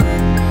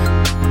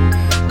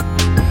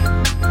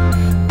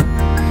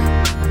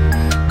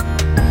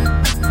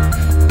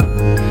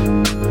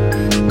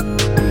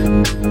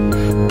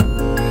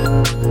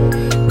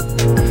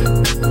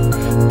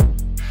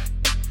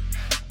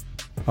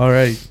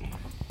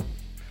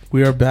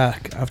We are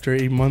back after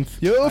a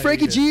month. Yo,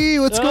 Frankie G,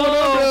 what's going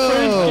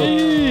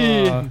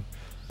on, bro?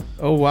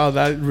 Oh, wow,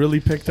 that really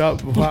picked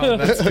up. Wow,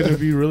 that's going to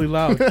be really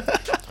loud. I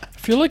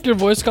feel like your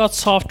voice got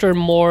softer,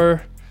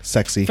 more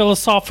Sexy.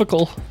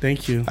 philosophical.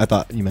 Thank you. I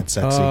thought you meant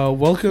sexy.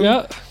 Welcome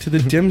to the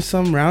Dim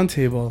Sum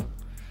Roundtable.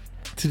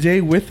 Today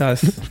with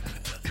us.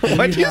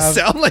 Why do you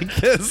sound like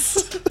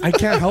this? I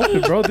can't help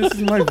it, bro. This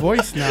is my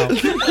voice now.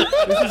 This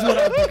is what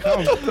I've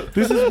become.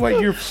 This is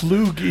what your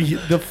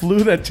the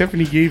flu that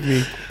Tiffany gave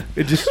me,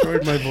 it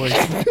destroyed my voice.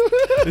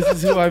 This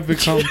is who I've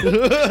become.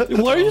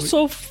 Why are you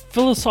so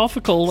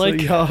philosophical? So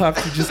y'all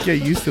have to just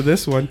get used to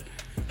this one.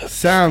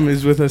 Sam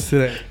is with us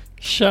today.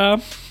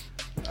 Sham.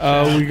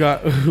 We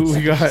got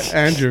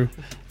Andrew.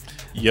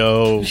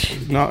 Yo.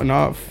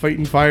 Not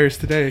fighting fires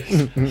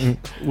today.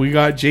 We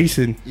got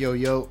Jason.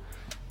 Yo.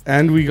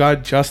 And we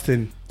got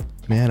Justin.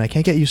 Man, I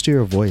can't get used to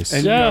your voice.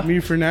 And you got me,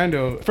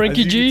 Fernando.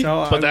 Frankie G.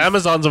 But the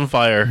Amazon's on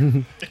fire.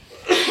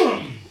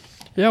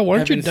 Yeah, why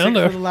aren't you down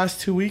there? For the last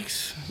 2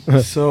 weeks.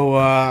 So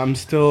I'm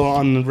still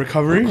on the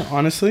recovery,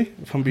 honestly,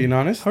 if I'm being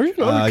honest. How are you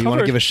not you want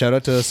to give a shout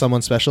out to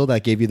someone special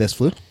that gave you this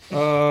flu?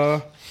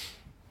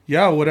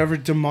 Yeah, whatever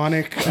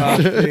demonic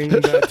thing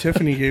that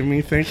Tiffany gave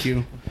me, thank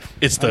you.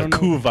 It's the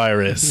coup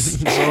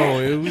virus. Oh,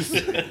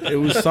 it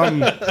was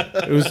something.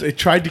 It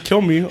tried to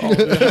kill me. I'll tell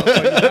you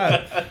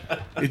that.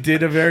 It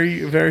did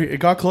it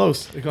got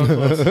close. It got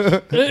close.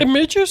 It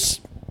made you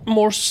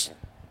more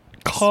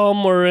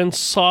calmer and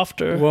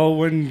softer. Well,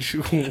 when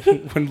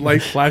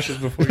life flashes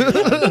before your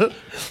eyes,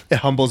 It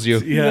humbles you.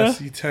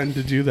 yes, you tend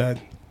to do that.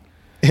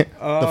 The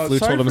flu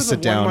told him to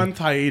sit down. 1 month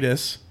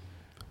hiatus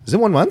Is it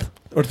 1 month?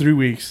 or 3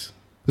 weeks.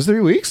 Was it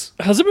 3 weeks?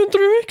 Has it been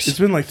 3 weeks? It's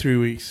been like 3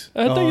 weeks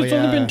I think it's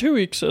only yeah. been 2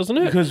 weeks, isn't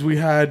it? because we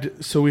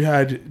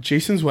had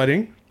Jason's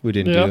wedding. We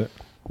didn't Yeah. do it.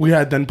 We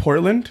had then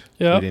Portland.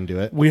 Yeah. We didn't do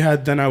it. We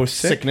had then I was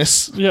sick.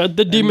 Sickness. Yeah,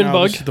 the and demon now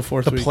bug. this is the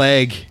fourth The week.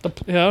 plague.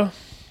 Yeah.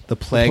 The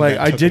plague. Plague.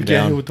 that I took did him get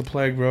down. hit with the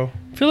plague, bro.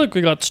 I feel like we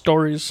got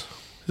stories.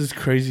 This is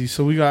crazy.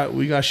 So we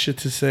got shit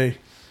to say.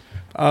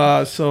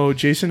 So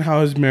Jason,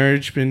 how has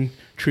marriage been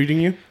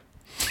treating you?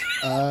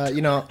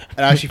 It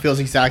actually feels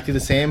exactly the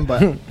same,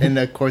 but in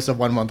the course of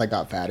 1 month, I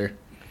got fatter.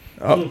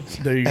 Oh,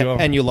 there you go.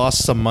 And you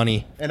lost some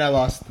money. And I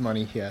lost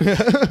money, yeah.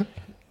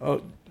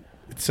 Oh,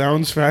 it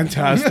sounds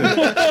fantastic.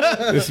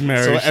 This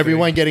marriage. So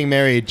everyone getting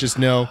married, just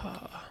know.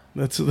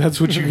 thing. That's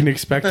what you can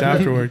expect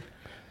afterward.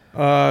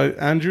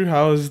 Andrew,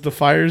 how has the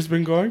fires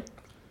been going?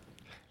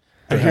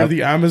 I hear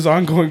the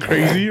Amazon going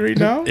crazy right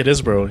now. It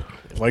is, bro.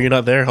 Why are you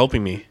not there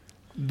helping me?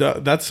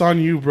 That's on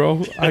you,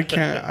 bro. I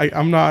can't.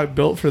 I'm not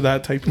built for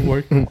that type of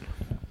work.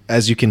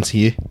 As you can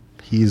see,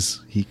 he's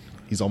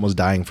almost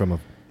dying from a.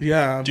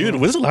 Yeah, Dude,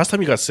 when's the last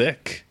time you got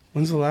sick?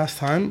 when's the last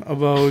time?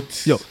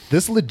 About Yo,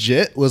 this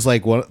legit was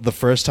like the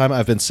first time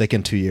I've been sick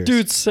in 2 years.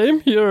 Dude, same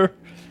here.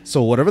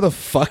 So whatever the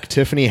fuck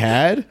Tiffany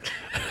had,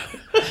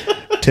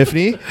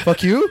 Tiffany,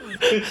 fuck you.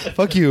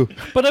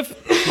 But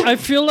I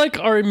feel like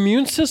our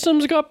immune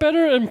systems got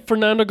better and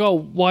Fernando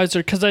got wiser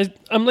because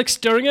I'm like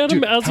staring at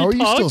him Dude, as how are he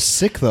you still talks.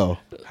 sick though?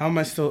 how am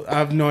I still? I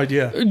have no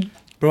idea,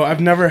 bro. I've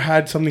never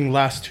had something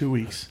last 2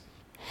 weeks.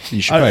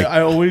 You should probably,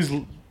 I always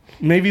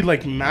maybe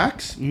like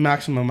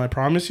maximum. I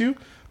promise you,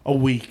 a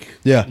week.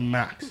 Yeah.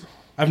 max.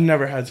 I've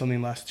never had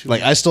something last 2 like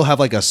weeks. I still have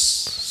like a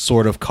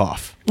sort of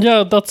cough.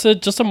 Yeah, that's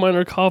it. Just a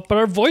minor cough, but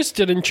our voice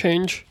didn't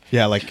change.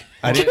 Yeah, like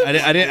I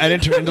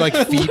didn't turn into like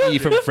Phoebe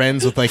from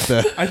Friends with like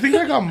the. I think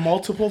I got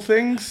multiple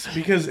things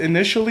because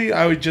initially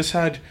I just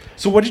had.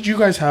 So what did you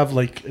guys have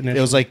like initially?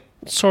 It was like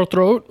Sore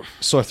throat.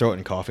 sore throat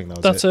and coughing.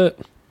 That's it.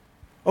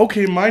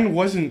 Okay, mine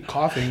wasn't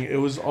coughing. It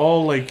was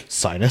all like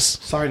Sinus.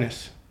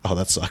 sinus. Oh,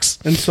 that sucks.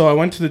 And so I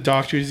went to the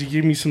doctors. He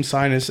gave me some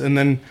sinus, and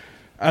then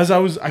I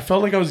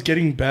felt like I was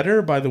getting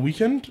better by the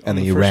weekend. And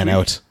then you ran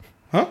out.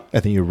 Huh? I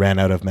think you ran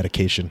out of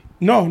medication.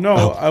 No.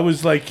 Oh. I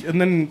was like, and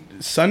then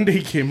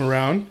Sunday came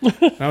around,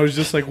 and I was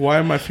just like, why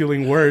am I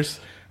feeling worse?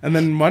 And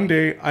then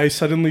Monday, I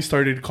suddenly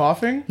started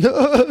coughing. I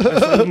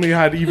suddenly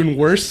had even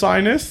worse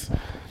sinus,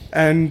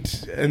 and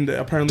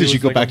apparently, Did it you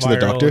was go like back a to the viral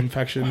doctor?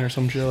 Infection or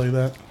some shit like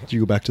that. Did you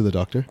go back to the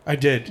doctor? I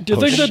did. Do you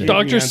Oh, think shit. the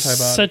doctor Gave me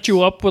antibiotics. set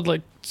you up with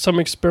like some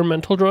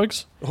experimental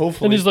drugs?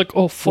 Hopefully, And he's like,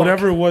 oh, fuck.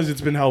 whatever it was,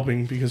 it's been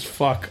helping because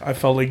fuck, I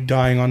felt like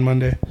dying on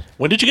Monday.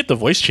 When did you get the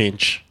voice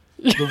change?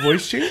 The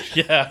voice change.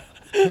 Yeah.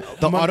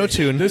 The auto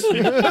tune. This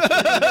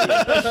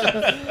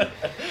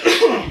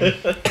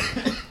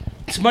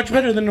it's much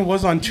better than it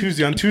was on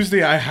Tuesday. On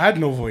Tuesday, I had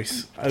no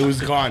voice. I was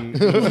gone.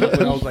 I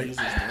was like,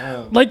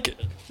 Like,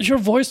 your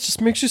voice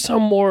just makes you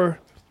sound more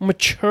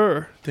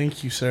mature.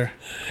 thank you, sir.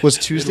 Was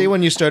Tuesday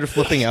when you started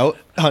flipping out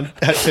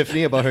at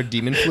Tiffany about her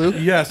demon flu?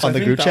 Yes, on I the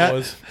think group that chat.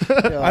 was.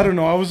 I don't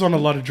know. I was on a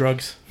lot of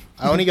drugs.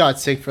 I only got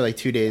sick for like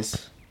 2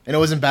 days, and it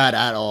wasn't bad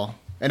at all.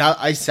 And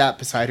I sat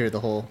beside her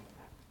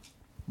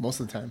most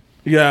of the time.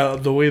 Yeah,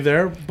 the way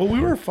there, but we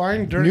were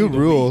fine during New the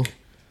rule. week.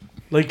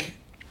 Like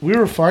we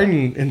were fine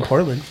in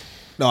Portland.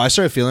 No, I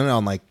started feeling it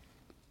on like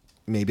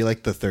maybe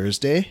like the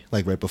Thursday,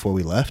 like right before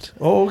we left.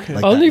 Oh, okay.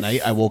 Like Only that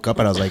night, I woke up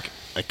and I was like,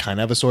 I kind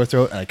of have a sore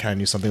throat, and I kind of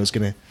knew something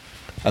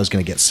I was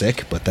gonna get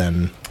sick, but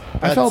then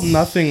I felt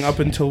nothing up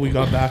until we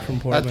got back from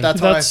Portland. That's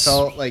how I That's-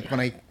 felt like when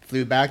I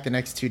flew back the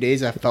next 2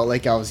 days. I felt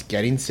like I was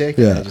getting sick.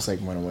 Yeah. And I just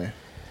like went away.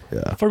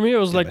 Yeah. For me, it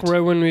was like it.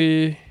 right when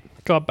we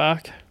got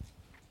back.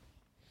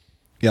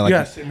 Yeah, like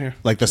yeah, same here.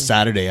 like the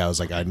Saturday, I was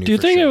like, I knew. Do you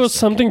for think sure it was sick.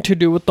 something to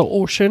do with the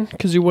ocean?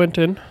 Because you went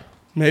in.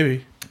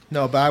 Maybe.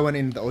 No, but I went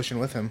into the ocean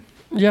with him.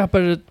 Yeah,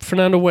 but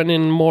Fernando went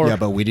in more. Yeah,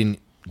 but we didn't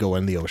go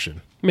in the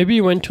ocean. Maybe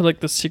you went to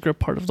like the secret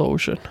part of the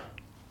ocean.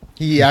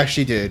 He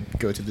actually did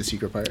go to the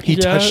secret part. He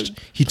Yeah.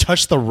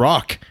 touched the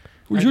rock.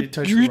 I You, did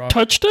touch you the rock.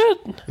 touched it?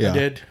 Yeah. I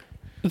did.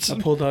 It's, I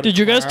pulled out. Did a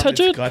you guys arm, touch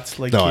its it? Guts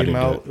like No, I came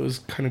didn't do out. It was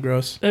kind of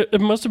gross. It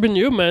must have been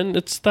you, man.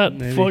 It's that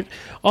Maybe. fuck.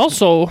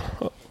 Also,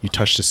 You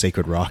touched a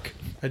sacred rock.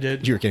 I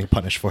did. You're getting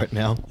punished for it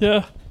now.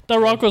 yeah, that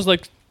rock was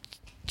like,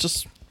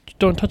 just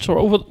don't touch the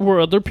rock. Were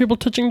other people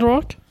touching the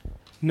rock?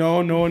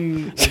 No, no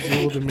one was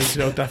able to make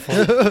it out that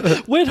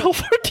far. Wait, how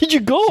far did you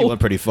He go? went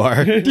pretty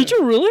far. Did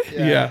you really?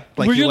 Yeah.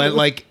 Like Were he you- went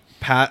like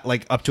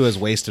up to his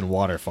waist in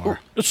water far.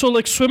 So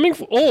like swimming.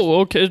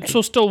 Oh, okay.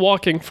 So still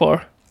walking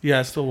far.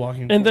 Yeah, still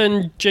walking. And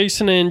then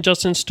Jason and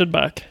Justin stood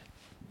back.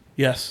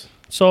 yes.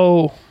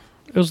 So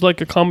it was like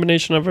a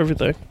combination of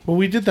everything. Well,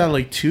 we did that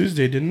like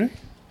Tuesday, didn't we?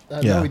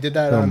 Yeah. No, we did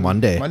that No, on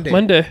Monday. Monday,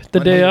 the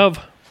day Monday. of.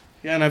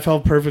 Yeah, and I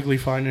felt perfectly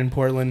fine in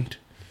Portland.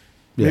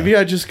 Yeah. Maybe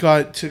I just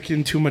took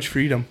in too much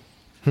freedom.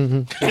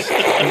 It was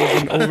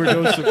an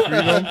overdose of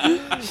freedom,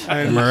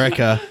 and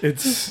America.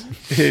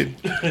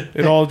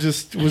 it all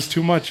just was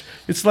too much.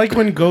 It's like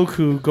when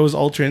Goku goes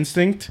Ultra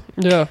Instinct,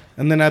 Yeah.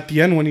 and then at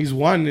the end when he's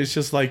won, it's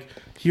just like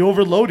he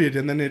overloaded,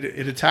 and then it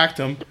attacked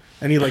him,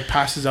 and he like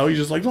passes out. He's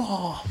just like,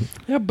 oh.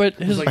 Yeah, but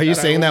his Like Are you that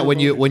I saying that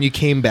overloaded. when you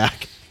came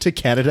back to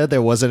Canada,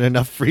 there wasn't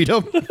enough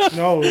freedom,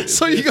 No.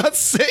 so you got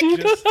sick?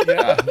 just,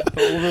 yeah,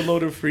 the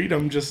overload of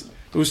freedom just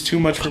it was too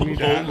much for me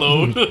to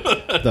handle.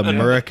 The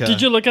America.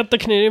 Did you look at the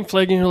Canadian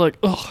flag and you're like,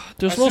 oh,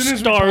 there's As no soon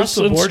as we passed stars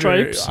the and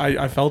border, stripes?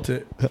 I felt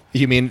it.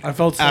 You mean I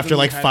felt after suddenly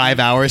like happy. 5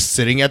 hours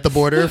sitting at the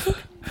border?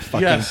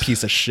 Fucking Yes.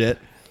 piece of shit.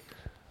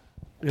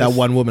 That Yes.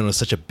 one woman was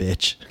such a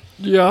bitch.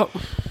 Yeah.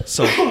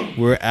 So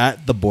we're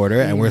at the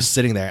border and we're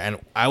sitting there, and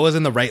I was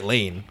in the right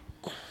lane.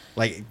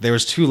 Like there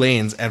was 2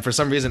 lanes, and for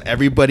some reason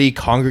everybody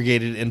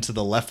congregated into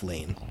the left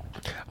lane.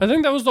 I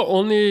think that was the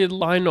only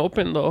line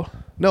open though.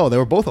 No, they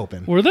were both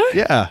open. Were they?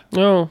 Yeah.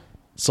 No.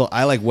 So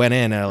I like went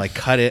in and I like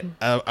cut it.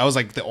 I was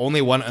like the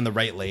only one in the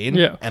right lane.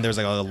 Yeah. And there was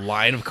like a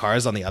line of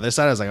cars on the other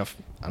side. I was like,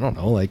 I don't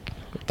know, like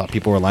thought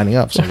people were lining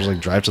up, so I was like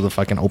drive to the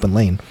fucking open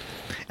lane.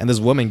 And this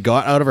woman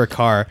got out of her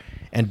car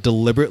and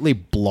deliberately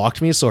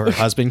blocked me so her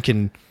husband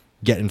can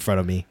get in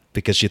front of me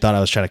because she thought I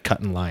was trying to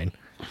cut in line.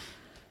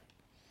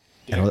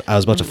 And I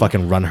was about to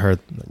fucking run her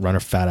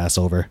fat ass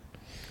over.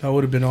 That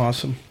would have been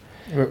awesome.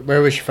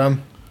 Where was she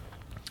from?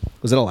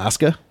 Was it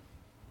Alaska?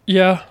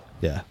 Yeah.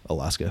 Yeah,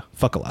 Alaska.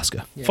 Fuck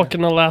Alaska. Yeah.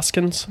 Fucking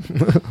Alaskans.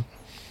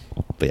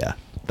 But yeah,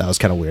 that was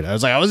kind of weird. I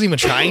wasn't even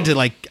trying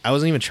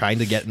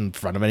to get in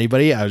front of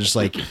anybody. I was just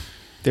like,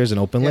 there's an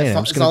open lane. it's I'm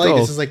not, just it's not gonna like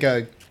go. this is like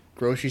a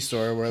grocery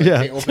store where like, Yeah.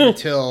 they open a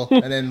till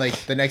and then like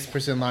the next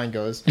person in line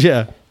goes.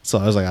 Yeah. So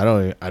I was like, I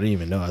don't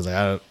even know. I was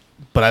like,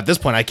 but at this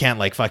point, I can't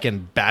like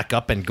fucking back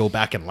up and go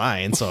back in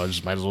line. So I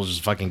just might as well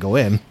just fucking go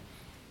in.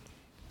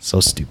 So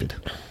stupid.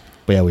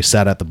 But yeah, we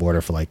sat at the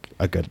border for like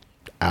a good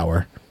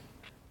hour,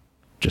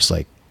 just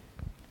like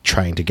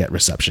trying to get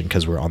reception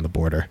because we're on the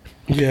border.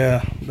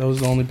 Yeah, that was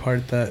the only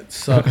part that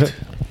sucked.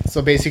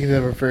 So basically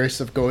the reverse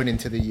of going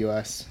into the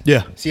US.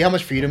 Yeah. See how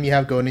much freedom you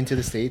have going into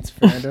the States,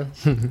 Fernando?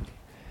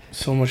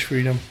 So much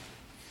freedom.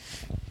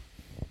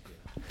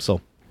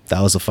 So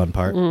that was the fun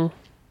part. Mm.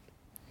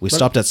 We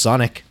stopped at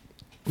Sonic.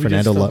 We did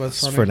Fernando, stop at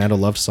Sonic. Fernando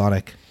loved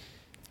Sonic.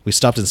 We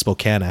stopped in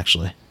Spokane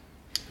actually.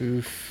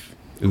 Oof.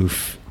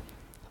 Oof.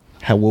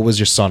 What was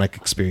your Sonic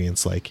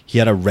experience like? He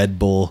had a Red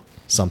Bull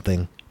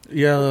something.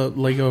 Yeah,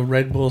 like a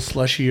Red Bull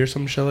slushy or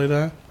some shit like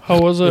that. How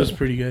was It was it?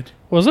 pretty good.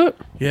 Was it?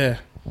 Yeah,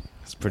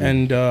 It's pretty.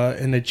 and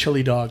a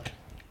chili dog.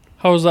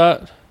 How was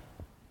that?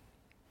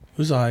 It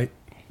was alright.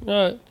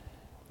 The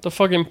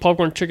fucking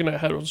popcorn chicken I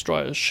had was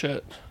dry as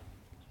shit.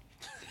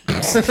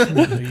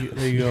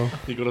 There you go.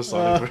 You go to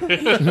Sonic.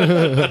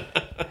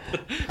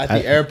 At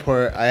the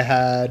airport, I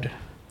had.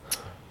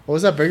 What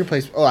was that burger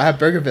place? Oh, I had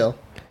Burgerville.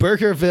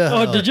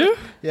 Burgerville. Oh, did you?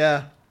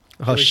 Yeah.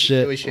 Oh It was-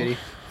 shit. It was shitty.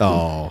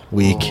 Oh,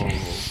 weak.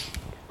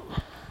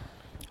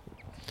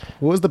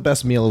 What was the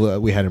best meal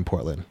that we had in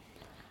Portland?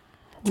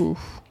 Oof.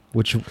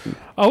 Which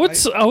I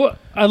would.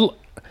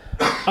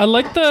 I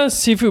like the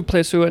seafood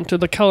place we went to.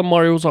 The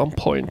calamari was on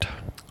point.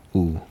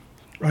 ooh,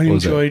 I What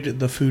was it? enjoyed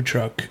the food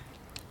truck.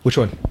 which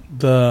one?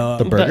 The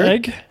The burger? The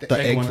egg. The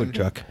egg one. food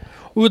truck.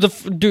 Ooh,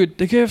 dude,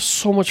 they gave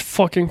so much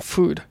fucking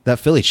food. That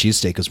Philly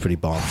cheesesteak was pretty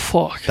bomb.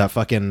 Fuck. That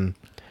fucking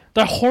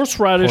That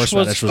horseradish,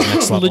 Horseradish was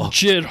next level.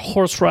 legit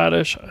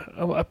horseradish.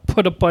 I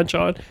put a bunch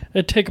on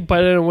and take a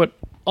bite and it went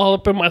all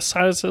up in my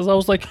sinuses. I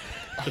was like,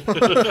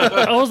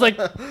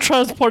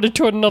 transported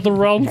to another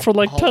realm for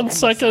like 10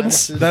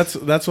 seconds. that's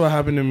what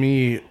happened to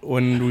me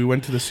when we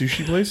went to the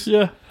sushi place.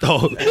 Yeah.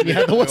 oh, you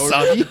had the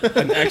wasabi.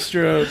 An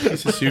extra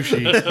piece of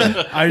sushi.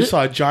 I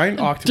saw a giant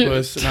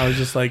octopus and I was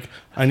just like,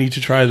 I need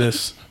to try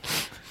this.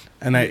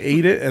 and I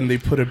ate it, and they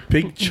put a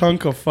big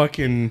chunk of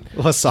fucking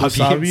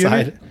Wasabi in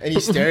inside. it. And he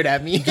stared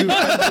at me.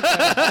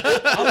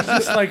 I was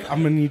just like,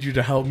 I'm gonna need you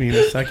to help me in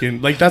a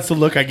second. Like that's the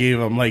look I gave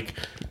him. Like,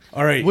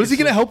 all right, What is he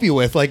gonna help you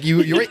with? Like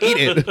you eat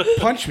it.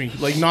 punch me,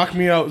 like knock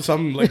me out,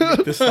 something like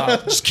make this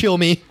stop. Just kill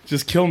me.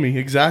 Just kill me,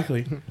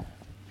 exactly.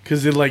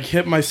 Because it like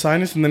hit my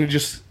sinus, and then it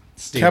just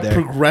Stayed kept there.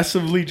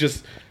 progressively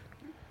just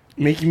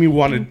making me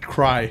want to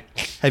cry.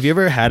 Have you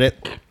ever had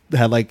it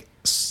had like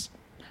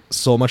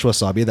so much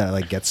wasabi that it,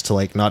 like gets to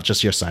like not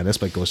just your sinus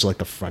but goes to like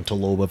the frontal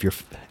lobe of your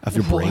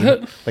brain?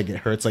 What? Like it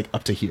hurts like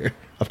up to here,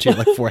 up to your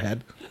like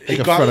forehead, like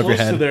the Got front of your close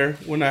to head. there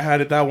when I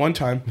had it that one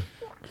time,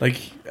 like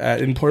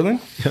in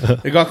Portland.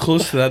 It got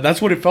close to that.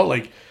 That's what it felt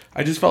like.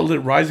 I just felt it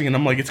rising, and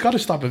I'm like, it's got to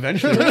stop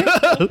eventually.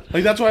 Right?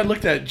 Like that's why I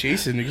looked at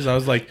Jason, because I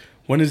was like,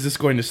 when is this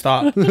going to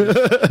stop?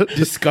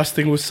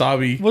 Disgusting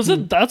wasabi. Was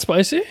it that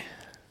spicy?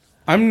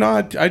 I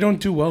don't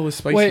do well with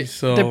spicy, Wait,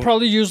 so they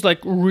probably used like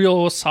real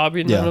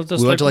wasabi, none Yeah, of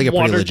this we went to like a pretty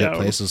watered legit down.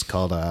 place. It's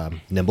called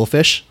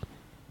Nimblefish,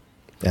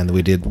 and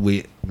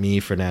me,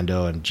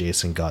 Fernando, and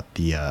Jason got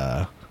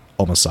the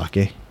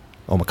omakase.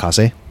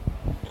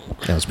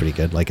 That was pretty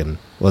good. Like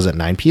was it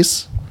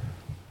 9-piece?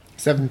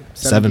 Seven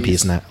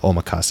piece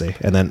omakase,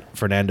 and then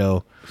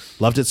Fernando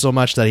loved it so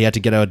much that he had to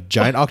get a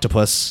giant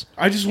octopus.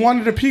 I just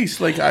wanted a piece.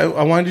 Like I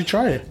wanted to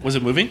try it. Was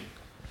it moving?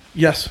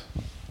 Yes.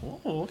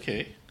 Oh,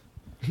 okay.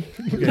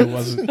 Okay, it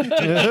wasn't.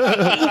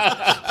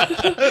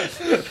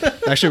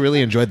 I actually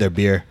really enjoyed their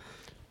beer.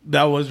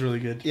 That was really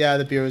good. Yeah,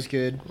 the beer was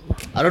good.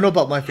 I don't know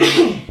about my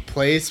favorite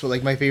place, but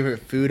like my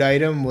favorite food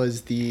item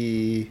was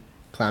the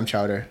clam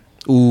chowder.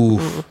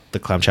 Ooh, the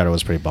clam chowder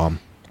was pretty bomb.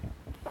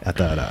 At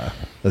that,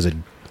 was it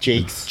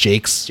Jake's.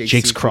 Jake's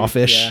Seafood,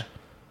 crawfish? yeah.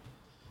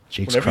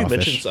 Jake's Whenever you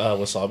crawfish. mention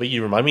wasabi,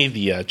 you remind me of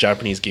the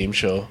Japanese game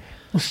show.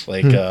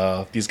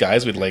 Like these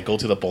guys would like go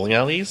to the bowling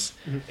alleys,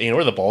 and you know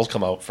where the balls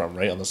come out from,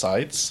 right on the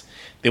sides.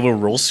 They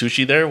would roll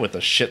sushi there with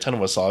a shit ton of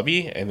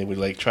wasabi, and they would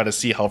like try to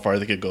see how far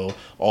they could go,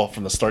 all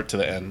from the start to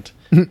the end,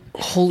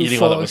 Holy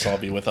eating all that fuck.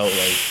 wasabi without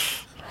like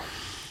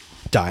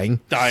Dying.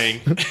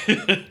 dying.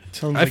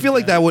 Sounds I feel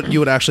like you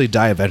would actually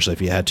die eventually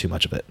if you had too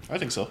much of it. I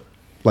think so.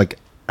 Like,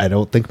 I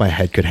don't think my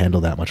head could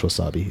handle that much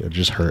wasabi. It would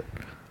just hurt.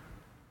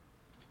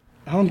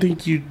 I don't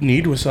think you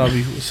need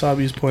wasabi.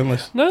 Wasabi is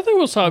pointless. No, I think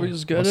wasabi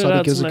is good. Wasabi it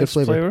adds gives a a nice good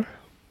flavor. flavor.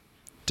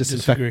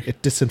 Disagree.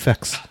 It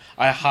disinfects.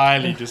 I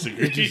highly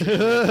disagree.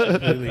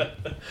 Really.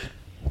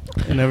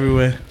 In every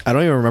way. I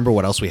don't even remember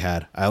what else we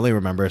had. I only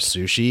remember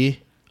sushi,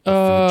 the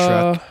food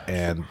truck,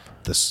 and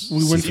the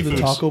We went to the seafoods.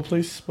 taco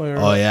place by our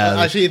Oh yeah,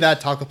 Actually, that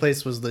taco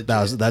place was legit.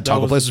 that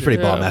taco was place was pretty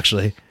legit. bomb Yeah.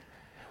 actually.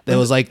 It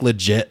was like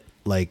legit,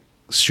 like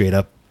straight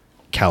up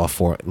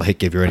California.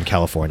 Like if you're in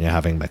California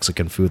having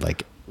Mexican food,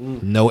 like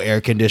no air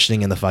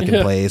conditioning in the fucking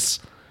Yeah. place.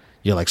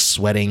 You're like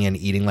sweating and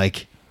eating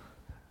like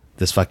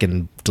this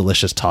fucking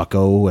delicious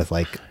taco with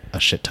like a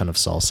shit ton of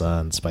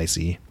salsa and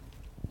spicy.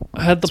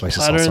 I had the Spicy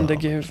platter, salsa.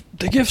 and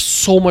they give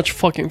so much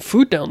fucking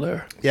food down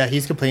there. Yeah,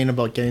 he's complaining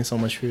about getting so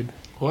much food.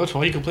 What?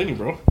 Why are you complaining,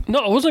 bro? No,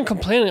 I wasn't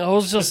complaining. I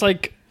was just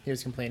like, He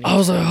was complaining. I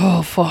was like,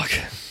 oh fuck.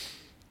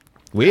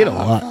 We ate a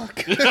lot.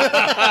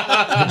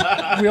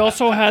 We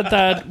also had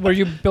that where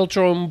you built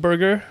your own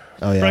burger.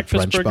 Oh yeah,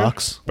 breakfast brunch burger.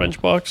 box.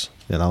 Brunch box.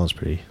 Yeah, that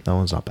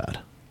one's not bad.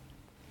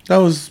 That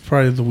was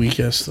probably the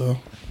weakest though.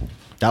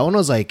 That one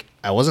was like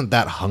I wasn't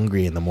that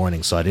hungry in the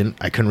morning, so I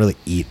couldn't really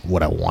eat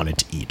what I wanted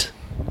to eat.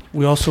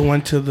 We also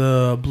went to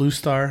the Blue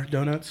Star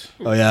Donuts.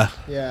 Oh yeah,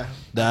 Yeah.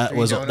 that Free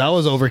was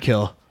donuts.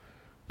 overkill.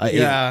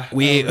 Yeah,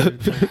 Me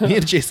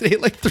and Jason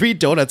ate like 3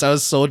 donuts. I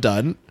was so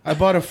done. I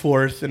bought a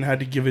fourth and had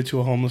to give it to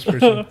a homeless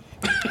person.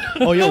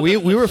 Oh yeah, we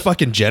were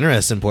fucking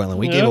generous in Portland.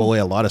 We gave Yeah. away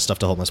a lot of stuff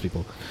to homeless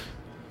people.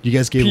 You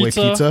guys gave away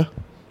Pizza. pizza.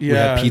 We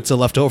Yeah, had pizza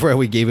left over, and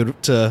we gave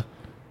it to.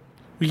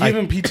 we gave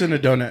him pizza and a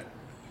donut.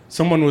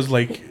 Someone was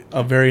like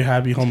a very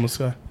happy homeless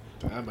guy.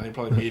 Damn, man, he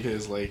probably made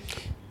his like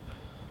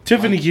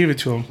Tiffany gave it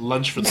to him.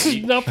 lunch for the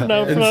week. Not for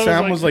now. And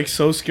Sam was like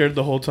so scared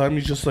the whole time.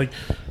 He's just like,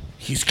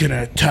 he's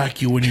gonna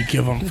attack you when you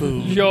give him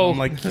food. Yo, I'm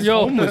like, he's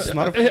yo. homeless,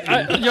 not a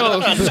fucking,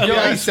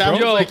 Yeah, Sam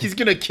was like, he's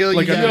gonna kill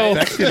like you I'm guys.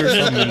 infected or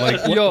something.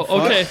 Like, what Yo, the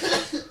fuck?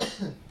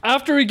 okay.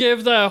 After we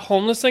gave the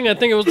homeless thing, I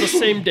think it was the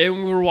same day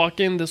when we were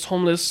walking. This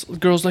homeless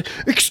girl's like,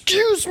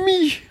 "Excuse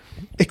me."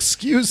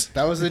 Excuse.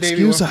 That was the day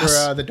we went Excuse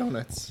us. for the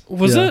donuts.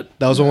 Was Yeah, it?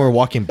 That was when we were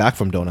walking back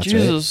from donuts. Right?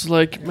 Jesus,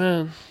 like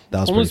man,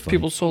 That was homeless pretty funny.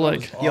 people so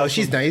like. Yo,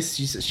 she's nice.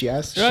 She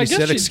asked. Yeah, I She guess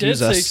said she excuse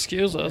did us. say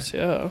excuse us.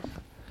 Yeah.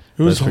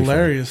 It was That's pretty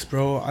hilarious,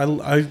 bro.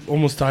 I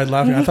almost died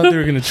laughing. I thought they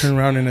were gonna turn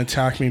around and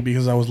attack me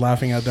because I was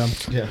laughing at them.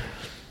 Yeah.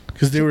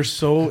 Because they were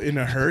so in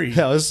a hurry.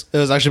 Yeah, it was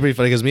actually pretty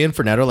funny because me and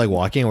Fernando are like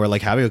walking and we're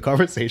like having a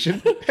conversation.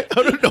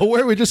 Out of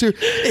nowhere, we just hear,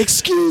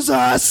 "Excuse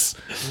us,"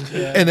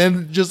 and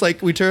then just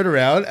like we turn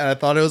around and I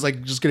thought it was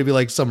like just gonna be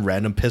like some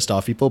random pissed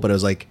off people, but it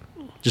was like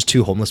just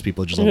 2 homeless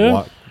people just like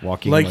Yeah.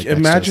 walking. Like next to us.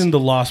 imagine the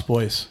Lost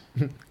Boys,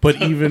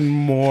 but even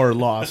more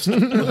lost.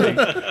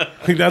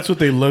 Like that's what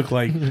they look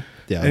like.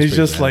 Yeah, And it's he's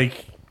just pretty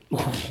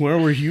like, where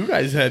were you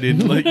guys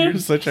headed? Like you're in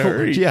such a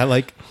hurry. yeah,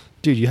 like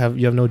dude, you have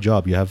no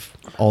job, you have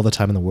all the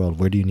time in the world.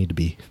 Where do you need to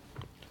be?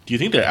 Do you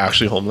think they're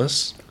actually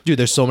homeless? Dude,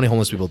 there's so many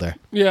homeless people there.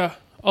 Yeah,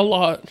 a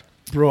lot.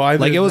 Bro,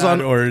 either Like it was that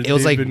on, or it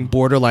was they've like been-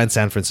 borderline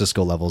San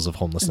Francisco levels of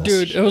homelessness.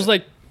 Dude, it was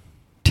like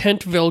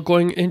Tentville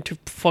going into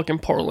fucking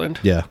Portland.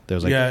 Yeah, there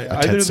was like yeah, a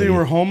tent either they city.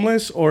 were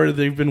homeless or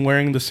they've been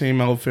wearing the same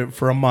outfit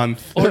for a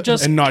month Or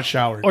just- and not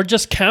showered. Or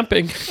just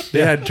camping. They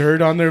had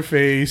dirt on their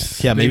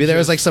face. Yeah, maybe They there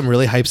was just- like some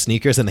really hype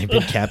sneakers and they've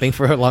been camping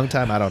for a long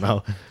time. I don't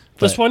know.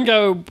 This But- one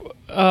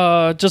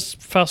guy,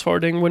 just fast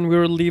forwarding, when we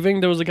were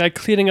leaving, there was a guy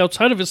cleaning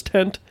outside of his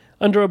tent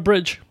under a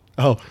bridge.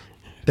 Oh,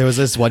 there was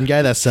this one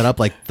guy that set up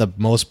like the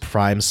most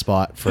prime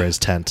spot for his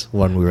tent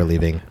when we were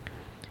leaving.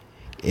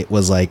 It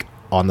was like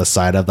on the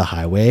side of the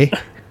highway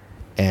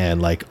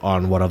and like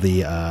on one of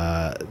the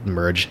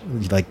merge,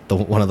 like the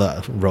one of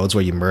the roads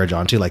where you merge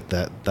onto like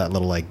that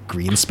little like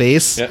green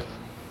space. Yeah.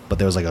 But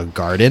there was like a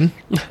garden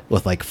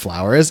with like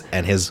flowers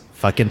and his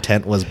fucking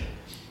tent was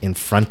in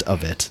front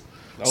of it.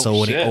 Oh, So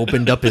when he shit.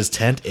 opened up his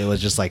tent, it was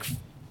just like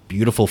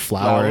beautiful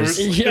flowers.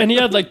 Flowers? And he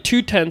had like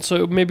 2 tents,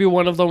 so maybe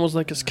one of them was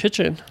like his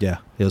kitchen. Yeah,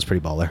 it was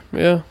pretty baller.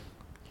 Yeah.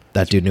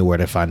 That dude knew where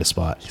to find a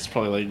spot. It's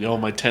probably like, yo,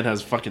 my tent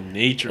has fucking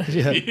nature.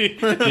 Yo,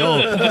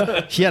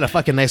 he had a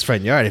fucking nice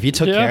front yard. If he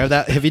took Yeah. care of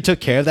that, if he took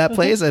care of that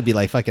place, it'd be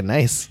like fucking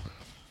nice.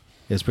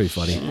 It was pretty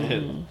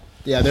funny.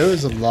 Yeah, there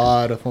was a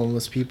lot of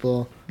homeless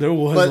people, There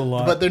was but a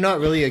lot. but they're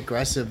not really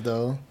aggressive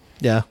though.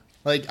 Yeah,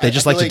 Like They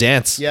just feel like to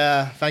dance.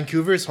 Yeah,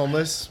 Vancouver's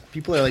homeless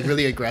people are like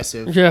really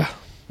aggressive. Yeah.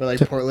 But like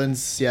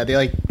Portland's, yeah, they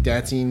like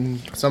dancing.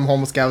 Some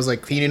homeless guy was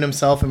like cleaning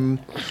himself and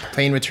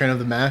playing Return of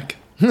the Mac.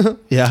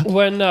 yeah.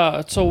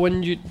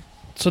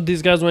 So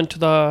these guys went to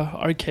the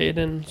arcade,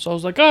 and so I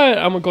was like, all right,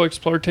 I'm gonna go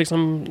explore, take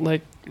some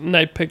like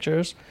night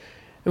pictures,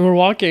 and we're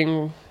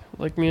walking,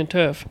 like me and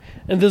Tiff,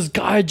 and this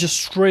guy just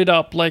straight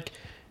up like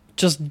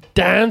just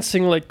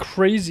dancing like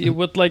crazy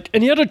with like,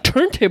 and he had a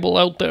turntable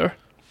out there.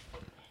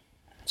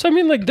 So I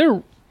mean, like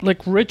they're like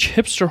rich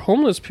hipster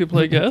homeless people,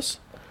 I guess.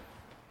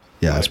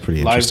 Yeah, it's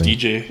pretty Live interesting.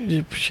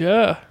 DJ.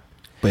 Yeah.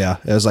 But yeah,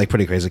 it was like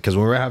pretty crazy because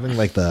we were having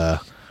like the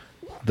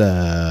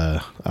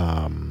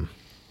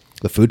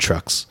food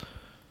trucks,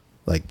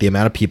 like the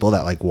amount of people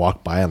that like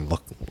walked by and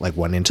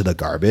went into the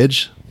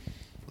garbage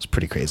was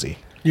pretty crazy.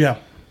 yeah.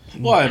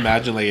 Well, I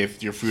imagine like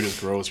if your food is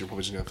gross, you're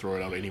probably just gonna throw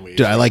it out anyway.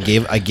 Dude, I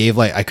gave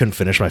like I couldn't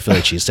finish my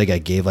Philly cheesesteak. I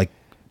gave like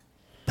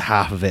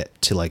half of it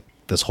to like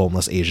this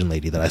homeless Asian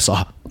lady that I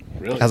saw.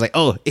 Really? I was like,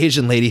 oh,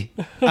 Asian lady,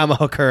 I'm gonna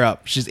hook her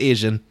up. She's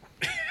Asian.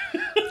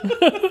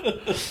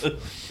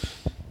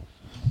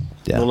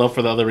 Yeah. No love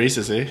for the other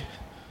races, eh?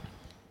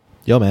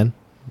 Yo, man,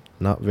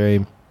 not very.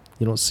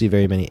 You don't see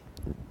very many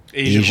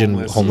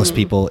Asian homeless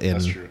people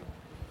That's true.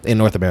 in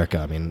North America.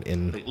 I mean,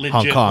 in Like, legit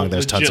Hong Kong,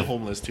 there's tons legit of.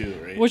 homeless too,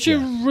 right? Was she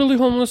really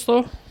homeless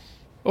though,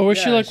 or was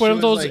she Yeah, like one of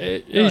was, those like-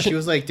 Asian? No, she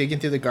was like digging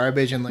through the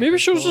garbage and like Maybe her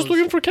she was just clothes-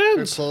 looking for Her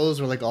cans.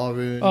 clothes were like all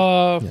ruined.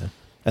 Yeah.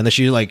 And then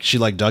she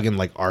dug in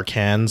like our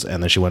cans,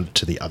 and then she went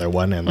to the other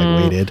one and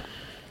like waited,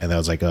 and then I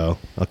was like, oh,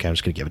 okay, I'm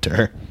just gonna give it to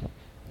her.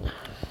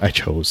 I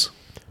chose.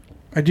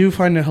 I do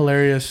find it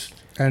hilarious,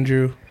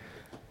 Andrew,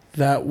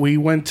 that we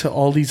went to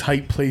all these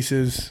hype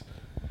places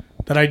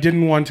that I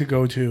didn't want to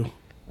go to.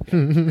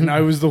 And I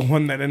was the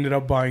one that ended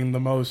up buying the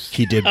most.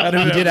 He did.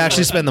 He did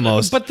actually spend the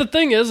most. But the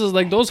thing is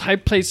like those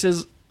hype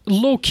places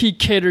low key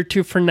cater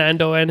to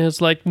Fernando and his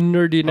like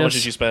nerdiness. How much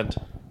did you spend?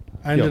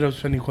 I ended up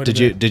spending quite a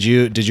bit. Did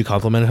you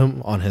compliment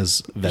him on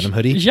his Venom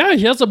hoodie? Yeah,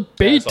 he has a Yeah, I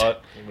bait. saw it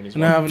when he's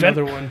And I have Ven-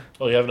 another one,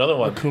 Oh, you have another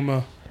one.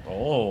 Akuma.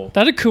 Oh,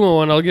 That Akuma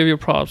one, I'll give you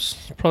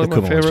props. Probably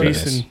The my Akuma one's favorite.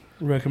 pretty Jason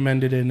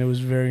recommended it, and it was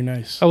very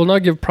nice. I will not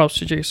give props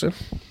to Jason.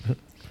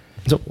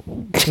 So-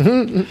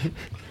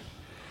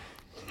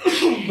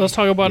 Let's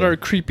talk about our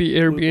creepy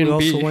Airbnb. We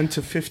also went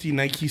to 50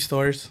 Nike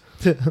stores,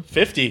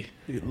 50.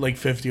 like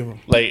 50 of them.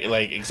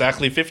 Like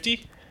exactly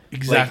 50?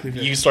 Exactly. Like,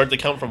 50. you start the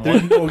count from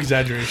There's one. no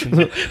exaggeration.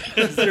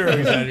 Zero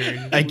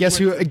exaggeration. I guess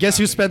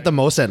who spent the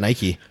most at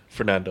Nike?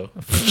 Fernando.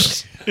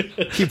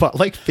 He bought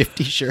like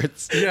 50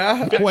 shirts.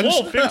 Yeah. One,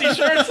 Oh, 50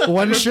 shirts.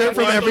 one shirt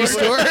from every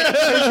store.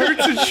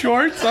 Shirts and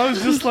shorts. I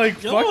was just like,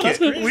 fuck that's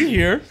it. We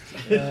here.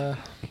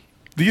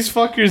 These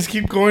fuckers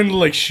keep going to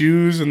like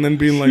shoes and then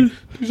being like,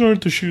 these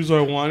aren't the shoes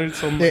I wanted.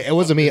 So I'm like, It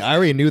wasn't me. I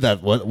already knew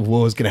that what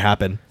was gonna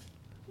happen.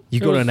 You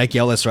go to a Nike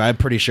outlet store. I'm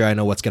pretty sure I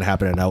know what's gonna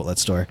happen in an outlet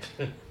store.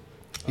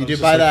 You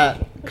did buy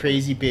that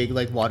crazy big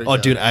like water. Oh,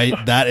 jug. dude,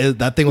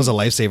 that thing was a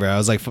lifesaver.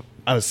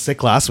 I was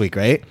sick last week,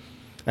 right?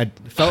 I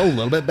felt a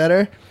little bit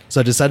better,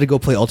 so I decided to go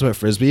play ultimate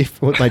frisbee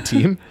with my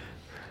team.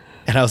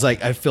 And I was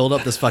like, I filled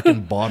up this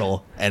fucking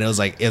bottle, and it was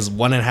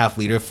 1.5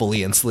 liter,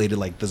 fully insulated,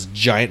 like this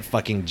giant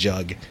fucking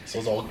jug. So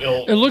it's all,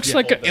 It looks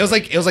like It was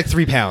like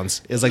 3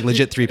 pounds. It was like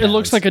legit 3 it pounds.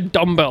 looks like a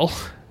dumbbell.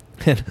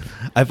 And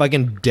I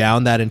fucking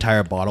downed that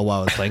entire bottle while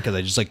I was playing because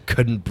I just like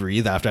couldn't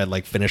breathe after I'd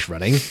like finished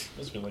running.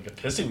 It's been like a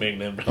pissing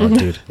magnet, bro.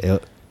 Oh,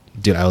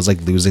 dude, I was like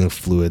losing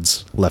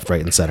fluids left,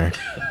 right, and center.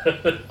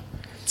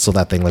 So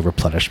that thing like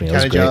replenished me. It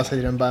was Kind of great. jealous I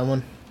didn't buy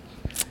one.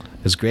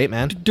 It was great,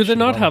 man. Do they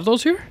not have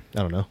those here? I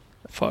don't know.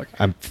 Fuck.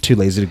 I'm too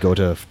lazy to go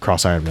to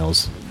Cross Iron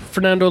Mills.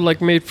 Fernando like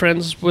made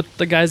friends with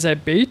the guys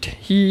at Bait.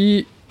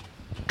 He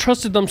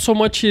trusted them so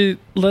much he I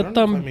let don't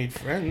know if I them made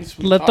friends.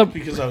 We let talked them-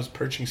 because I was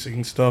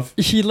purchasing stuff.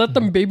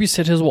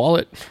 babysit his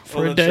wallet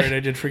for Oh, a that's day. right. I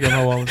did forget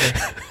my wallet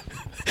there.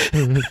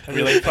 I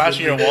mean, like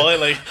flashing your wallet,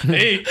 like,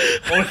 hey,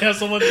 only have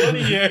so much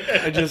money here.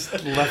 I just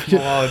left my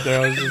wallet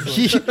there. I was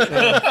just like,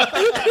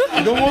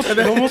 it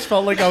almost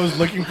felt like I was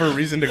looking for a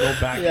reason to go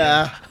back.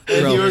 Yeah.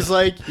 And he Bro. was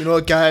like, you know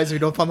what, guys, we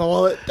don't find my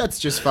wallet. That's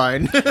just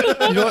fine.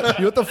 You know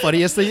what the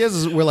funniest thing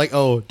is we're like,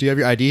 oh, do you have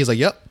your ID? He's like,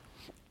 yep.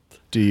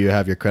 Do you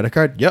have your credit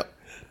card? Yep.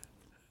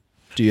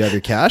 Do you have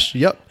your cash?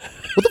 Yep.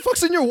 What the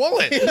fuck's in your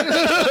wallet?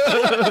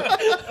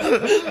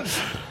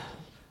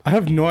 I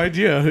have no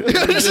idea.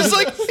 It's just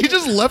like he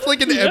just left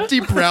like an empty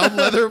brown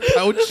leather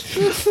pouch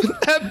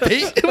that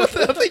bait with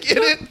nothing in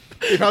it.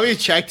 He probably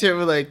checked it.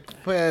 We're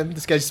like, man,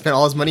 this guy just spent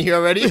all his money here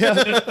already.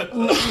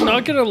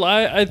 Not gonna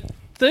lie, I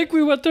think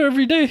we went there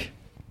every day.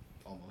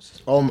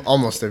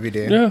 Almost every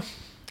day. Yeah,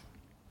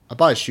 I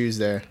bought shoes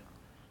there.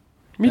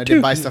 me I too.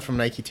 did buy stuff from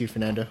Nike too,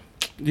 Fernando.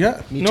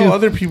 Yeah. Me No, too.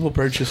 other people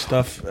purchase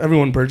stuff.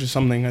 Everyone purchased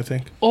something, I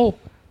think. Oh,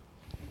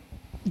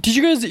 did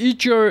you guys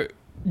eat your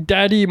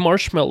daddy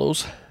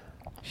marshmallows?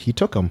 He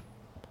took them.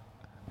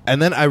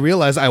 And then I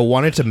realized I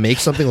wanted to make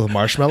something with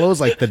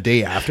marshmallows like the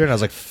day after, and I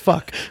was like,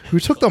 fuck, who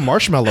took the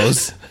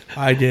marshmallows?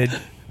 I did.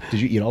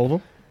 Did you eat all of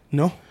them?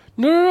 No.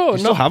 No, You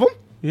still have them?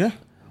 Yeah.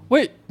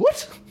 Wait,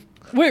 What?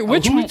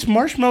 which Who one? eats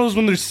marshmallows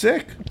when they're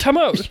sick? Time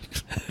out.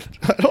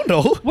 I don't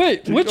know.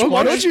 Wait, which oh, Why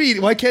one? don't you eat?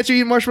 Why can't you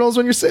eat marshmallows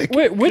when you're sick?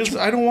 Wait, which Because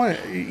I don't want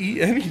to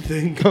eat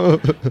anything.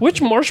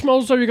 which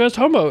marshmallows are you guys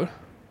talking about?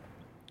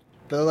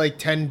 They're like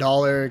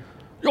 $10.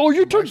 Oh,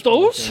 you took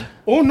those?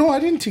 Oh, no, I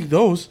didn't take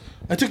those.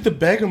 I took the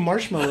bag of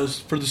marshmallows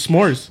for the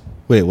s'mores.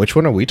 Wait, which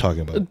one are we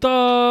talking about?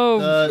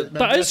 The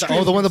remember ice the- cream.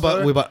 Oh, the one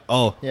store? we bought.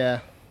 Oh, Yeah.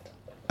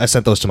 I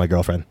sent those to my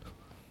girlfriend.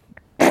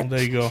 Oh,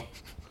 there you go.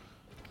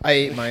 I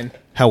ate mine.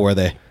 How were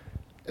they?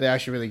 They're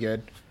actually really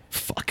good.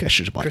 Fuck, I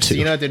should have bought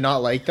Christina two. did not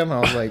like them. I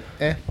was like,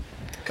 eh.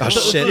 Oh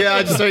shit. Yeah,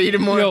 I just started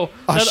eating more. Yo,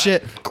 Oh that-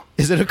 shit.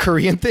 Is it a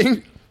Korean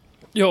thing?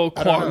 Yo,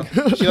 I don't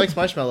Kwang. know. She likes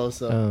marshmallows,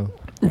 so.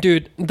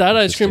 Dude, that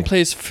ice cream Interesting.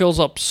 place fills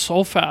up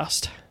so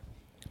fast.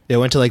 They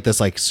went to like this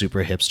like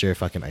super hipster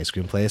fucking ice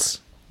cream place.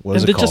 What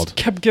was And it they called? just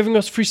kept giving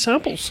us free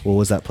samples. What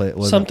was that place?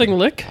 Something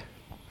lick?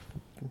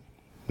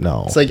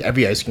 No. It's like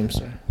every ice cream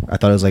store. I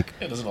thought it was like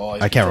It doesn't all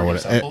I can't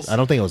remember what it. I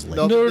don't think it was Link.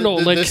 No,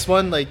 like- this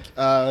one, like,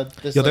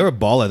 this. Yo, they like, were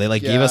baller. They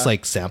like gave us Yeah.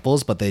 like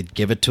samples, but they'd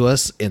give it to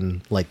us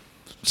in like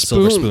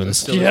silver Spoon.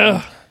 spoons.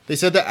 Yeah. They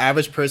said the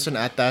average person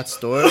at that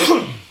store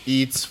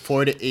eats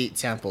 4 to 8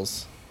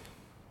 samples.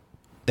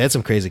 They had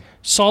some crazy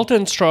Salt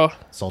and straw.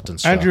 salt and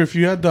straw. Andrew, if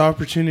you had the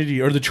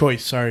opportunity, or the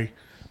choice, sorry,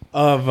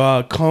 of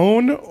a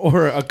cone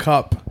or a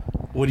cup,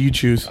 what do you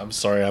choose? I'm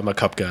sorry, I'm a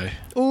cup guy.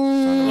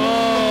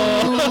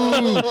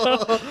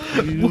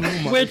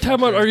 Wait,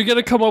 time out. Are you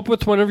gonna come up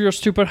with one of your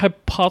stupid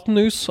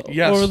hypotenuse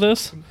Yes. over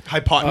this?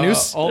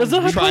 hypotenuse. I'll Is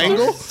it read-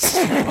 triangle.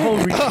 I'll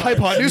read-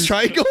 Hypotenuse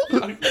triangle.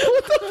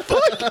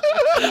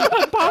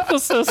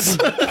 Hypothesis.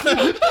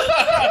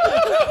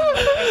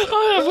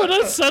 Oh, when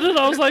I said it,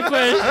 I was like,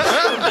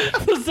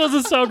 wait, this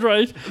doesn't sound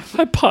right.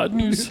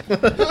 Hypotenuse.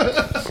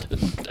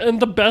 And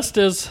the best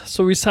is,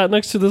 so we sat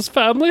next to this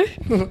family,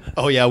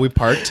 Oh yeah, we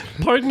parked.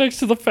 parked next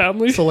to the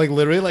family. So like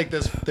literally like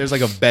this, there's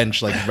like a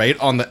bench like right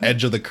on the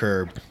edge of the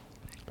curb,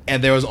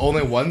 and there was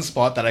only one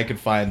spot that I could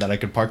find that I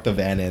could park the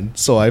van in.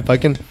 So I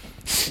fucking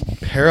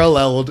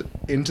paralleled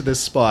into this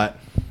spot,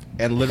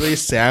 and literally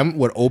Sam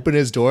would open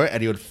his door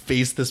and he would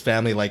face this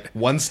family like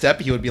one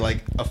step he would be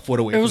like a foot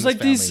away. It from was this like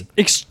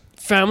these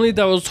family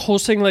that was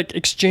hosting like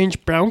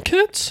exchange brown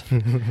kids,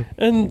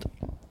 and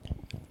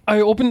I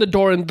opened the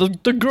door and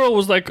the girl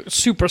was like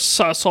super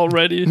sus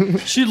already.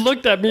 She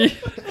looked at me,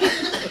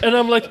 and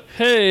I'm like,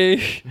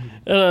 hey,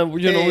 and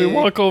we Hey.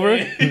 walk over,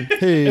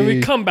 Hey. and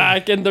we come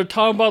back, and they're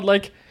talking about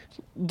like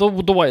the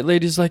white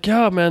lady's like,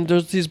 yeah, man,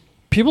 there's these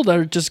people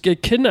that just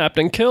get kidnapped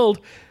and killed,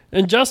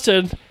 and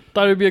Justin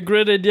thought it'd be a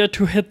great idea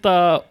to hit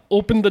the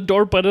open the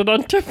door button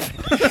on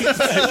Tiffany's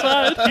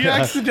side. You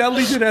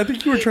accidentally did. I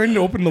think you were trying to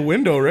open the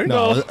window, right?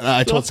 No,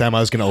 I told Sam I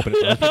was gonna open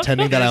it. I was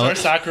pretending that Our I was.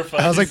 sacrifice.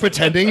 I was like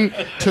pretending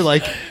to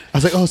like. I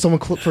was like, oh, someone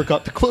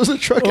forgot to close the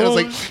truck, and I was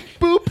like,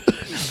 boop.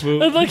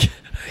 And like,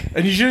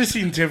 And you should have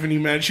seen Tiffany,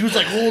 man. She was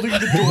like holding the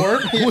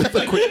door with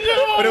the quick.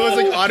 But it was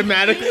like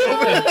automatically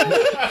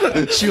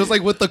open. She was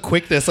like with the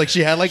quickness, like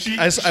she had like She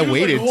I was,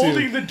 waited like,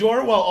 holding too. the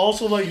door while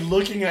also like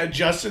looking at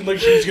Justin like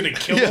she was gonna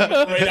kill him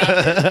right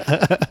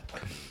after.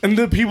 And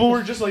the people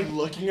were just like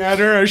looking at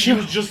her as she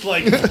was just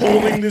like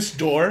holding this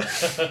door,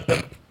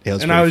 Yeah, it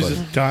was and I was pretty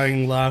funny. just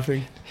dying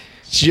laughing.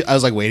 I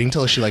was like waiting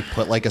till she like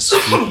put like a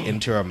scoop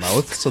into her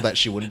mouth so that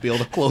she wouldn't be able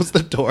to close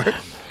the door.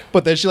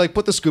 But then she like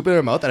put the scoop in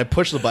her mouth, and I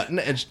pushed the button,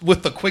 and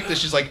with the quickness,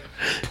 she's like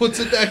puts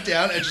it back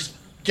down and just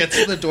gets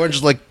to the door and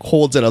just like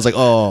holds it. I was like,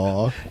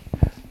 oh,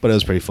 but it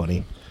was pretty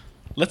funny.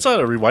 Let's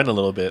rewind a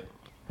little bit.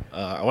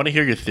 I want to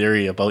hear your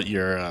theory about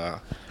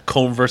your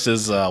cone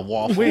versus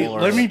waffle. Wait,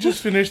 or- let me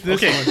just finish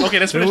this Okay, one. okay,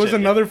 let's There finish was it.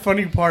 another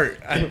funny part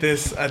at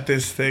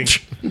this thing.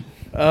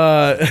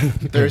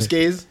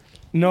 Thursdays.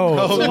 No,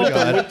 Oh,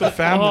 with the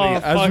family. Oh,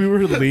 As fuck. we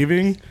were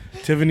leaving,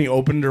 Tiffany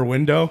opened her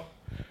window.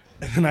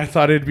 And I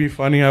thought it'd be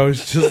funny. I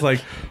was just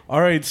like, all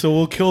right, so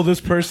we'll kill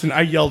this person.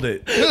 I yelled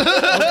it.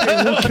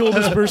 Okay, we'll kill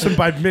this person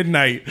by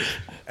midnight.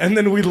 And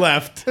then we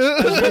left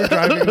as we were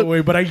driving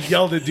away. But I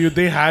yelled it, dude.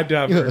 They had to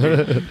have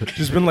heard me.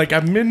 Just been like,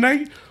 at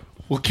midnight,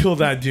 we'll kill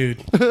that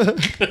dude.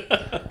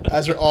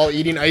 As we're all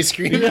eating ice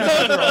cream.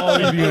 They're all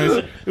eating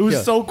ice. It was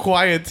Yeah. so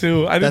quiet,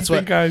 too. I didn't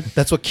think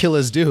That's what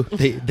killers do.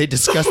 They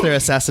discuss their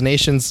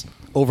assassinations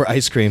over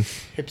ice cream.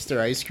 Hipster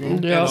ice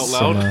cream. Yeah. Out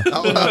loud.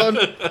 Out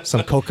loud.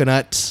 Some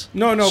coconut.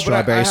 No, but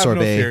strawberry I have sorbet.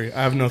 no theory.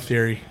 I have no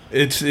theory.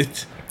 It's.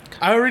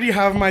 I already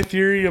have my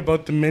theory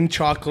about the mint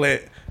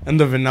chocolate and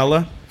the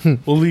vanilla.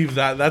 We'll leave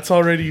that. That's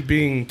already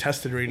being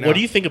tested right now. What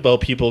do you think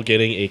about people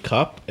getting a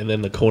cup and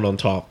then the cone on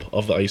top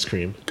of the ice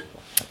cream?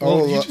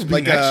 Well, you just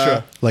being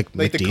extra. Like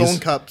like the McD's? cone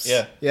cups.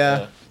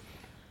 Yeah.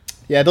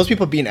 Yeah, those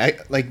people being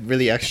like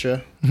really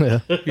extra.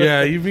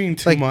 Yeah, you're being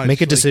too Like, much.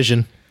 make a Like-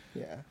 decision.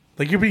 Yeah.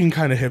 Like you're being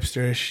kind of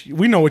hipsterish.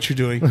 We know what you're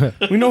doing.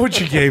 We know what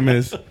your game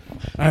is. All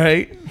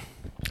right.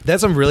 They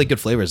had some really good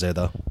flavors there,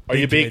 though. Are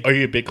you did. big? Are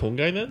you a big cone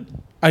guy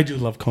then? I do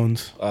love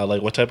cones.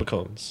 Like what type of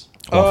cones?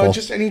 Waffle.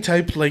 Just any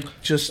type, like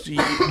just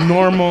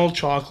normal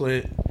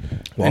chocolate,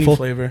 any Waffle?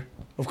 flavor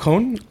of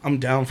cone. I'm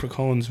down for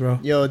cones, bro.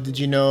 Yo, did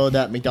you know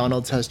that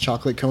McDonald's has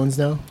chocolate cones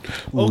now?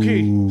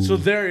 Okay, so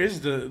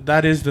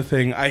that is the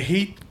thing. I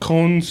hate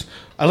cones.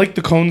 I like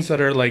the cones that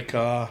are like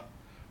where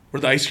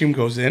the ice cream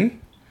goes in.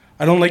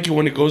 I don't like it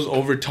when it goes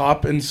over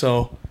top, and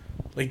so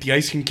like the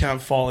ice cream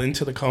can't fall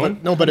into the cone.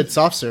 No, but it's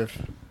soft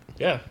serve.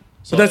 Yeah.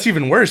 But that's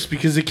even worse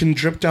because it can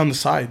drip down the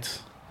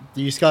sides.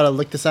 You just gotta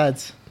lick the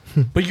sides.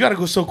 But you gotta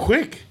go so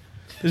quick.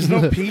 There's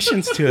no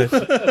patience to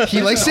it.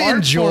 He likes to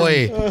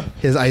enjoy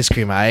his ice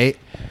cream, alright?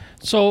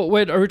 So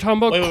wait, are we talking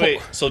about? Wait.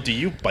 So do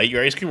you bite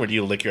your ice cream or do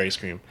you lick your ice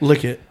cream?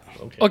 Lick it.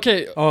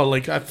 Okay, Oh,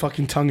 like I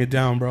fucking tongue it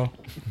down, bro.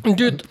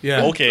 dude.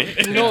 Yeah. Okay.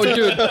 No,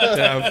 dude.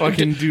 Yeah,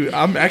 fucking dude.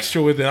 I'm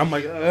extra with it. I'm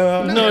like,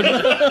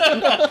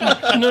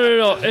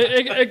 No.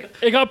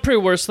 It got pretty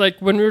worse. Like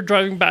when we were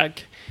driving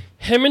back,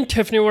 him and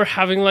Tiffany were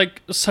having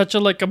like such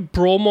a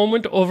bro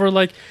moment over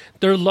like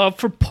their love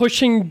for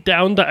pushing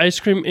down the ice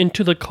cream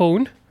into the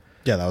cone.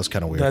 Yeah, that was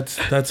kind of weird.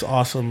 that's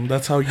awesome.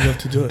 That's how you have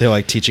to do it. They're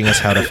like teaching us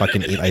how to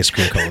fucking eat ice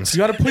cream cones. You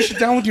gotta push it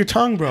down with your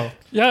tongue, bro.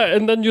 Yeah,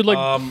 and then you like.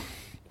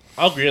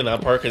 I'll agree on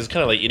that part because it's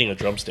kind of like eating a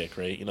drumstick,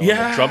 right? You know,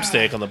 Yeah. the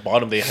drumstick on the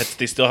bottom, they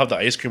still have the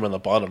ice cream on the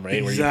bottom,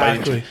 right? Where you bite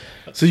Exactly.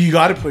 into. So you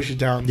gotta push it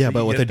down. Yeah, so but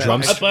you with get a that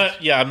drumstick- extra-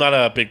 But yeah, I'm not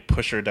a big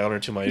pusher downer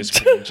to my ice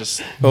cream.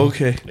 Just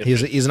Okay.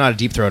 He's not a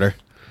deep throater.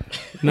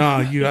 No,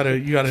 you gotta.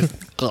 you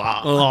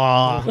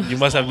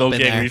must have no Been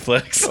gag there.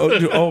 reflex.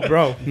 Oh,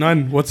 bro,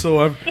 none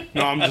whatsoever.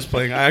 No, I'm just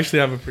playing. I actually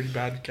have a pretty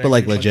bad. But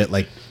like legit,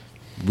 like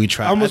we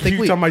tried. I almost I think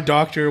puked we, on my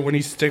doctor when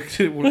he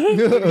when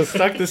he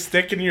stuck the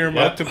stick in your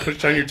mouth to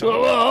push down your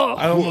tongue.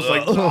 I almost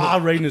like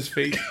right in his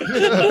face.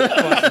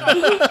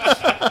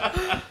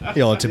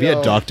 to be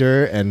a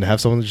doctor and have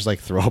someone just like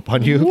throw up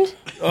on you.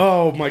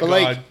 Oh my But god.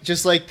 like,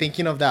 just like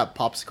thinking of that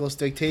popsicle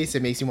stick taste,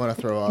 it makes you want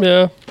to throw up.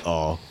 yeah.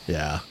 Oh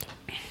yeah.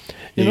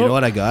 You You know- know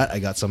what I got? I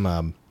got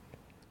some.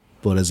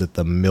 What is it?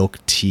 The milk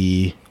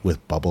tea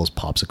with bubbles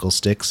popsicle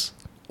sticks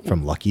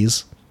from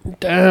Lucky's.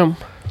 Damn.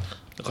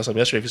 Because I'm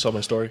yesterday if you saw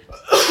my story.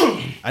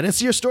 I didn't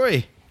see your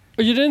story.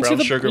 Oh, you didn't Brown see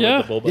the sugar yeah.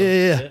 with the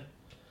boba. Yeah.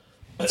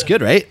 It's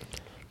good, right?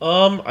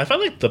 I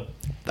find like the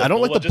I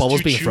don't like boba the just bubbles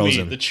too being chewy.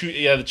 frozen. The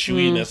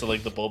chewiness of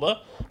like the boba,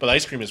 but the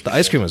ice cream is. The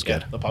ice cream was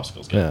good. The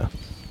popsicle's good. Yeah.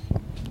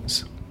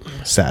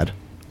 Sad.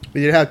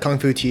 We did have Kung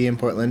Fu tea in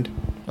Portland.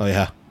 Oh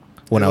yeah.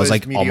 When It I was was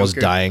like almost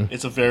mediocre. dying,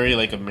 It's a very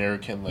like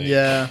American like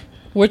Yeah.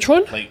 Which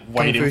one? like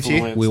white Kung Fu tea?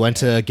 influence. we went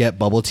to get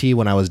bubble tea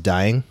when I was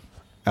dying.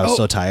 I was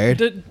so tired.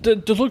 They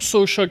look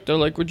so shook. They're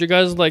like, would you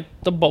guys like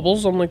the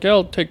bubbles? I'm like, yeah,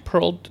 I'll take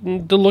Pearl.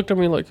 And they looked at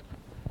me like,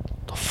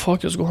 the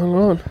fuck is going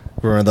on?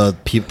 Remember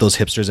those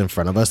hipsters in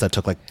front of us that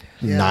took like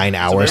Yeah. 9 It's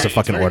a hours to very-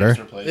 fucking it's a very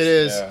order? hipster place. It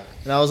is. Yeah.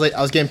 And I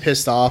was getting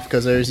pissed off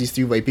because there's these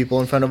three white people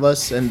in front of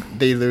us, and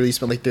they literally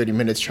spent like 30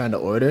 minutes trying to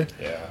order.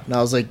 Yeah. And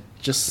I was like,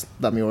 just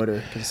let me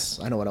order because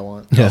I know what I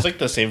want. It Yeah. was like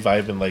the same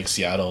vibe in like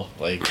Seattle.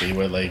 Like they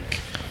were like,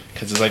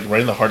 because it's like right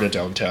in the heart of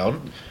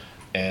downtown,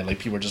 and like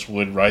people just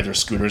would ride their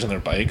scooters and their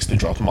bikes. They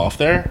drop them off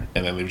there,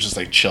 and then they would just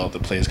like chill at the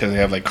place because they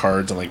have like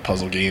cards and like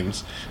puzzle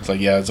games. It's like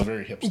it's a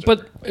very hipster.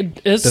 But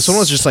it is. This one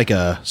was just like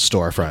a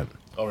storefront.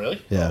 oh really?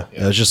 Yeah.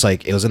 Oh, It was just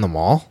like, it was in the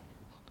mall.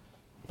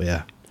 But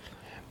yeah.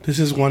 This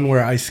is one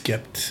where I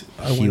skipped.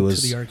 I He went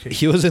was to the arcade.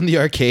 he was in the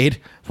arcade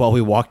while we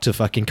walked to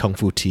fucking Kung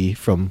Fu Tea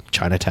from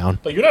Chinatown.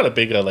 But you're not a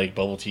big like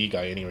bubble tea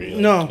guy anyway.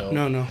 Like,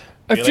 No.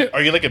 I feel,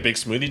 Are you like a big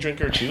smoothie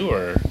drinker too,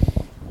 or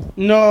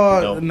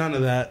No, No. none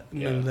of that.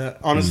 None of Yeah. that.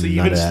 Honestly,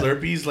 None even of that.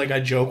 Slurpees, like I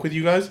joke with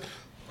you guys,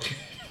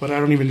 but I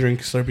don't even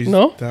drink Slurpees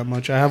No? that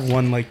much. I have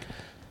one like,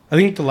 I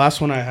think the last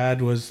one I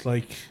had was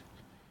like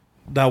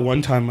that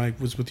one time I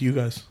was with you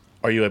guys.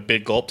 are you a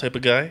big gulp type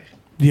of guy?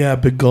 Yeah,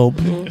 big gulp.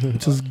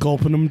 Just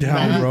gulping them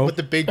down, bro. With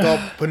the big gulp,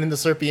 putting the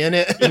Slurpee in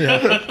it.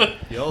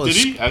 Yo, Did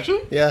he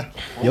actually? Yeah.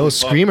 Yo,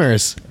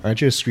 screamers.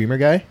 Aren't you a screamer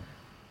guy?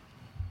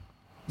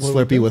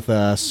 Slurpee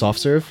with soft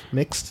serve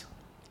mixed.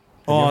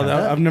 Oh,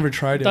 I've never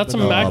tried it. That's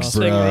but- a Max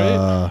thing,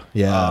 right?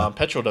 Yeah.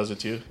 Petro does it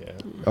too. Yeah.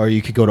 Or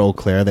you could go to Eau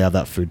Claire. They have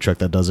that food truck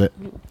that does it.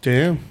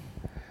 Damn.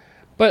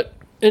 But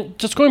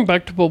just going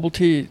back to bubble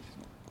tea,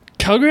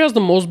 Calgary has the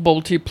most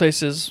bubble tea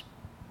places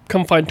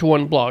confined to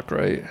one block,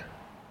 right?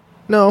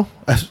 No.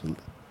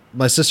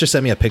 My sister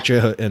sent me a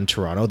picture in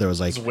Toronto. There was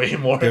like It's way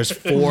more. there's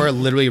 4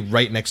 literally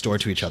right next door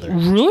to each other.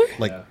 Really?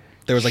 Like Yeah.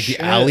 there was like Shit.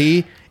 the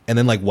alley, and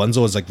then like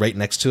Wonzo was like right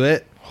next to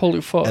it,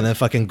 Holy fuck. and then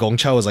fucking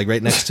Gongcha was like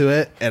right next to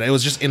it, and it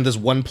was just in this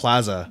one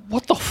plaza.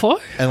 What the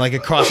fuck? And like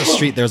across the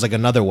street, there was like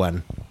another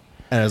one,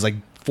 and it was like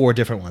 4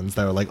 different ones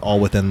that were like all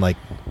within like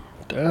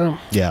Damn.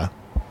 yeah.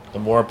 The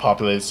more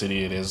populated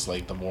city it is,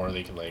 like the more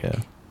they can like. Yeah.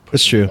 put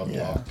It's in true. one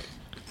block.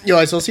 Yo,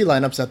 I still see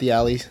lineups at the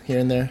alley here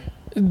and there.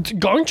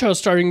 Gongcha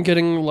starting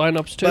getting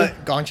lineups too.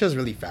 But Gongcha is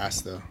really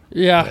fast though.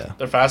 Yeah.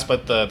 They're fast,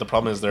 but the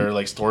problem is their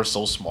like store's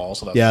so small,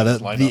 so that's Yeah, less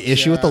the lineups.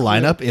 issue with the Yeah.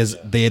 lineup is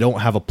they don't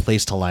have a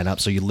place to line up,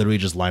 so you literally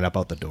just line up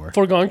out the door.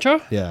 For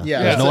Gongcha? Yeah,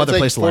 Yeah, there's so no it's other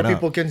place to four line up.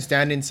 people can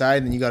stand inside,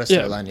 and then you gotta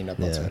start Yeah. lining up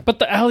Yeah. outside. But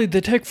the alley, they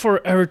take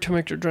forever to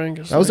make their drink.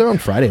 It's I was like- there on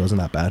Friday. It wasn't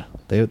that bad.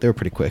 They were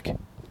pretty quick.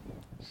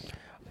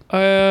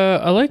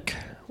 I like,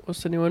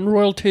 what's the new one?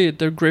 Royalty,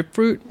 their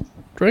grapefruit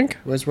drink.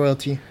 Where's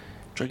Royalty?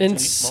 Drink to me,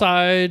 small.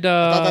 Inside,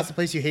 I thought that's the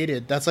place you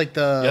hated. That's like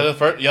the.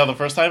 the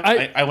first time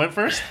I- I went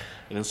first,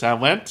 and then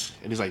Sam went,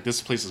 and he's like,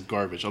 "This place is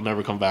garbage. I'll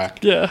never come back."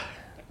 yeah.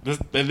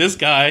 This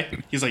guy,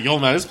 he's like, "Yo,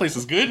 man, this place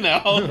is good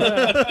now."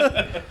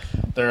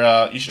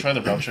 You should try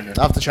the brown sugar.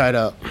 I'll have to try it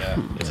out. Yeah.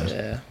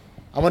 Yeah.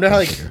 I wonder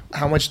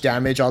how much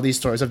damage all these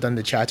stores have done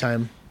to Chat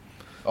Time.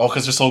 Oh,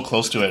 because they're so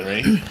close to it,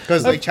 right?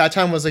 Because like Chat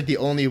Time was like the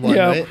only one,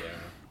 Yeah. right?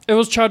 It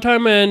was chow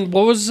time, and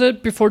what was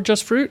it before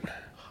Just Fruit?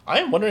 I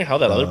am wondering how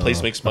that other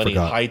place makes I money.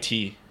 forgot. High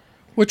tea,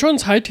 Which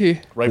one's high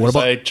tea? right What about-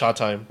 beside Cha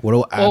Time. What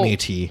about Oh. Ami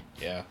Tea?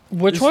 Yeah.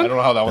 Which I one? don't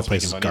know how that That one's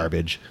place making is money.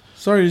 garbage.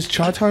 Sorry, is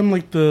Cha Time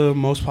like the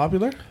most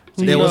popular?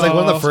 It was like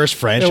one of No. the first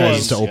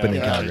franchises to was, open in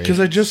yeah. Calgary. Because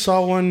I just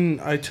saw one.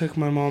 I took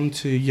my mom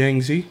to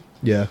Yangtze,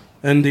 Yeah.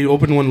 and they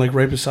opened one like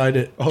right beside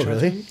it. Oh,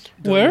 really?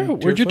 Where?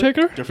 Where'd you take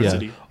her? Different Yeah.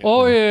 city.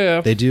 Oh,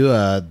 yeah. They do.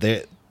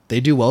 They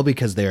do well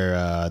because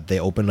they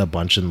open a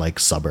bunch in like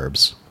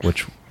suburbs,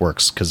 which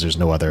works because there's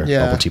no other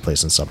Yeah. bubble tea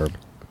place in suburb.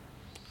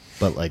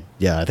 But like,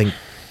 yeah, I think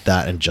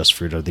that and Just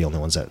Fruit are the only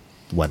ones that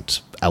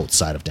went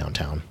outside of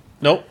downtown.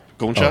 Nope.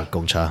 Gongcha. Oh,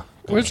 Gongcha,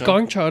 Where's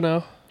Gongcha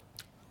now?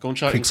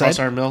 Gongcha in Creekside?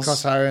 Crossfire Mills.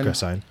 Cross Iron.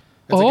 It's Crossine.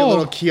 like a Oh.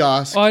 little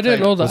kiosk. Oh, I didn't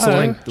type. know that. What's the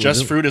one?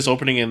 Just Fruit is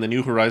opening in the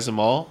new Horizon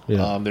Mall.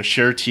 Yeah. There's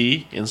Share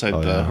Tea inside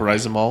Oh, the yeah.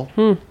 Horizon Mall.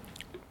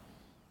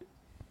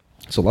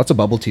 So lots of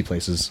bubble tea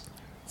places.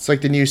 It's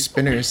like the new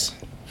Spinners.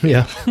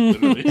 Yeah.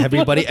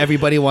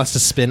 everybody wants to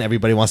spin.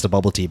 Everybody wants to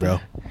bubble tea, bro.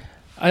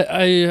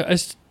 I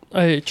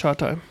hate chow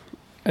time.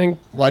 And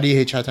Why do you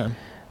hate Chat Time?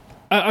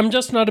 I'm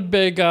just not a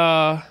big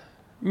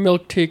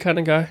milk tea kind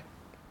of guy.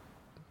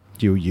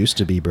 You used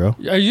to be, bro.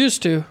 I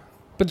used to.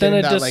 But then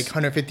Getting I that just...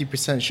 like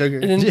 150% sugar.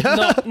 and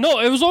no,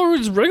 it was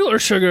always regular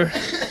sugar.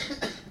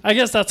 I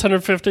guess that's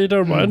 150,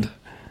 never mind.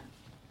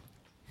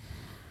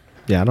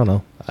 Yeah, I don't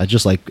know. I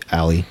just like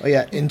Ali. Oh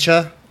yeah,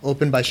 Incha,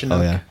 opened by Chinook.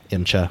 Oh yeah,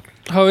 Imcha.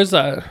 How is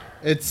that?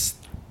 It's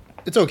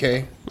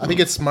okay. I think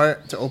it's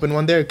smart to open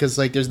one there because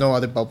like there's no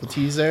other bubble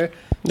teas there.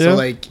 Yeah. So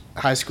like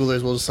high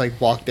schoolers will just like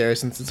walk there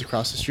since it's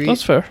across the street.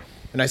 That's fair.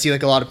 And I see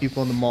like a lot of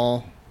people in the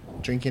mall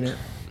drinking it.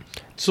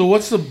 So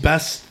what's the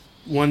best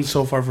one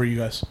so far for you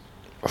guys?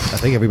 I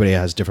think everybody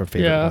has different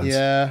favorite Yeah. ones.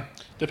 Yeah.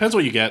 Depends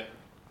what you get.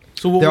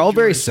 So what They're would all you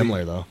very rather see?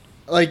 similar though.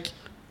 Like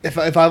if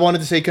I wanted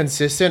to say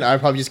consistent, I'd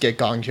probably just get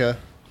Gongcha.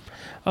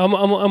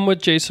 I'm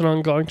with Jason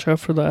on Gongcha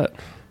for that.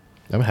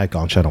 I haven't had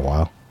Gongcha in a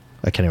while.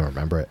 I can't even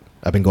remember it.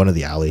 I've been going to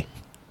the alley.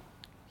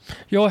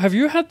 Yo, have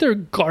you had their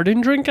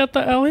garden drink at the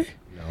alley?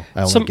 No, I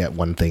only Some- get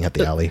one thing at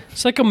the alley.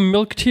 It's like a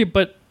milk tea,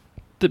 but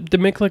they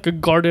make like a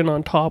garden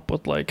on top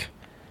with like...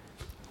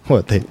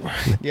 What they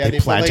Yeah, they they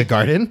put, plant a like-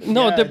 garden?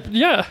 No, Yeah.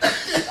 yeah.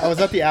 I was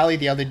at the alley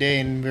the other day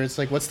and we were just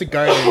like, "What's the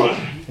garden?"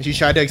 And she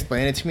tried to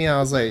explain it to me. I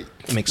was like,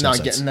 It makes no "Not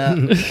sense. getting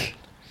that."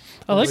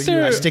 I like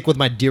their... I stick with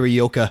my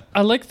Dirioka.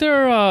 I like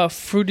their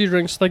fruity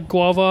drinks like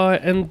guava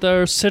and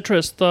their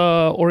citrus,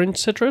 the orange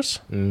citrus.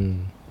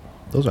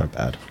 Those aren't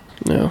bad.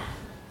 Yeah.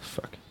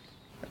 Fuck.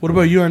 What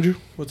about you, Andrew?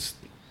 What's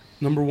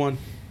number one?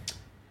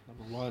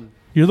 Number one.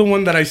 You're the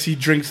one that I see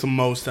drinks the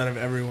most out of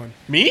everyone.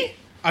 Me?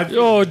 I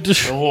Oh,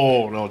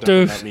 Oh no, definitely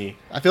Dude. not me.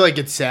 I feel like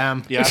it's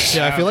Sam. Yeah,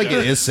 Yeah, I feel like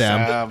it is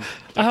Sam.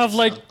 I have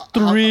like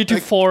 3 to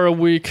 4 a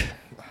week.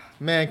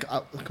 Man,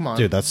 come on.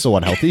 Dude, that's so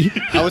unhealthy.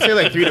 I would say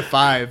like 3 to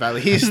 5 at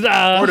least.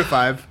 Nah. 4 to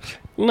 5.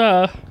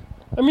 Nah.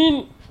 I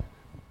mean...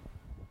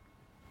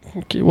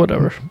 Okay,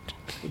 whatever.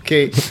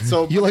 Okay,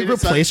 so You like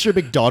replace your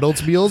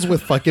McDonald's meals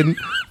with fucking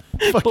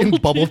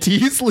bubble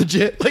teas,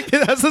 legit. Like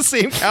it has the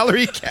same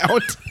calorie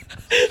count.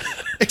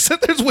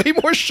 Except there's way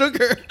more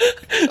sugar.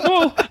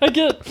 No, I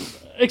get...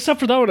 Except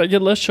for that one, I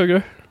get less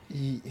sugar.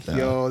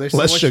 Yo, there's so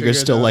Less much sugar,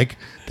 still though. like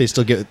they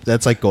still get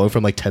that's like going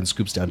from like 10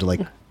 scoops down to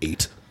like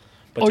 8.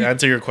 But Oh, to you-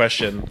 answer your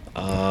question,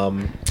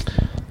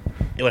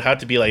 it would have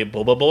to be like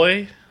Boba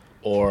Boy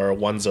or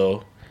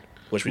Onzo.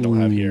 which we don't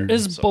have here.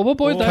 Is So, Boba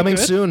Boy that Coming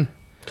good? soon.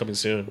 coming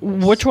soon.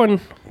 Which one?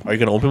 Are you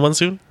gonna open one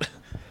soon?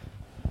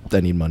 I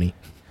need money.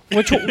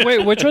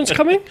 Wait, which one's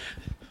coming?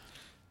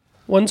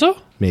 Onezo?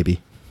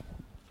 Maybe.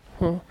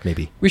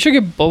 Maybe. We should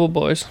get Boba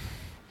Boys.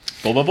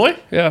 Boba Boy?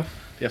 Yeah.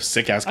 You have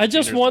sick ass. I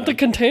just want the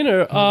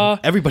container.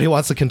 Everybody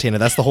wants the container.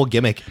 That's the whole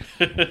gimmick.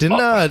 Didn't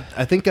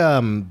I think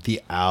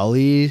the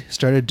Alley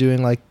started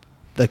doing like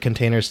the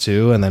containers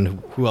too, and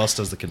then who else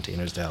does the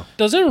containers now?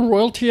 Doesn't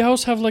Royalty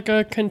House have like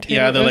a container?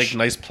 Yeah, they're like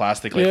nice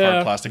plastic, like Yeah.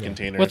 hard plastic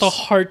containers with a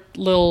heart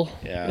little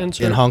Yeah.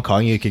 insert. In Hong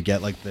Kong, you could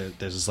get like there's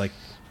this like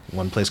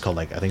one place called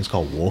like I think it's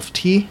called Wolf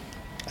Tea,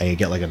 and you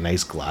get like a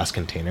nice glass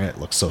container. It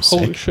looks so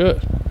Holy sick.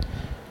 shit!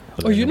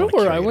 But Oh, then you know wanna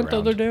where carry I it went the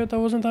around. other day? That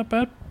wasn't that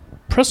bad.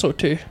 Presso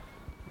tea.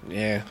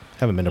 Yeah.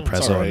 Haven't been to It's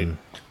Presso alright. in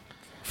I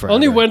forever.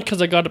 only went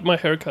because I got my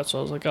hair cut, so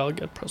I was like, I'll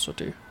get Presso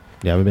tea.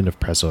 Yeah, I haven't been to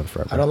Presso in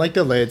forever. I don't like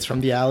the lids from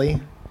the alley.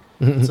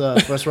 It's a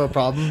first world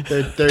problem.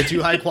 They're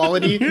too high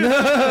quality.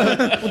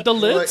 With the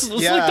lids,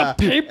 it's like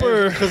the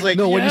paper. Because like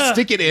No, when you Yeah.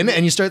 stick it in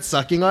and you start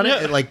sucking on it,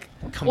 Yeah. it like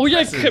Oh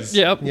yeah, compresses.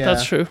 yeah, Yeah.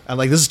 that's true. I'm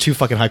like, this is too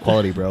fucking high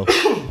quality, bro.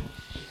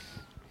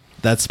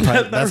 That's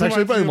probably, that's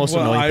actually probably the most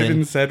what annoying Ivan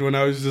thing. said when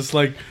I was just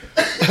like,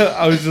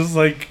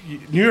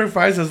 New York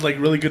Fries has like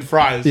really good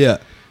fries. Yeah.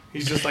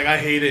 He's just like, I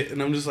hate it,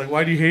 and I'm just like,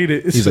 why do you hate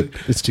it? He's like,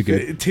 it's too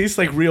good. It tastes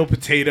like real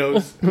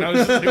potatoes. And I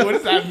was just like, what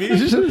does that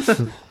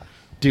mean?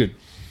 Dude,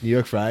 New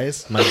York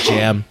fries, my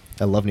jam.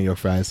 I love New York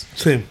fries.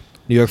 Same.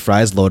 New York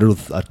fries loaded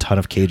with a ton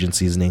of Cajun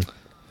seasoning.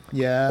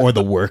 yeah. Or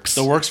the works.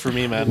 The works for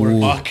me, man. Ooh.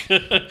 Fuck.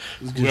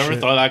 Whoever shit.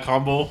 thought of that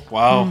combo,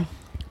 wow.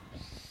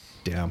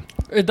 Damn.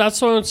 That's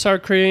the one with sour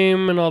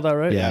cream and all that,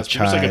 right? Yeah. It's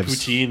pretty much like a chives.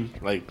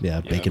 poutine, like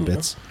Yeah, bacon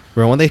bits.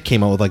 Remember when they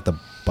came out with like the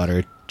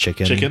butter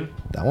chicken? Chicken?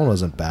 That one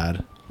wasn't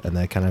bad. And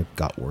then it kind of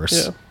got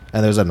worse. Yeah.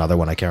 And there's another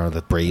one I can't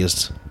remember, the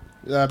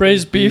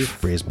Braised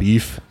beef. braised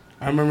beef.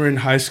 I remember in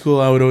high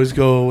school, I would always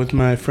go with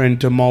my friend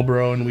to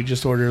Marlboro, and we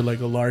just order like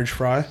a large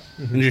fry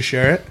and just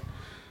share it.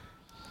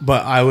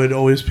 But I would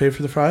always pay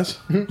for the fries.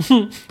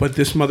 But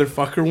this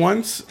motherfucker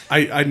once,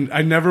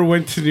 I never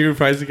went to New York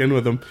Fries again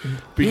with him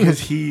because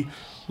he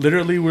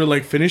literally were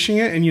like finishing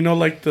it, and you know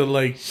like the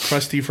like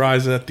crusty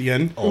fries at the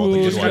end. Oh, the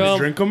Ooh, good Just one. want yeah. to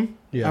drink them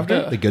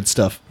after. The good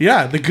stuff.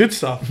 Yeah, the good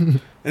stuff.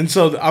 And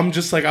so I'm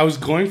just like, I was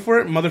going for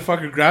it.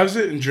 Motherfucker grabs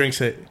it and drinks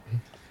it.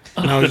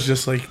 And I was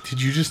just like,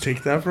 did you just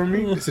take that from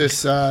me? Is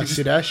this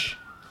Sudesh?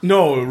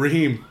 No,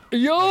 Raheem.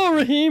 Yo,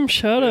 Raheem,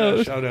 shout Yeah,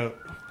 out. shout out.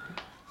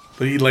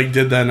 But he like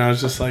did that, and I was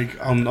just like,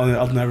 I'll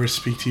never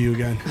speak to you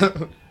again.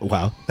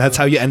 Wow. That's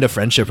how you end a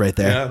friendship right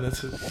there. Yeah,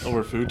 that's it.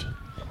 over food.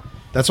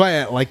 That's why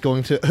I like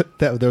going to.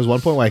 There was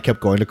one point where I kept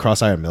going to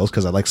Cross Iron Mills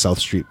because I like South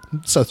Street.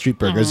 South Street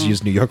Burgers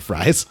use New York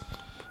fries.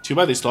 Too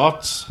bad they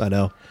stopped. I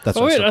know. That's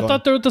Oh why wait, still I going.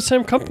 thought they were the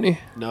same company.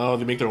 No,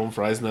 they make their own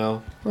fries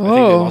now. I think they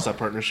Oh. lost that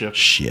partnership.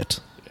 Shit.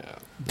 Yeah.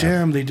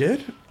 Damn, they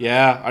did?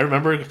 Yeah, I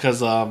remember because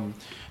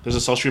there's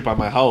a South Street by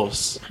my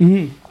house,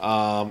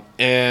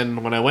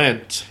 and when I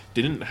went,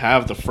 they didn't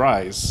have the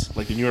fries,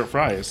 like the New York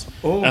fries.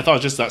 Oh. And I thought it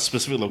was just that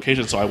specific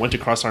location, so I went to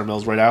Cross Iron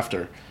Mills right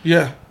after,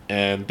 Yeah.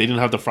 and they didn't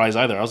have the fries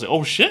either. I was like,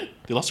 oh shit,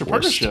 they lost their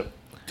partnership.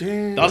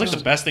 Damn. That was like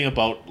the best thing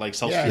about like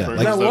South Yeah, Street yeah,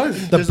 burgers. like that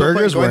was. The There's no point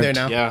burgers going weren't.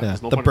 there now. yeah, Yeah.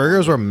 there's no The point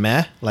burgers going. were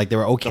meh. Like they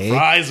were The okay.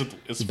 fries.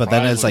 But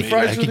then it's like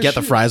Fries I were could the get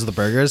the shit. fries with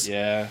the burgers.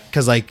 yeah,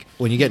 Because like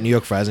when you get New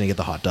York fries and you get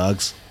the hot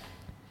dogs,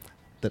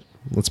 that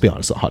let's be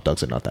honest, the hot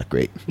dogs are not that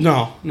great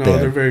No, There.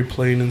 they're very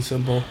plain and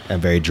simple.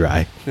 and very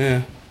dry.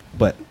 Yeah.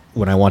 But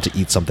when I want to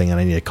eat something and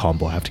I need a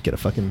combo, I have to get a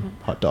fucking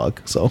hot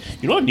dog. So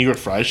you know what New York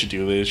fries should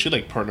do? They should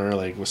like partner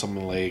like with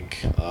something like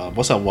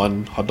what's that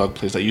one hot dog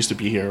place that used to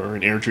be here or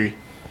in Airdrie?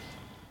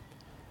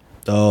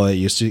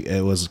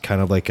 it was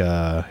kind of like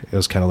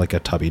a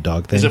tubby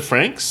dog thing. Is it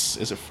Frank's?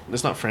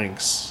 It's not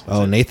Frank's.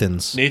 Oh, Is it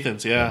Nathan's.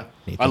 Nathan's, yeah.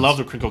 Nathan's. I love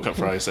the crinkle cut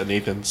fries at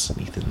Nathan's.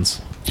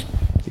 Nathan's.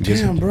 You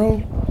guys- Damn,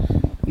 bro.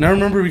 And I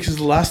remember because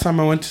the last time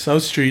I went to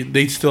South Street,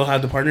 they still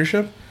had the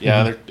partnership.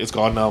 Yeah, it's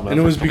gone now, man.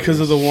 And it was because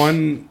of the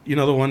one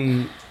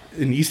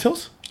in East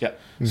Hills? Yeah.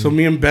 So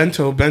me and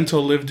Bento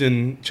lived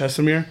in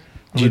Chesimere,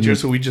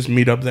 so we just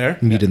meet up there.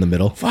 Meet in the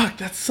middle. Fuck,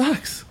 that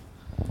sucks.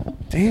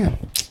 Damn.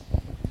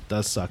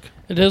 Does suck.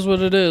 It is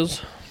what it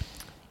is.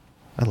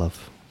 I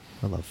love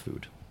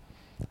food.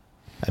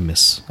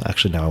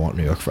 Actually now I want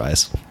New York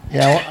fries.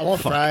 Yeah, I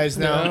want fries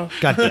now.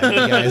 God damn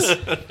it, you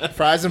guys.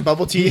 Fries and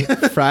bubble tea.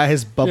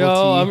 Fries, bubble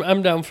Yo, tea.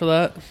 I'm down for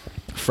that.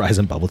 Fries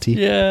and bubble tea.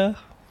 Yeah.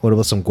 What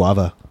about some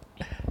guava?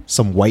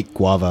 Some white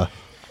guava.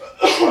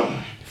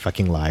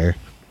 Fucking liar.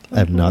 I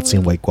have not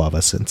seen white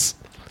guava since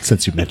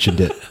you mentioned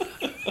it.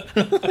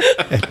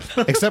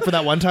 Except for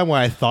that one time where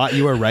I thought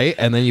you were right,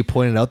 and then you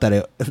pointed out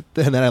that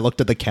and then I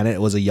looked at the can and it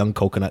was a young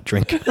coconut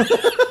drink.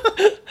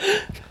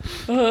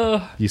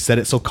 You said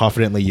it so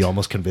confidently, you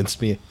almost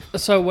convinced me.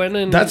 So I went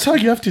in. That's how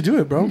you have to do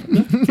it, bro.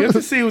 You have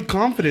to say it with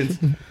confidence.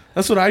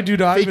 That's what I do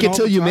to Ivan Fake it all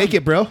till the you time. make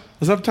it, bro.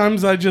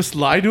 Sometimes I just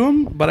lie to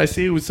him, but I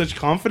say it with such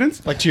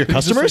confidence. Like to your It's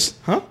just customers?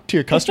 like, huh? To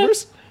your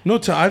customers? No,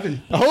 to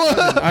Ivan.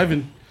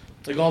 Ivan.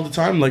 Like all the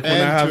time. Like when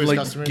And I to have his like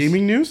customers.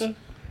 gaming news, and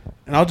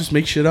I'll just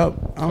make shit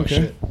up. I don't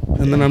care. shit.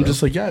 And then I'm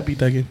just like, yeah, I beat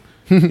that game.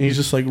 And he's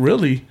just like,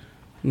 really?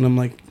 And I'm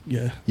like,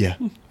 yeah, Yeah.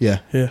 Yeah.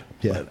 yeah.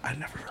 Yeah. But I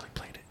never really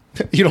played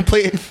it. You don't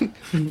play it.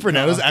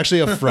 Fernando's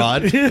actually a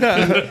fraud.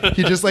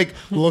 He just like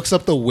looks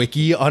up the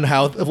wiki on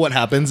what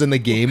happens in the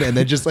game and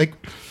then just like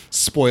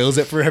spoils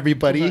it for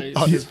everybody Nice.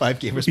 on this 5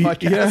 Gamers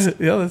podcast.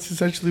 Yeah, that's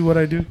essentially what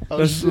I do. Oh,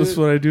 That's shit.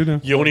 what I do now.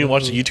 You only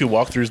watch the YouTube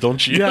walkthroughs,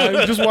 don't you? Yeah,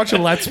 I just watch a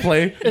Let's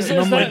Play. Is- and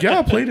is I'm like, that- yeah,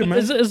 I played it, man.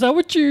 Is that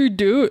what you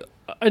do?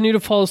 I need to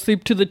fall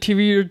asleep to the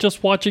TV. You're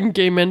just watching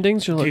game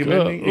endings. You're like, Game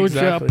ending, oh,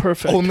 exactly. yeah,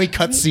 perfect. Only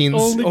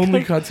cutscenes.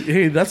 Only cuts.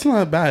 Hey, that's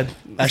not bad.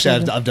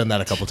 Actually, I've done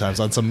that a couple times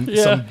on some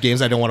Yeah.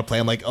 games I don't want to play.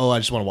 I'm like, oh, I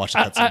just want to watch the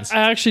I cutscenes.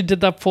 actually did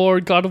that for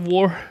God of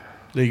War.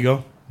 There you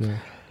go. There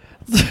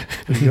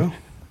you go.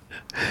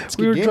 It's a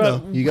we good were game, dri-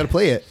 though. You got to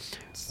play it.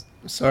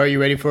 So are you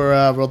ready for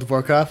World of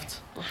Warcraft?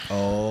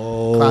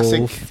 Oh,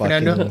 Classic, fucking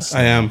Fernando.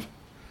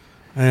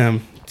 I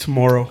am.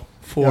 Tomorrow.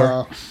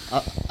 4.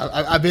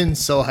 I've been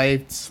so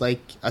hyped. Like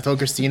I told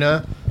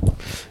Christina,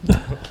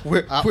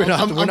 We're not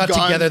gone.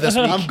 together this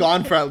week. I'm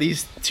gone for at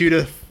least 2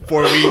 to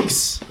 4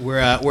 weeks.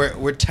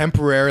 We're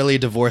temporarily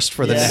divorced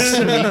for the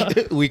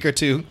next week or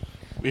two.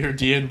 We heard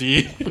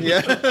D&D.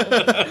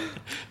 Yeah.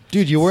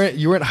 Dude, you weren't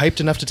hyped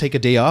enough to take a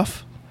day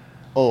off?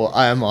 Oh,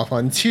 I am off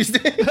on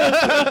Tuesday.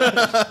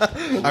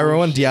 I remember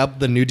when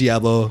the new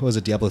Diablo, was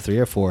it Diablo 3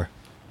 or 4?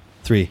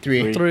 3.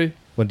 3. 3.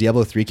 When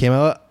Diablo 3 came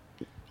out,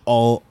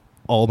 all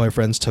my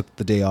friends took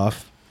the day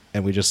off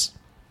and we just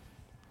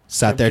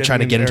sat there trying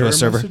to get into a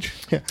server.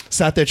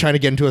 Sat there trying to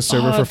get into a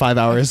server for 5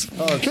 hours.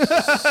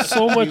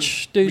 So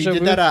much We deja did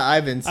vu. that at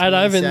Ivan's. At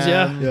Me, Ivan's,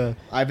 Sam, yeah.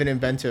 Ivan and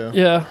Bento.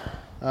 Yeah.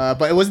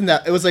 But it wasn't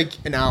that. It was like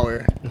an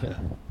hour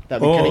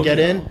that we Oh, couldn't get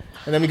okay. in,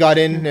 and then we got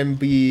in and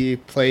we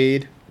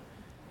played,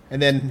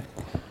 and then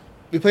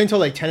we played until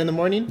like 10 in the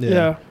morning. Yeah.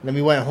 Yeah. And then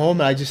we went home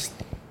and I just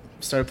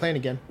started playing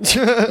again.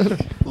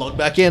 Log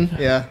back in.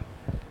 Yeah,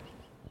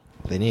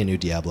 They need a new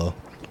Diablo.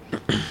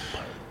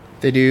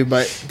 they do,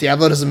 but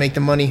Diablo doesn't make the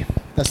money.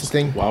 That's the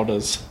thing. WoW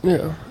does.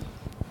 Yeah.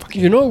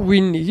 You know what we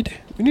need?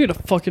 We need a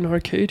fucking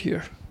arcade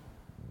here.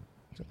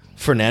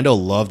 Fernando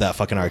loved that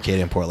fucking arcade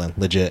in Portland.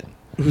 Legit.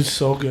 It was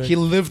so good. He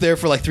lived there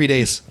for like 3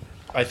 days.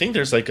 I think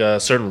there's like a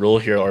certain rule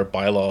here or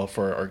bylaw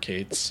for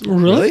arcades.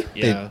 Really?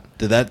 Yeah.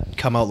 Did that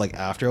come out like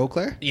after Eau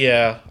Claire?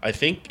 Yeah, I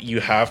think you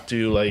have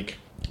to like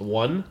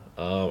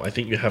I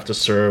think you have to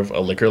serve a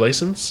liquor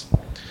license,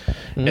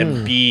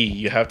 and B,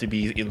 you have to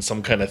be in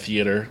some kind of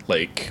theater.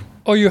 Like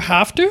Oh, you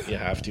have to? you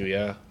have to,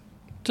 yeah.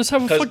 Just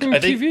have a 'Cause fucking I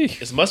think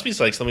TV. it must be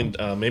like something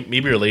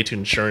maybe related to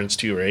insurance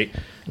too, right?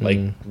 Like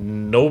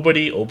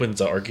nobody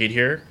opens an arcade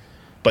here,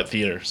 but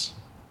theaters,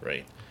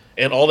 right?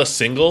 And all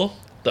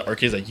the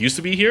arcades that used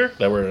to be here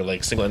that were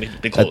like single,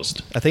 they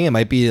closed. I think it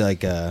might be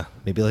like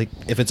maybe like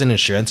if it's an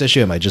insurance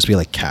issue, it might just be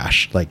like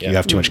cash. Like you Yeah.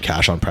 have too much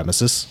cash on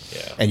premises,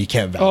 Yeah. and you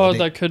can't validate.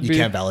 that could you be.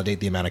 can't validate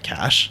the amount of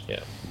cash.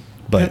 Yeah.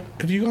 But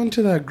Have you gone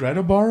to that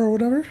Greta bar or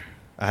whatever?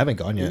 I haven't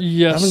gone yet. I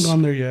Yes. haven't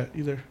gone there yet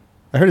either.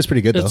 I heard it's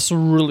pretty good though. It's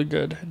really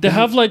good. They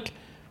have like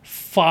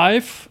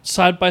 5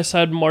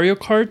 side-by-side Mario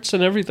Karts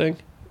and everything.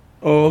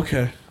 Oh,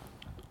 okay.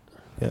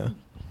 Yeah,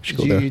 should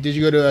Did go there. you, did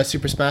you go to a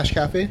Super Smash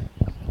Cafe?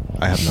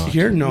 I have not.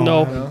 Here, no. No.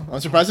 I haven't. No, I'm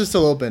surprised it's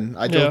still open.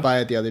 I drove Yeah. by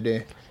it the other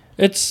day.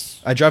 It's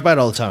I drive by it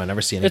all the time. I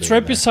never see anything. it's right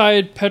in there.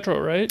 beside Petro,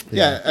 right?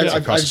 Yeah, it's I-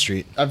 across I- the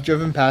street. I've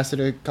driven past it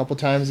a couple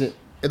times. It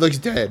looks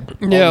dead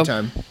all Yeah. the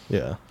time.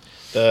 Yeah.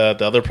 The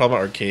other problem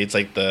with arcades,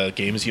 like the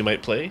games you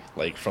might play,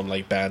 like from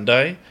like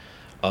Bandai,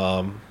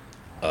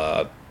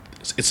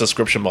 it's a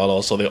subscription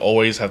model, so they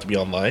always have to be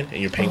online,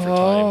 and you're paying for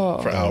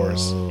time for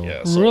hours. Oh.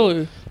 Yeah, so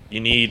Really? you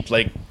need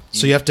like.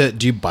 So you have to.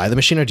 Do you buy the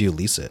machine or do you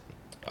lease it?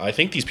 I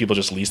think these people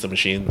just lease the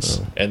machines,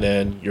 and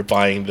then you're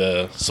buying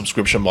the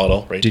subscription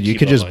model, right? Dude, to you keep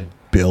could it just online.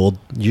 build.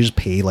 You just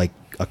pay like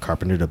a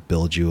carpenter to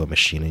build you a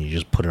machine, and you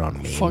just put it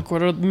on main. Fuck,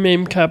 what are the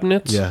MAME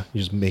cabinets? Yeah, you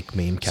just make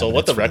main. So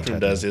what the cabinets Rec Room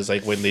for does is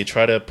like when they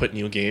try to put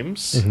new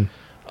games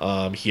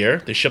here,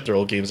 they ship their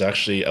old games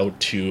actually out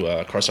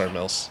to Crossfire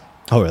Mills.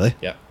 Oh really?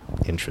 Yeah,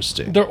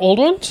 Interesting. They're old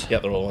ones? yeah,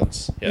 they're old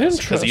ones. Yeah,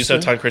 because they used to have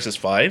Interesting. Time Crisis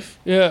 5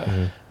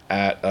 Yeah.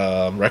 at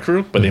Rec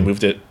Room, but they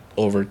moved it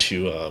over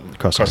to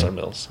Crossfire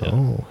Mills. Yeah.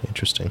 Oh,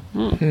 interesting.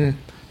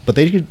 But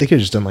they could have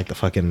just done like the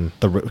fucking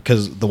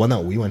because the one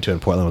that we went to in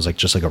Portland was like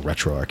just like a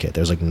retro arcade.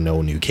 There's like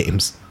no new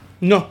games.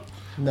 No.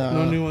 No,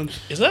 No new ones.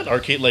 Isn't that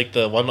arcade like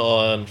the one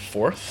on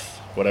 4th,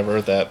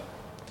 whatever that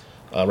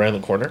around the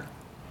corner?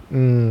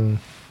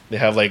 They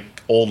have like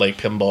old like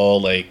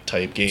pinball like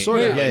type games. Sort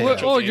of, Wait, yeah, yeah, wait,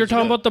 yeah. oh, you're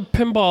talking about the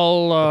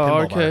pinball, pinball bar.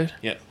 arcade.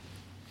 Yeah.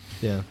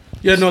 Yeah,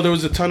 Yeah, no, there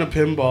was a ton of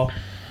pinball.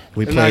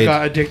 we And I played.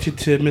 got addicted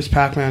to Miss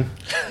Pac-Man.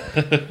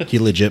 He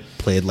legit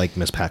played like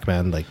Miss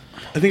Pac-Man. Like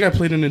I think I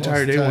played an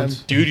entire day time.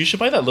 once. Dude, you should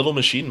buy that little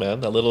machine, man.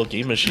 That little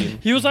game machine.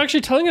 He was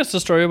actually telling us the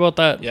story about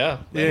that. Yeah,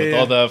 Yeah, with yeah.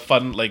 all the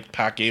fun like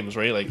pack games,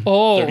 right? Like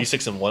Oh.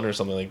 36 and 1 or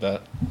something like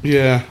that.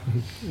 Yeah.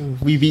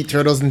 we beat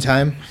Turtles in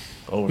time.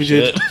 Oh We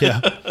shit! did.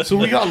 yeah, So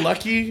we got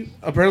lucky.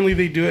 Apparently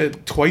they do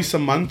it twice a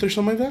month or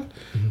something like that.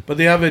 But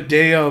they have a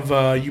day of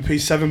you pay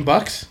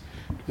 $7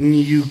 and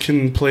you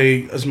can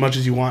play as much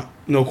as you want.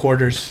 No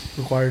quarters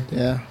required.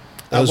 Yeah.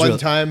 That At was one real-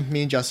 time,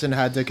 me and Justin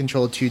had to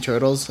control 2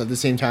 turtles at the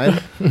same time.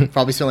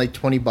 Probably spent like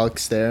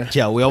 $20 there.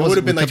 Yeah, we It almost would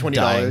have been we like kept $20.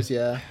 dying.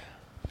 Yeah.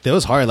 It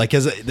was hard, like,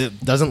 because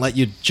it doesn't let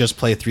you just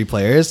play 3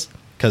 players,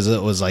 because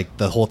it was like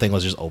the whole thing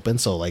was just open.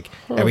 So like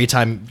every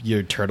time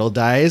your turtle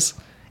dies,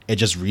 it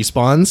just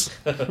respawns.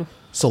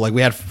 So like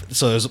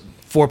so there's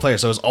 4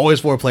 players, so it was always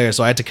 4 players.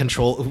 So I had to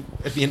control.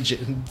 Me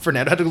and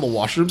Fernando had to go to the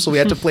washroom, so we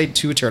had to play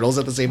 2 turtles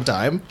at the same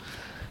time.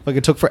 Like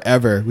it took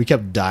forever. We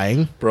kept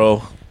dying.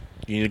 Bro,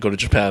 you need to go to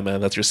Japan, man.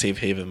 That's your safe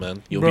haven,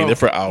 man. You'll Bro, be there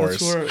for hours.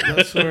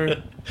 That's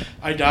where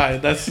I die.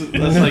 That's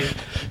like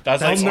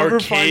That's I'll like never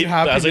find arcade.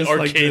 That's like happiness like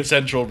arcade this.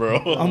 central, bro.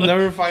 I'll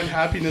never find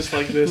happiness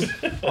like this.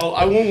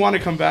 I won't want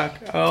to come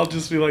back. I'll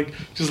just be like,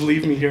 just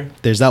leave me here.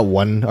 There's that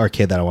one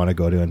arcade that I want to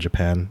go to in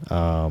Japan.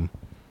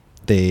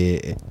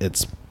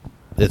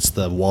 It's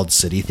the walled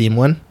city theme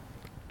one,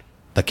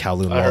 the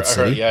Kowloon I walled heard,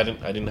 city. yeah,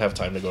 I didn't have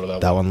time to go to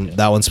that, That one. one, Yeah.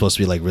 that one's supposed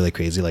to be like really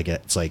crazy. Like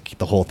it's like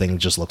the whole thing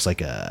just looks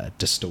like a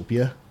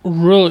dystopia.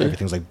 Really?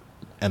 Everything's like,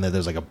 and then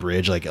there's like a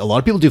bridge. Like a lot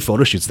of people do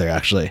photo shoots there.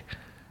 Actually,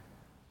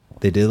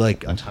 they did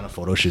like a ton of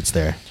photo shoots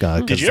there.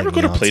 Did you ever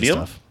go to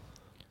Palladium?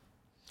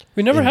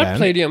 We never In had Van?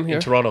 Palladium here.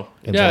 In Toronto.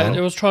 In Yeah, Toronto?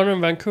 it was Toronto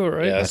and Vancouver,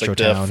 right? Yeah, it's like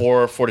Metro the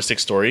Town. 4 to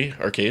 6 story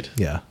arcade.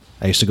 Yeah,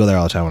 I used to go there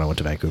all the time when I went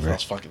to Vancouver.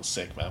 That's fucking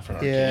sick, man, for an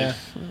arcade. Yeah.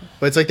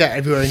 But it's like that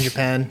everywhere in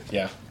Japan.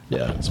 Yeah.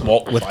 Yeah, It's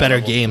more, with better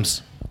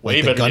games. Way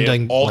Like the better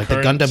game. Gundam, All like the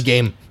current. Gundam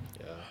game.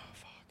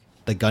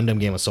 The Gundam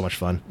game was so much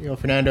fun. Yo,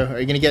 Fernando, are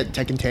you going to get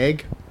Tekken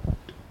Tag?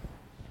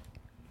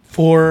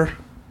 For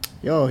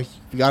Yo, you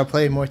got to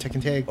play more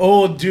Tekken Tag.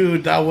 oh,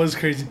 dude, that was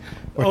crazy.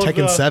 Or Oh, Tekken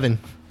the, 7.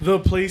 The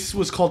place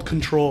was called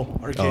Control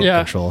Oh, Arcade. Yeah.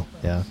 Control.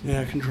 Yeah.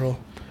 Yeah, Control.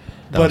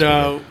 That was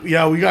But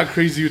yeah, we got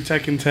crazy with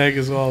Tekken Tag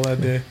as well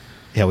that day.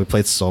 Yeah, we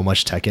played so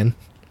much Tekken.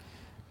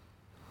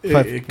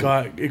 It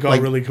got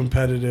like- really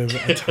competitive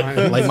at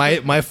times.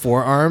 Like my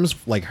forearms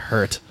like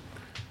hurt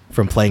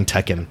from playing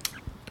Tekken.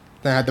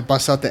 Then I had to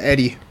bust out the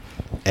Eddie.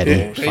 Eddie,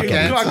 It fucking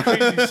got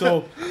crazy.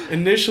 So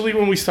initially,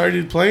 when we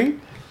started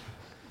playing,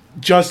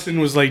 Justin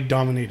was like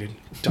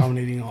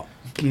dominating all,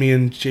 me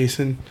and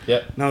Jason.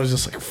 Yeah. And I was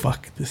just like,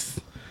 "Fuck this."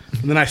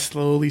 And then I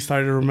slowly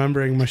started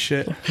remembering my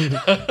shit.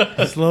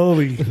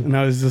 Slowly, and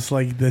I was just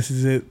like, "This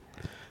is it."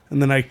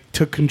 And then I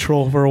took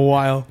control for a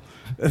while.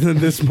 And then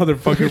this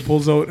motherfucker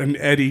pulls out an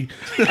Eddie.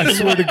 I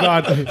swear to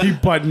God, he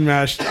button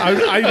mashed.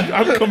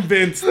 I'm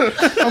convinced.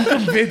 I'm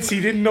convinced he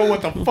didn't know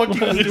what the fuck he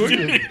was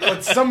doing.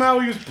 But somehow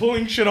he was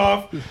pulling shit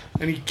off,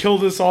 and he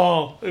killed us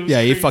all. It was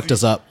Yeah, he crazy. fucked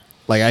us up.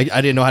 Like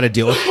I didn't know how to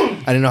deal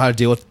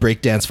with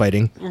breakdance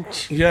fighting.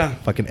 Yeah.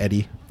 Fucking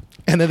Eddie.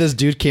 And then this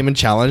dude came and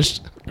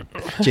challenged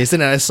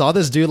Jason, and I saw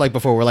this dude like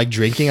before we're like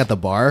drinking at the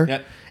bar,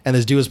 Yep. and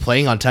this dude was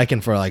playing on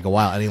Tekken for like a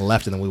while, and he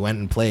left, and then we went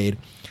and played.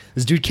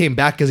 This dude came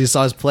back because he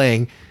saw us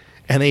playing,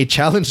 and then he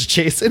challenged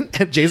Jason,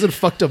 and Jason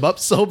fucked him up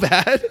so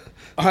bad.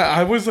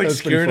 I was like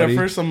That's pretty scared at funny.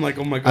 first. I'm like,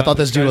 oh my God. thought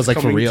this dude guy's was, like,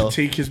 for coming real. to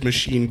take his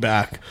machine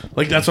back.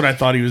 Like, that's what I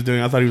thought he was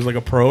doing. I thought he was like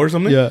a pro or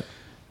something.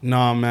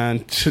 Nah,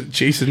 man.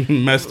 Jason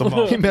messed him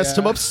up. He messed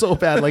him up so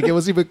bad, like it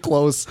wasn't even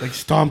close. Like,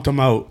 stomped him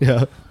out.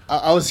 Yeah.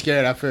 I was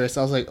scared at first.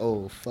 I was like,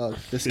 oh, fuck.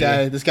 This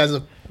guy's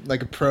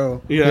like a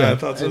pro. Yeah, I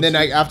thought so. And then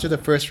too. after the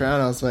first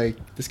round, I was like,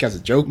 this guy's a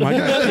joke. My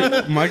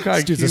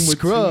guy This dude's came a with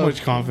scrub. too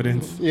much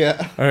confidence.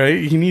 Yeah. All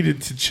right, he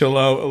needed to chill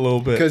out a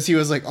little bit. Because he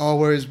was like, oh,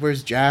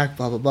 where's Jack?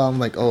 Blah, blah, blah. I'm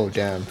like, oh,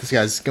 damn. This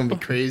guy's going to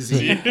be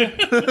crazy.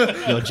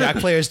 Yo, Jack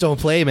players don't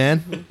play,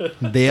 man.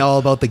 They all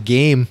about the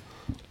game.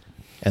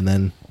 And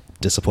then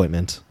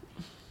disappointment.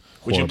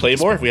 Would you Horrible play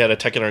more if disappointment. we had a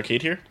Tekken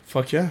arcade here?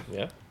 Fuck yeah,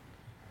 Yeah.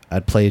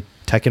 I'd play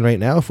Tekken right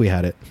now if we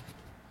had it.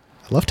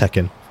 I love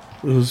Tekken.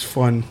 it was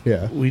fun.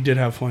 Yeah. We did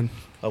have fun,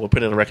 We'll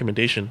put in a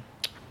recommendation.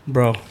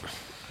 bro.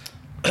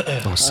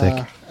 Oh, sick.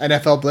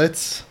 NFL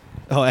Blitz.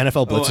 Oh,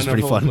 NFL Blitz is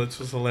pretty NFL fun. Blitz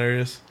was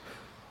hilarious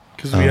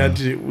because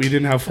we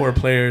didn't have 4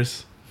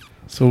 players,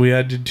 so we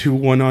had to do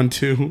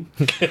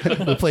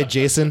 1-on-2. We played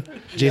Jason.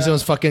 Jason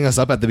was fucking us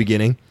up at the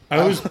beginning.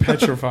 I was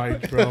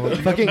petrified, bro. You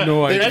Fucking- have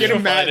no They were idea.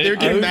 getting mad. They were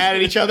getting mad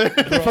at each other.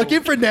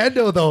 Fucking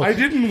Fernando, though. I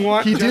didn't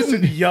want He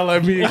Justin to yell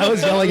at me. I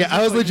was yelling at.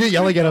 I was legit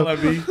yelling at Yell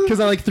at me. him because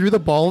I like threw the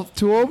ball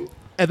to him,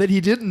 and then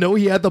he didn't know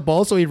he had the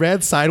ball, so he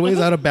ran sideways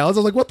out of bounds. I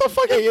was like, "What the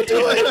fuck are you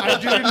doing?" I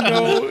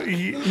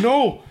didn't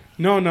know.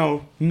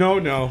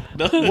 No.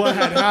 What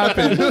had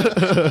happened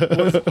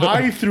was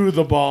I threw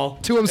the ball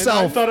To himself.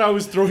 And I thought I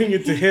was throwing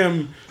it to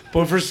him,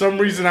 but for some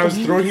reason I was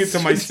throwing it to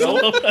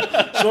myself.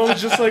 So I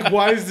was just like,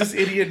 why is this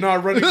idiot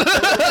not running?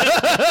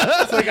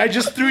 It's like, I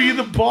just threw you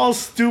the ball,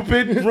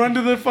 stupid. Run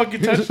to the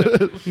fucking touchdown.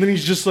 And then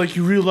he's just like,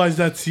 you realize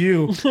that's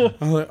you.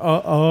 I'm like,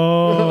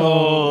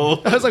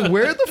 oh. I was like,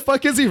 "Where the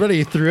fuck is he running?"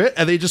 He threw it,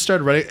 and they just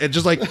started running. And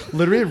just like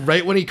literally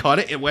right when he caught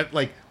it, it went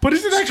like. But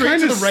isn't that Straight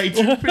kind to of the right.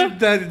 stupid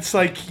that it's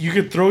like you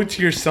could throw it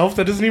to yourself?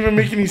 That doesn't even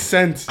make any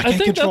sense. I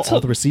think Control that's all how,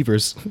 the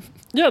receivers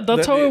yeah,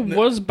 that's how it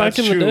was back That's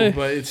in the true, day.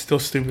 but it's still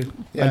stupid.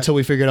 Yeah. until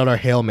we figured out our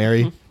Hail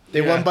Mary. They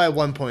won by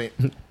 1 point.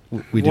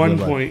 We did One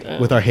live point.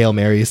 with our Hail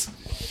Marys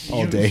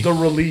all You- day. The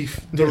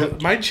relief.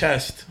 My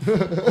chest.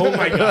 Oh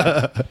my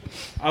god.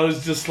 I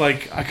was just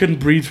like, I couldn't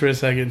breathe for a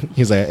second.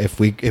 He's like, if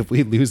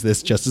we lose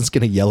this, Justin's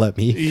gonna yell at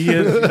me. He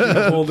is he's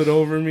gonna hold it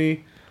over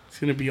me. It's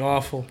gonna be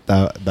awful.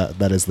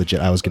 That is legit.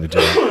 I was gonna do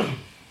it.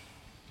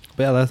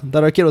 But yeah,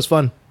 that arcade was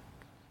fun.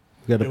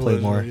 We got to It play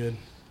was more. really good.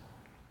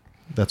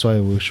 That's why I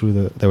wish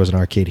there was an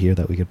arcade here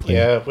that we could play.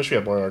 Yeah, I wish we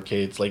had more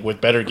arcades, like with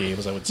better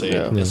games. I would say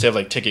Yeah. instead of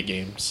like ticket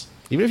games.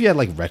 Even if you had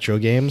like retro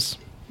games,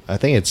 I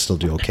think it'd still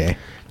do okay.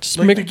 Just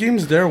Like make the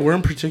games there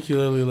weren't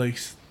particularly like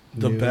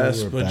the New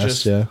best, or but best,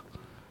 just yeah.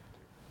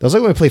 That was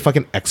like when we played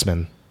fucking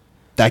X-Men.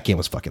 That game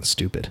was fucking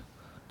stupid.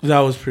 that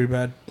was pretty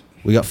bad.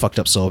 We got fucked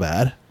up so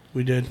bad.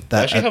 We did. They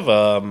That actually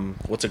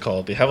have what's it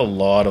called? They have a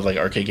lot of like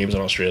arcade games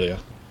in Australia.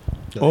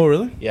 Oh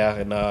really? Yeah,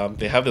 and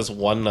they have this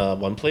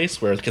one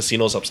place where the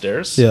casino's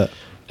upstairs. yeah,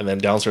 And then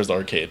downstairs the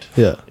arcade.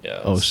 yeah.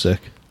 Yeah, Oh, sick.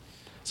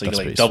 So you That's can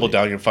like pretty double sweet.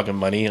 down your fucking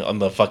money on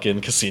the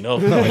fucking casino.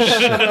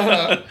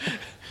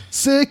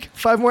 Sick.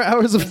 5 more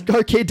hours of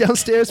arcade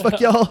downstairs. Fuck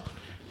y'all.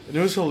 And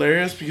it was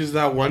hilarious because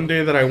that one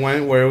day that I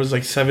went where it was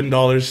like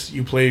 $7,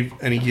 you play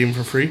any game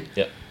for free.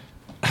 Yeah.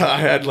 I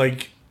had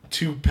like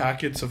 2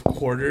 packets of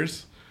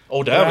quarters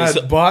Oh that I damn!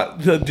 had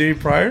bought the day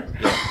prior,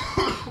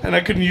 and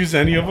I couldn't use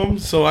any of them,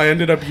 so I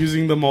ended up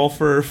using them all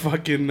for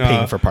fucking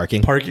Paying for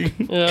parking. Parking.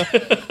 yeah.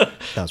 That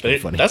was pretty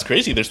funny. That's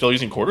crazy. They're still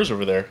using quarters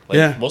over there. Like,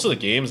 Yeah. Most of the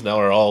games now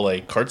are all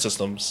like card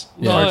systems.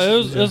 No,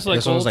 it's like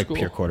this one was old like school.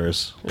 pure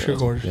quarters. Pure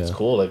quarters. Yeah. It's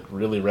cool. Like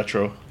really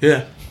retro.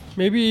 Yeah.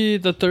 Maybe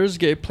the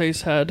Thursday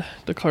place had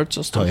the card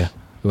system. Oh yeah.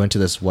 We went to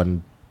this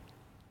one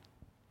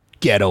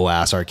ghetto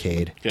ass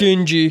arcade. Yeah.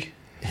 Dingy.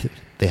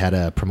 They had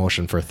a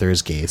promotion for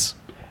Thursdays.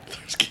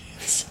 There's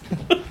games.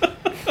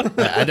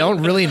 I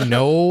don't really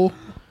know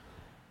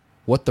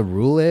what the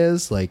rule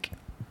is. Like,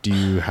 do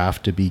you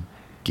have to be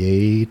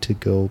gay to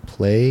go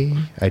play?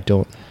 I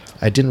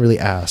didn't really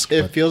ask.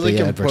 It but feels like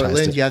they in advertised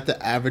Portland, it. you have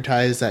to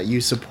advertise that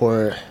you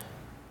support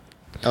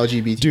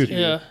LGBT. Dude,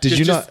 Yeah. did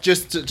you not?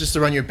 just to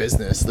run your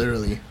business,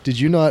 literally? Did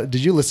you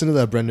listen to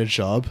that Brendan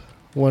Schaub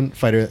one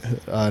fighter?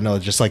 No,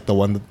 just like the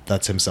one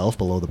that's himself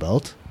below the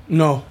belt.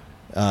 No.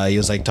 He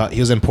was like he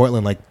was in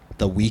Portland like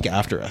the week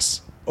after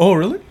us. Oh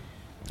really?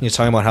 He was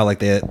talking about how like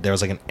there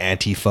was like an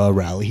Antifa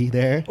rally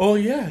there. Oh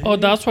yeah. Oh,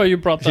 that's why you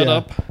brought that Yeah.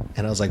 up.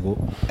 And I was like,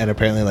 and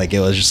apparently like it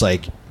was just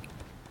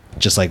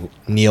like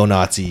neo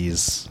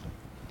Nazis,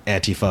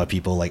 Antifa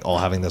people like all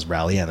having this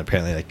rally, and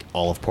apparently like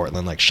all of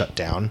Portland like shut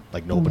down.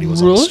 Like nobody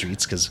was on the Really?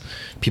 streets because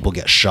people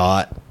get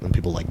shot and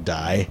people like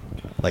die.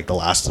 Like the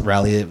last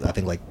rally, I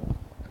think like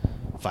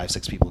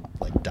 5-6 people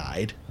like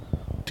died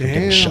from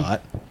getting Damn.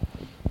 shot.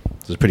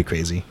 It was pretty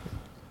crazy.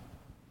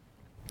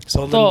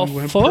 So The then we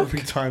went fuck?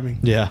 perfect timing.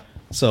 Yeah.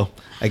 So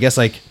I guess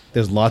like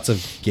there's lots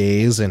of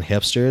gays and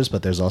hipsters,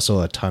 but there's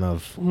also a ton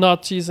of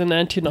Nazis and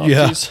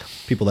anti-Nazis.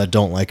 people that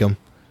don't like him.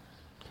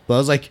 But I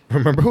was like,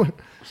 remember when?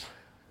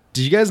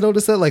 Did you guys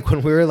notice that like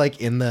when we were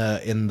like in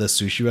the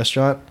sushi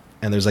restaurant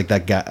and there's like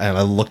that guy and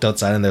I looked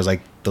outside and there's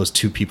like those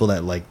 2 people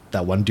that like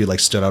that one dude like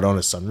stood out on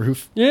his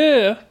sunroof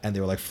Yeah. and they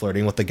were like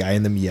flirting with the guy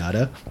in the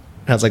Miata.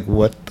 And I was like,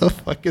 what the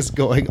fuck is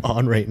going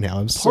on right now?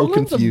 I'm so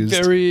Portland's confused.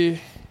 a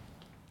very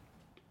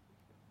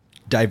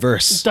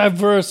Diverse.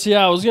 diverse.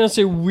 Yeah, I was gonna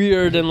say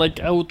weird and like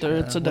out there.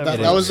 It's a Well,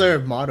 diverse. that was their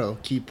motto: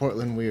 keep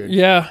Portland weird.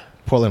 Yeah.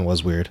 Portland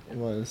was weird. It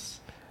was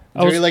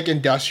I was- very like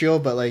industrial,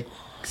 but like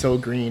so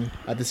green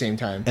at the same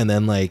time. And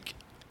then like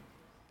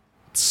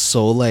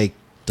so like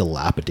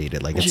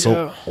dilapidated. Like it's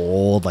Yeah. so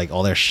old. Like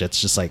all their shit's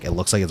just like it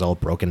looks like it's all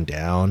broken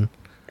down.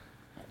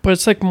 But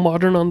it's like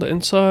modern on the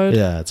inside.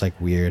 Yeah, it's like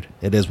weird.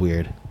 It is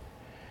weird.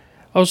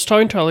 I was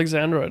talking to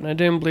Alexandra and I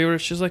didn't believe her.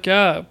 She's like,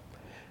 yeah,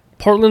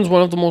 Portland's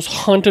one of the most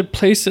haunted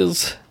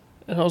places.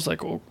 And I was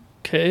like,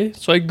 okay.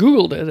 So I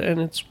Googled it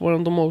and it's one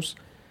of the most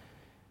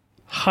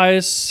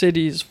highest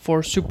cities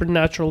for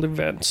supernatural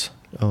events.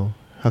 Oh,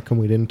 how come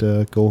we didn't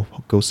go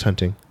ghost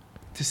hunting?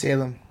 To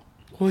Salem.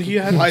 Well, he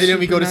had. Why didn't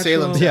we go to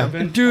supernatural Salem? Yeah.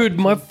 event. Dude,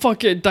 my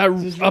fucking,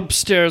 that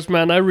upstairs,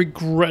 man, I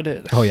regret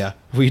it. Oh yeah,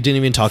 we didn't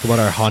even talk about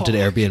our haunted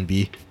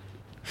Airbnb.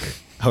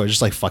 I was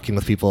just like fucking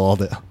with people all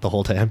the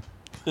whole time.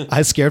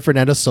 I scared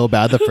Fernando so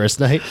bad the first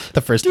night.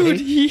 The first Dude, night.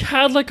 he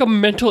had like a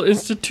mental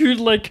institute,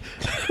 like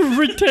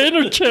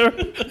retainer chair.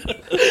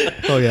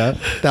 Oh yeah,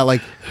 that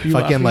like You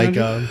fucking laughing, like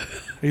Andrew?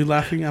 Are you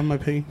laughing at my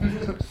pain?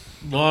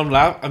 No,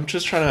 I'm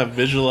just trying to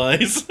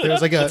visualize. there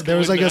was like a there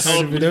was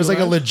like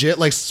a legit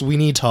like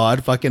Sweeney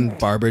Todd fucking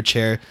barber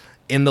chair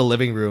in the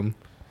living room.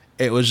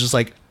 It was just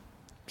like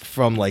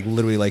from like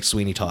literally like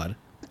Sweeney Todd.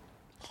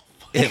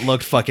 It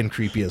looked fucking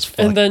creepy as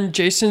fuck. And then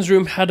Jason's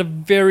room had a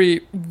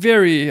very,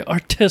 very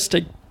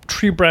artistic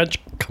tree branch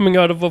coming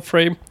out of a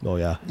frame. oh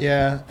yeah.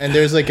 Yeah, and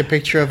there's like a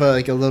picture of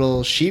a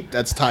little sheep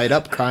that's tied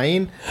up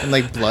crying, and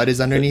like blood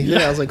is underneath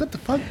it. I was like, what the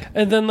fuck?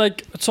 And then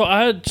like, so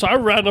I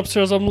ran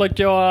upstairs. I'm like,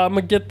 yo, I'm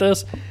gonna get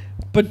this.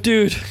 But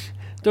dude,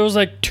 there was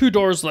like 2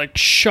 doors like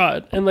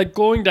shut, and like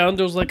going down,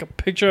 there was like a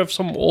picture of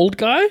some old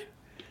guy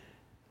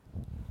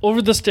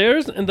over the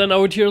stairs, and then I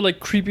would hear like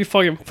creepy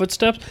fucking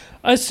footsteps.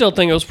 I still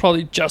think it was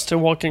probably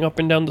Justin walking up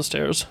and down the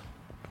stairs.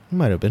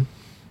 Might have been,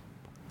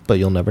 but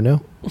you'll never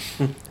know.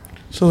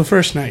 So the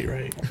first night,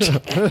 right?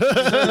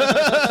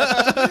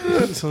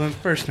 So the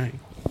first night,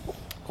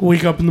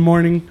 wake up in the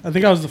morning. I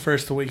think I was the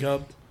first to wake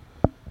up.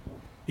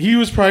 He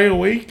was probably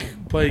awake,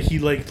 but he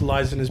like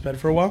lies in his bed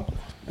for a while,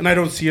 and I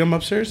don't see him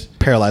upstairs.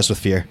 Paralyzed with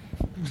fear.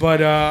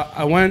 But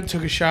I went,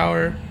 took a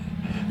shower,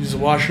 used the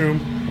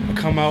washroom. I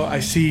come out, I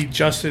see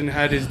Justin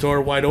had his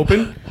door wide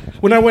open.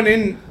 When I went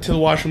in to the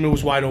washroom, it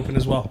was wide open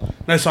as well,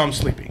 and I saw him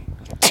sleeping.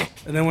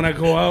 And then when I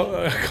go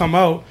out, come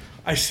out,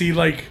 I see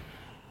like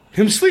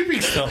him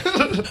sleeping still.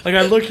 Like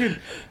I look in,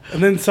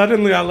 and then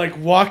suddenly I like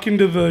walk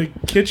into the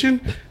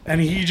kitchen, and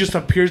he just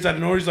appears out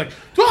of nowhere. He's like,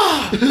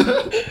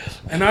 ah!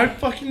 And I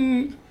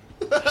fucking,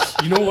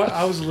 you know what?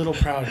 I was a little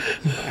proud,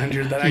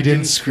 Andrew, that I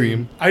didn't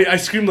scream. I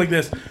screamed like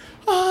this.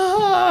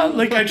 Ah!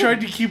 Like I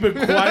tried to keep it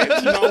quiet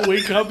to not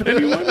wake up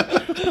anyone.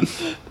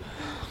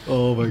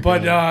 Oh my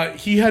But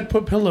he had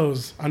put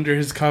pillows under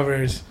his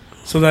covers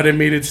so that it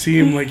made it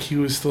seem like he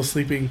was still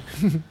sleeping.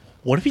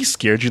 What if he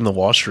scared you in the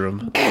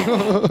washroom?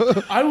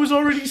 I was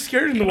already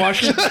scared in the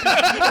washroom.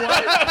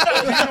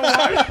 You know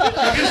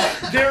why?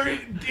 Because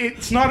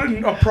it's not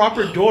a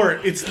proper door.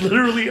 It's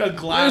literally a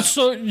glass.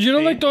 So you know,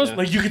 like those.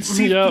 Like you could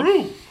see Yeah.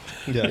 through.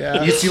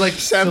 Yeah. You see like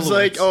Sam's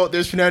like, silhouettes. oh,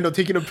 there's Fernando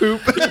taking a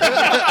poop.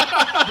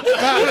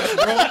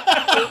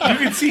 You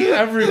could see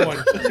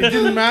everyone. It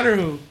didn't matter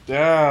who.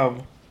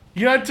 Damn.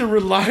 You had to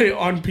rely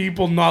on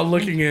people not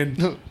looking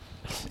in.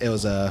 It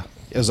was an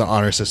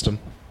honor system.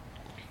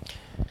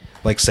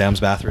 Like Sam's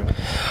bathroom.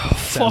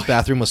 Sam's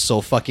bathroom was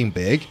so fucking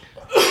big.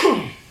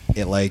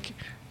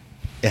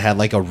 It had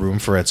like a room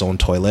for its own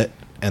toilet,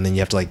 and then you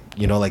have to like,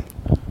 you know, like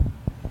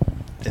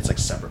it's like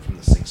separate from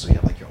the sink, so you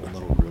have like your own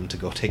little room to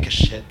go take a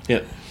shit.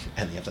 Yeah.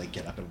 And you have to like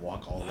get up and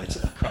walk all the way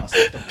across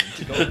the room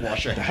to go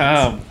wash your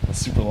hands. Damn. That's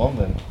super long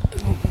then.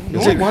 No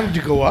one wanted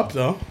to go up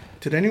though.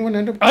 Did anyone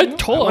end up? I going up?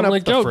 told him,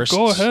 like, yo,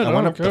 go ahead. I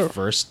went up don't care. the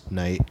first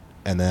night,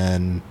 and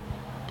then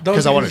That was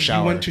 'cause I wanted to because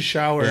shower. You went to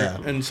shower, Yeah.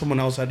 and someone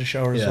else had to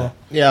shower as Yeah. well.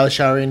 Yeah, I was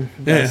showering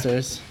Yeah.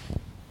 downstairs.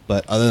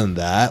 but other than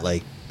that,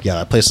 like, yeah,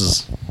 that place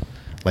is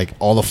like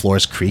all the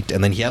floors creaked,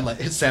 and then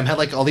Sam had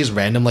like all these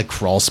random like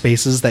crawl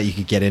spaces that you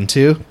could get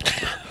into.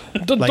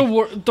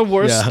 The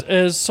worst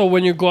is, so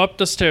when you go up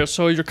the stairs,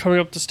 so you're coming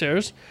up the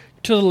stairs,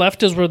 to the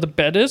left is where the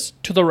bed is,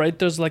 to the right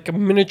there's like a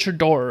miniature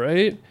door,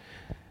 right?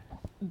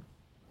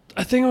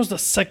 I think it was the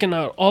second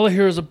out. All I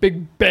hear is a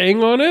big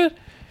bang on it.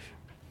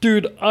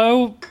 Dude,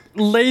 I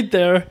laid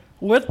there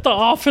with the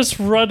office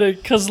running,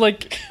 because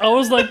like I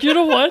was like, you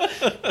know what?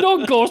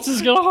 No ghost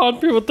is gonna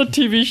haunt me with the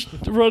TV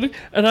running.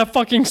 And I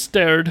fucking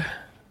stared.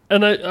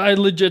 And I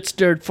legit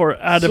stared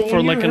at it for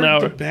when you like an heard hour.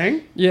 the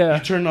bang? Yeah.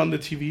 You turned on the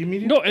TV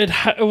immediately. No,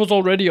 it was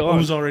already on. It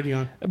was already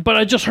on. But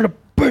I just heard a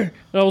bang,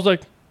 and I was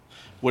like,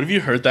 What if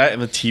you heard that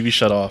and the TV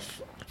shut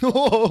off?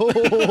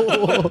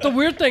 the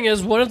weird thing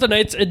is, one of the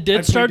nights it did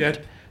I start.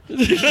 dead.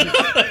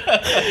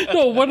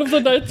 No, one of the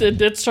nights it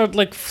did start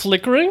like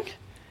flickering,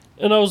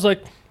 and I was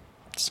like,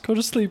 just go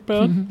to sleep,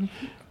 man.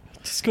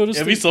 Just go to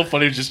It'd be sleep. so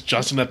funny if just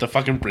Justin at the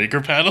fucking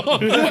breaker panel.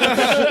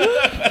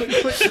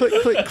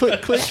 click, click, click,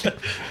 click, click.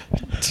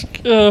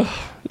 Uh, I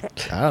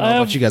don't know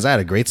have- about you guys. I had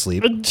a great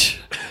sleep.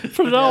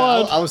 from now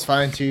I on, was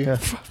fine too. I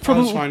from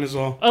was fine as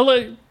well. I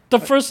like the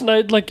first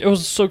night, like it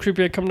was so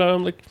creepy. I come down,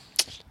 I'm like,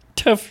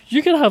 Tiff,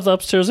 you can have the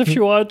upstairs if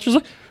you want. She's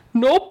like,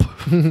 nope.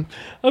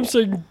 I'm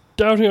sitting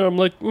down here. I'm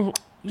like,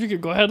 you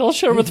can go ahead. I'll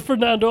share with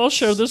Fernando. I'll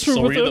share this room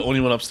So were with you the him.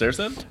 only one upstairs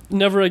then?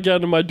 Never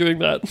again am I doing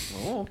that.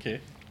 Oh, okay.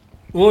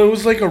 Well, it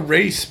was like a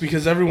race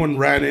because everyone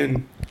ran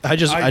in, I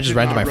just did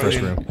ran to not my first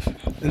run in. room.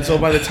 and so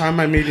by the time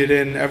I made it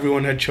in,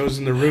 everyone had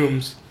chosen the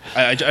rooms.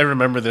 I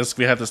remember this.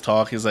 We had this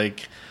talk. He's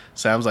like,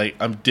 Sam's like,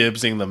 I'm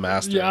dibsing the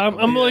master. Yeah,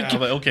 I'm like, I'm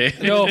like, okay.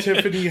 yo,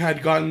 Tiffany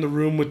had gotten the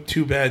room with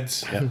 2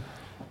 beds. Yeah.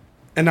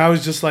 And I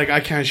was just like, I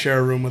can't share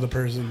a room with a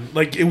person.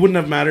 Like, it wouldn't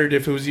have mattered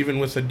if it was even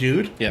with a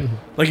dude. Yeah.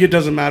 Like, it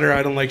doesn't matter.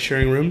 I don't like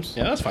sharing rooms.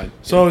 Yeah, that's fine.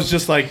 So I was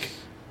just like,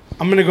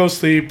 I'm going to go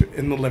sleep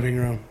in the living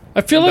room. I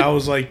feel And like that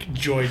was like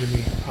joy to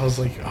me. I was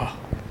like, oh,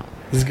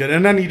 this is good.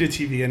 And I need a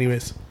TV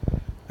anyways.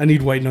 I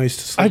need white noise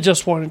to sleep. I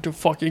just wanted to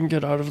fucking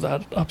get out of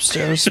that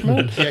upstairs,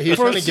 man. Yeah, he was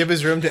trying to First- give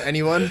his room to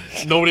anyone.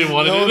 Nobody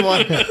wanted No one it.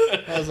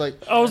 wanted. I was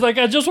like, I was like,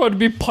 I just want to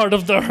be part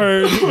of the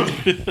herd.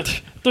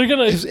 They're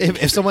gonna.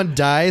 If someone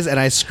dies and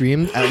I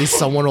scream, at least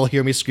someone will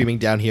hear me screaming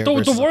down here. The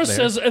versus up worst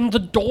there. is in the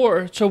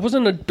door. So it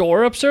wasn't a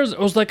door upstairs. It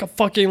was like a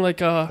fucking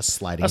like a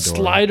sliding door.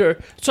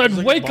 slider. So I'd It's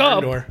like a wake barn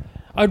up. door.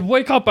 I'd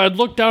wake up. I'd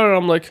look down and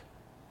I'm like,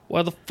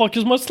 why the fuck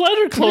is my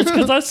slider closed?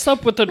 Because I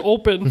slept with it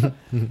open.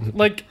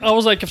 Like I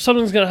was like, if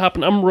something's gonna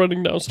happen, I'm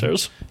running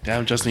downstairs.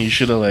 Damn, Justin, you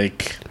should have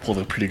like pulled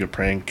a pretty good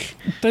prank.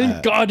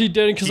 Thank God he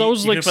didn't, because I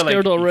was You like could've put,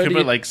 scared you already. could've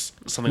put, like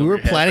something. We over were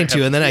your head planning for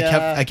to, and then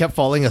Yeah. I kept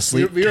falling we,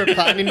 asleep. we were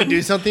planning to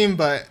do something,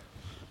 but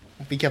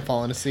we kept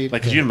falling asleep.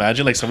 Like, could you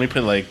imagine like somebody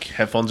put like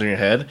headphones on your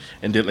head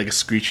and did like a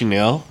screeching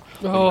nail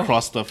Oh.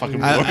 across the fucking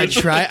board? I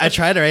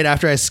tried right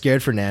after I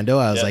scared Fernando.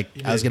 I was Yeah, like,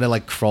 I was gonna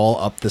like crawl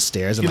up the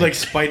stairs and He like, like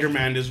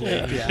Spider-Man his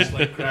way. Yeah. Just,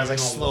 like, I was like grabbing all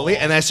slowly,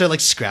 and I started like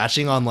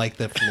scratching on like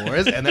the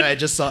floors, and then I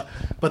just saw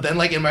But then,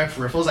 like in my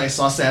peripherals, I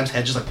saw Sam's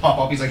head just like pop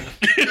up. He's like,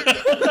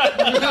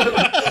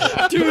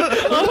 Dude,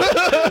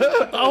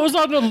 I was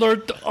on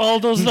alert all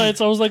those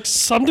nights. I was like,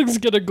 something's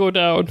gonna go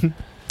down.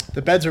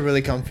 The beds are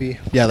really comfy.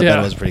 yeah, the Yeah.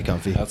 bed was pretty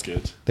comfy. That's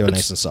good. They were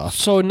nice and soft.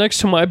 So next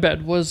to my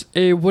bed was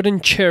a wooden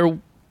chair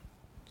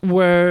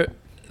where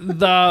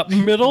the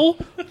middle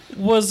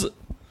was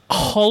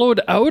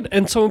hollowed out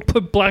and someone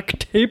put black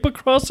tape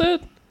across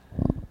it.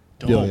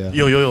 Yo, yeah.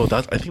 Yo,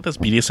 I think that's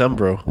BDSM,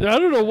 bro. I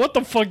don't know what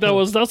the fuck that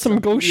was. That's some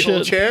ghost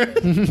Whole shit. chair.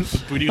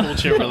 Booty hole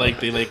chair where like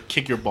they like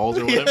kick your balls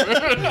or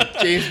whatever.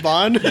 James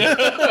Bond.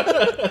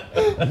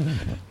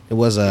 It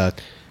was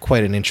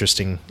quite an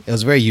interesting. It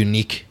was a very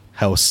unique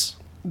house.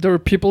 There were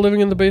people living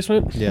in the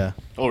basement. Yeah,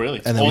 Oh really?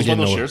 And then Oh, we it's one didn't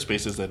of those know- shared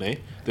spaces then, eh?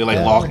 They like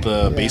Yeah. locked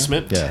the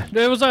basement. yeah.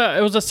 It was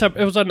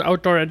an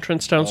outdoor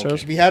entrance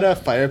downstairs. We had a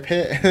fire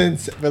pit, and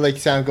we're like,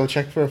 Sam, go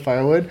check for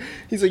firewood.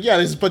 He's like, yeah,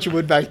 there's a bunch of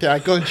wood back there. I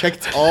go and check.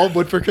 It's all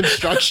wood for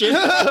construction.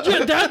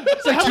 Dude,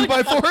 it's like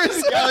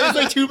 2x4s. Yeah, it's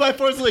like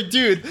 2x4s. Like,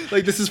 dude,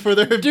 like this is for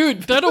their.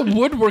 Dude, they had a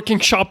woodworking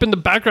shop in the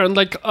background,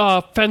 like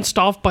fenced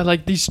off by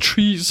like these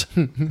trees.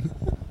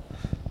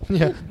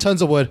 Yeah,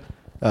 tons of wood.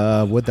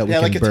 Wood that we Yeah,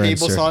 can like a burn.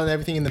 table sir. saw and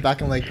everything in the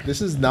back. I'm like,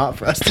 this is not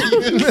for us to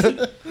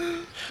use.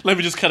 Let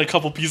me just cut a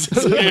couple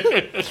pieces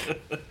here.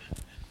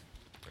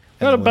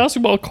 They had a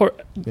basketball court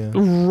Yeah.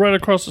 right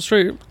across the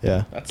street.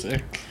 Yeah. That's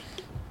it.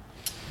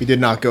 We did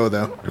not go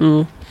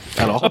though.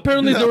 At all.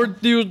 Apparently,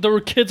 there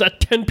were kids at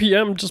 10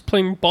 p.m. just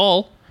playing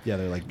ball. Yeah,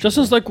 they're like.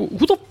 Justin's like, who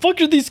the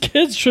fuck are these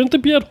kids? Shouldn't they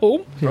be at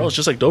home? Bro, it's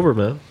just like Dover,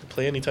 man.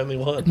 Play anytime they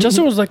want.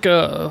 Justin was like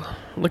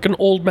an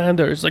old man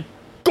there. He's like,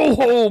 go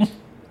home.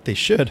 They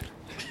should.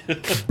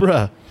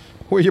 Bruh,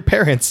 where are your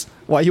parents?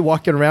 Why are you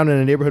walking around in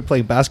a neighborhood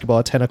playing basketball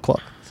at 10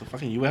 o'clock? It's the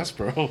fucking US,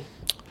 bro. Dude, I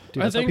that's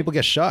how think- people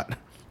get shot.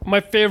 My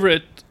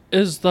favorite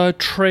is the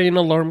train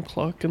alarm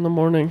clock in the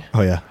morning.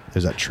 Oh, yeah.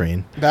 There's that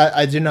train. That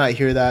I did not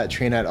hear that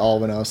train at all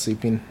when I was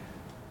sleeping.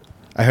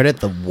 I heard it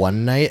the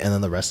one night, and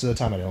then the rest of the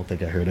time, I don't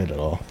think I heard it at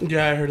all.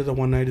 Yeah, I heard of the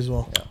one night as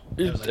well.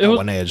 It that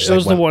one night, it just, like,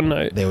 was the went- one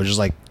night. They were just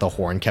like, the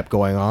horn kept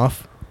going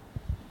off.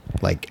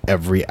 Like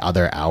every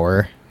other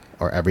hour,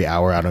 or every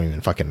hour, I don't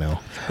even fucking know.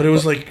 But it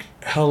was like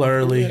hell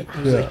early. It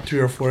was like 3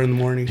 or 4 in the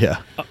morning.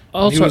 Yeah. He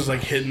Also, was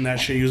like hitting that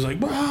shit. He was like,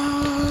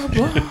 blah,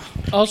 blah.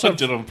 also I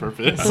did it on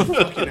purpose.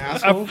 Fucking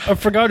asshole. I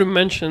forgot to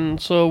mention.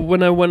 So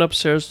when I went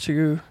upstairs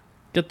to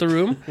get the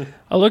room,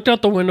 I looked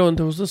out the window and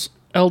there was this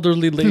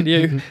elderly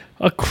lady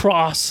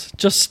across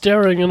just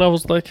staring, and I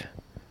was like,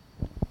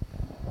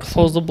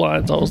 close the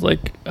blinds. I was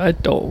like, I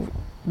don't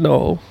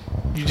know.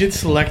 You did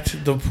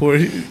select the poor.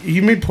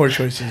 He made poor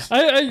choices.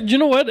 I you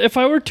know what? If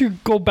I were to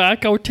go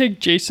back, I would take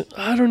Jason.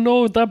 I don't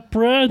know that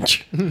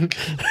branch.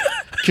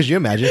 Could you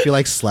imagine if you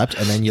like slept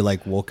and then you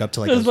like woke up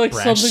to like a It's like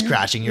branch something-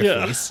 scratching your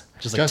yeah. face?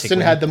 Just like Justin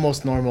tickling? had the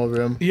most normal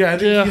room. Yeah, I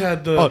think Yeah. he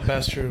had the Oh.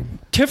 best room.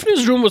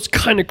 Tiffany's room was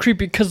kind of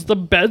creepy because the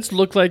beds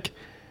looked like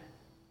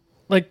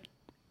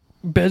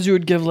beds you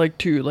would give like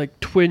to like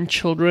twin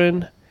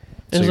children. So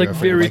And it was you're like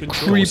afraid of, very like,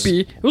 creepy.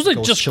 It was like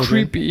ghost just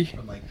children? creepy.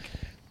 From, like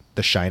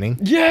The Shining.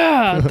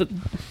 Yeah.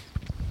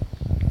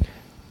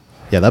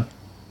 Yeah, that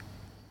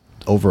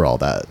overall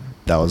that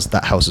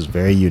house is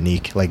very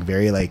unique, like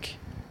very like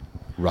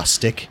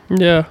rustic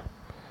Yeah.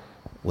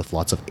 with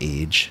lots of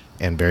age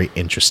and very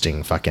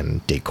interesting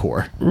fucking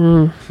decor.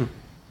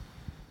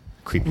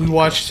 Creepy. We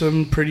watched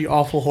some pretty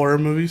awful horror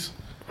movies.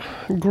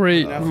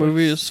 Great Netflix.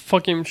 movies.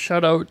 Fucking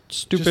shout out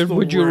Just stupid the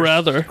Would You worst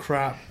Rather.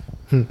 crap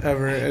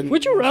ever. And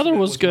Would You most of Rather it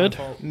was my good.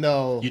 fault.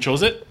 No. You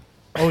chose it?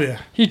 Oh yeah.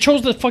 He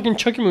chose the fucking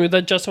Chucky movie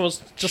that Justin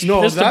was just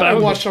No, pissed that I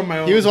about. watched on my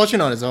own. He was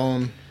watching on his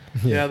own.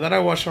 Yeah, that I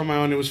watched on my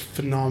own. It was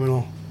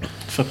phenomenal.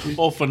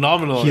 Oh,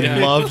 phenomenal. He Yeah.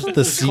 loved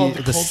the It's called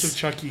The the, Cult of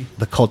Chucky.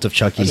 the Cult of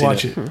Chucky. seen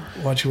Watch it.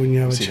 Watch it when you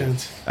have a Seen it.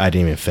 chance. I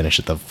didn't even finish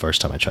it the first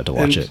time I tried to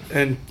watch and, it.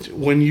 And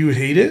when you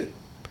hate it,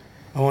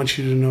 I want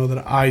you to know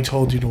that I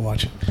told you to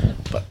watch it.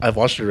 But I've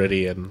watched it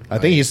already, and I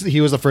think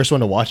he was the first one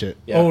to watch it.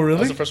 yeah, Oh, I really?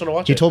 was the first one to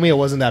watch He it. told me it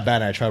wasn't that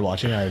bad, and I tried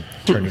watching it.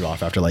 I turned it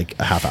off after like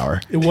a half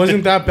hour. It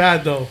wasn't that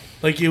bad though.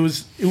 Like it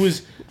was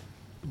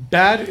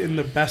bad in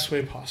the best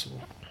way possible.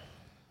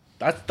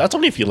 That's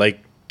only if you like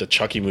the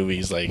Chucky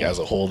movies like as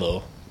a whole,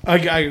 though. I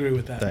agree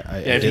with that.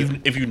 Yeah,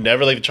 if you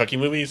never like the Chucky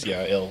movies,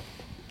 yeah,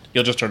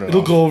 you'll just turn it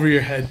It'll off. go over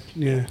your head.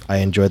 Yeah. I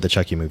enjoyed the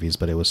Chucky movies,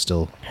 but it was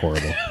still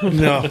horrible.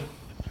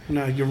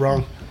 No, you're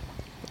wrong.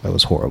 It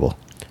was horrible.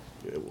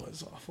 It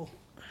was awful.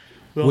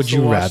 We Would also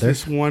you watched rather?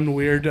 this one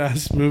weird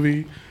ass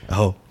movie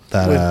Oh,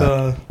 that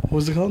with what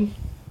was it called?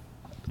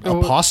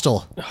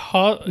 Apostle.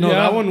 Hot, No, yeah.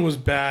 that one was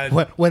bad.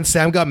 When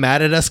Sam got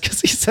mad at us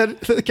because he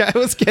said the guy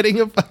was getting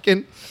a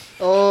fucking.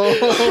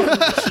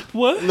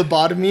 What?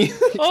 Lobotomy.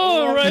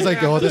 Oh, right. He's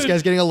like, oh, this Dude.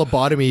 guy's getting a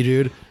lobotomy,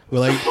 dude. We're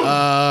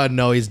like,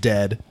 no, he's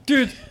dead.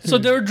 Dude, so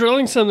they were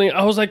drilling something.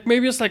 I was like,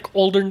 maybe it's like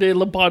olden day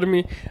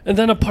lobotomy. And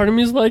then a part of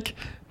me is like,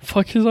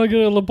 fuck, he's not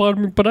getting a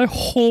lobotomy, but I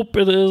hope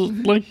it is.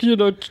 Like,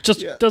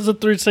 just Yeah. does a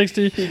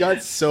 360. He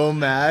got so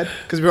mad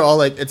because we were all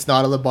like, "It's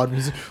not a lobotomy."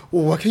 He's like,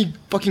 "Well, why can't you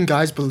fucking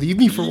guys believe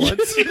me for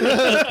once?" It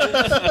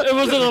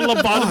wasn't a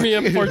lobotomy,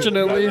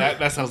 unfortunately.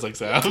 That sounds like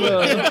Sam.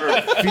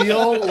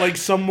 Feel like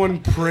someone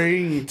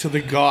praying to the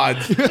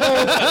gods.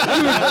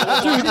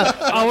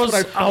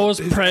 I was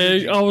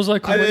praying. I was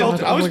like, oh my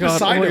god, I oh was my god, oh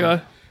beside my him,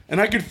 god.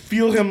 and I could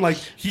feel him like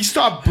he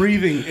stopped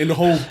breathing in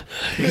hope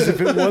because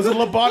if it was a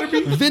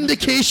lobotomy,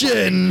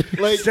 Vindication.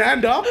 like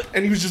stand up,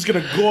 and he was just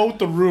gonna go out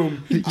the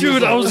room.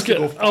 Dude, I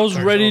was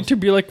ready to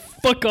be like,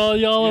 fuck all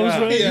y'all. I was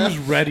ready. He was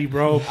ready,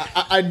 bro.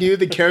 I knew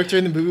the character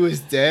in the movie was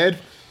dead,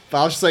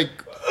 but I was just like,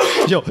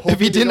 Yo, if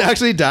he didn't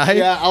actually die,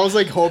 yeah, I was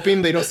like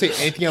hoping they don't say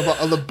anything about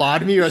a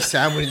lobotomy or a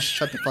Sam would just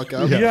shut the fuck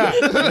up. Yeah.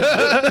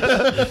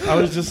 I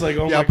was just like,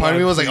 oh yeah, my part god. of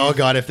me was like, oh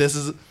god, if this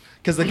is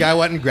because the guy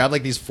went and grabbed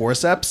like these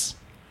forceps,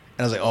 and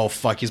I was like, oh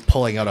fuck, he's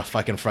pulling out a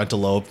fucking frontal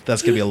lobe.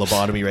 That's gonna be a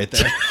lobotomy right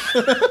there.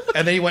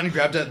 And then he went and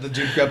grabbed it. The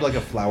dude grabbed like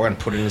a flower and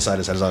put it inside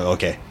his head. I was like,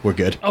 okay, we're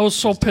good. I was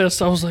so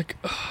pissed. I was like,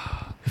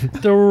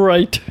 they're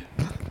right.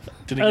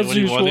 Didn't As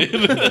get what he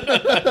usual.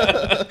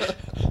 wanted.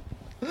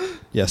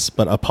 Yes,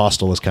 but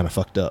Apostle was kind of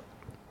fucked up.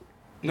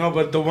 No,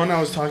 but the one I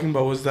was talking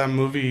about was that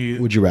movie.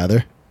 Would you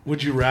rather?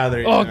 Would you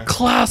rather? Oh, yeah.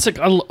 classic.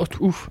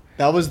 Oof.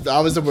 That was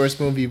the worst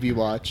movie we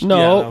watched. Yeah, that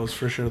No, was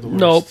for sure the worst.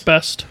 no,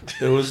 best.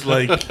 It was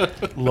like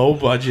low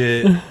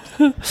budget,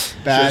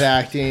 Bad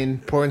acting,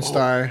 porn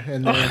star,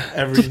 and then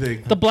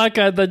everything. The black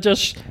guy that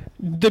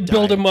they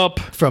build him up.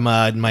 From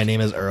My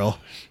Name Is Earl.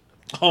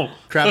 Oh,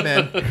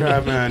 Crabman.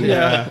 Crap, man.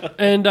 Yeah.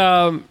 And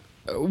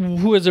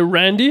who is it?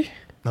 Randy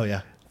Oh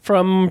yeah,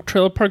 from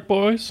Trailer Park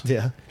Boys.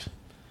 yeah.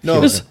 No,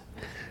 It's-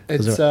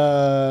 it's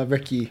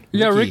Ricky.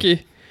 Yeah,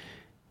 Ricky.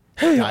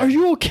 Hey, are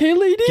you okay,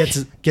 lady?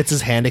 Gets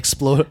his hand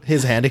explode.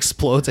 His hand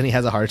explodes and he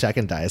has a heart attack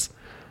and dies.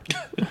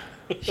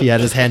 He had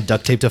his hand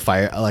duct taped to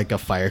fire like a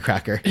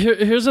firecracker.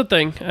 Here's the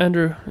thing,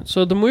 Andrew.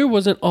 So the movie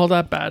wasn't all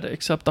that bad,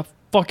 except the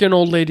fucking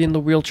old lady in the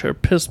wheelchair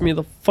pissed me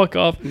the fuck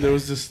off. There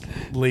was this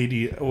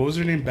lady. What was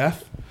her name?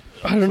 Beth?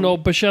 I don't know,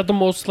 but she had the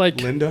most like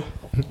Linda?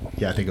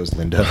 Yeah, I think it was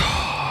Linda.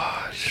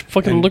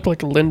 fucking looked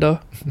like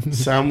Linda.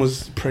 Sam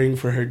was praying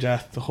for her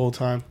death the whole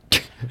time.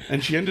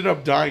 And she ended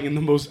up dying in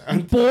the most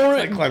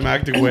Boring.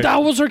 anticlimactic And way.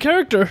 that was her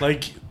character.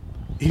 Like,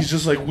 he's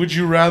just like, would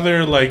you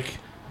rather, like,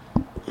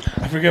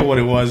 I forget what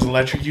it was,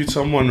 electrocute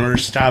someone or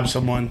stab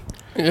someone?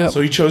 Yeah. So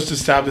he chose to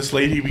stab this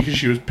lady because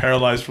she was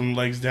paralyzed from the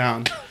legs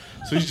down.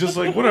 So he's just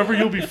like, whatever,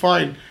 you'll be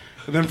fine.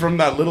 And then from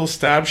that little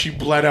stab, she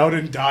bled out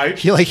and died.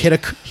 He like hit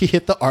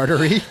the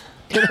artery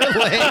in her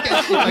leg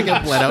and she like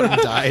it bled out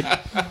and died.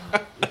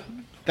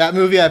 That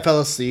movie, I fell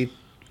asleep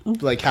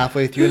like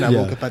halfway through, and I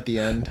Yeah. woke up at the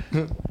end.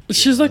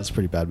 She's like, That's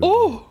pretty bad. Movie.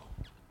 oh,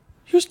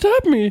 you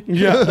stabbed me.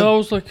 Yeah. And I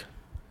was like,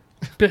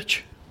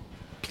 bitch,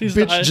 please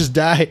Bitch, die. just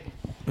die.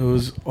 It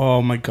was,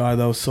 oh my god,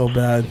 that was so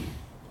bad.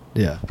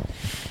 Yeah.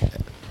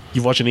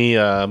 you've watched any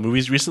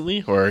movies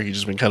recently, or you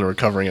just been kind of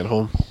recovering at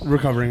home?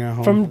 Recovering at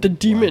home. From the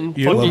demon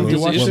You- fucking you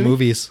watched disease. What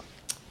movies?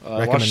 I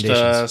watched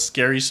Recommendations.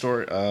 Scary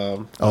Story.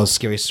 Oh,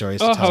 scary stories.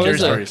 to Oh, tell. how Scary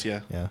is it? Stories, yeah.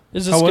 Yeah.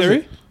 Is it How was scary?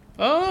 it?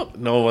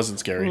 No, it wasn't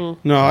scary.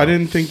 No, I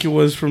didn't think it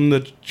was from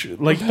the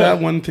like that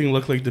one thing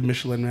looked like the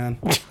Michelin Man.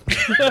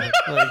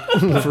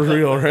 Like, for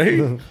real,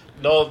 right?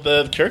 No,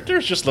 the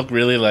characters just look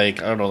really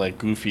like, I don't know, like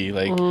goofy.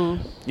 Like,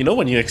 you know,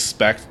 when you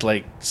expect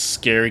like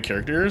scary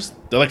characters,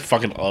 they're like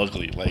fucking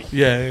ugly. Like,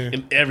 Yeah, yeah, yeah.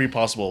 in every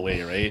possible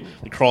way, right?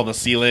 They crawl on the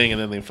ceiling and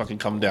then they fucking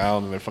come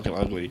down and they're fucking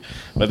ugly.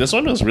 But this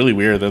one was really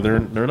weird. They're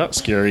not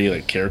scary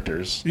like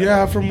characters.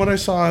 Yeah, from what I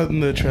saw in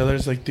the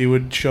trailers, like they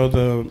would show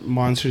the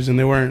monsters and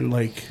they weren't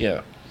like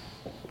Yeah,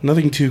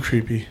 nothing too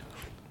creepy.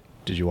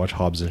 Did you watch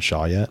Hobbs and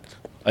Shaw yet?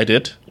 I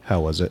did. How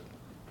was it?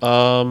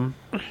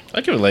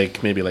 I give it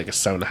like maybe like a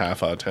 7.5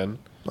 out of 10.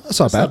 That's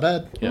not It's bad. not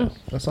bad. Yeah.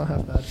 That's not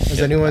half bad. Has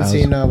anyone How's-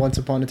 seen Once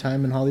Upon a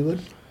Time in Hollywood?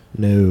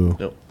 No.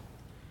 No.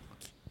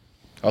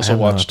 I also have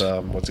watched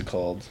not. what's it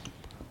called?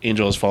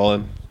 Angel Has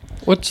Fallen.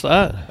 What's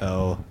that?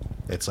 Oh,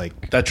 it's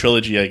like That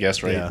trilogy, I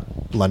guess, right? yeah.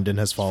 London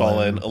has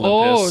Fallen, fallen.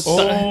 Olympus. Oh,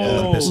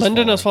 Olympus has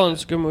London Has fallen. Fallen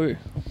is a good movie.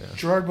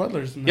 Gerard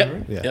Butler's in there, Yep.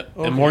 right? Yeah. Yep.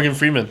 Okay. And Morgan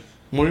Freeman.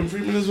 Morgan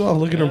Freeman as well.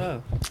 Look at him. Yeah.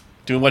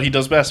 Doing what he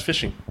does best,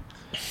 fishing.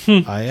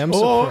 I am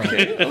Oh,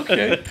 surprised. okay,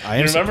 okay. I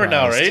You am remember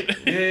now, surprised. right?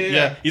 Yeah, yeah,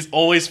 yeah. He's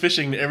always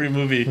fishing in every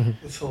movie.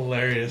 It's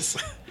hilarious.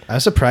 I'm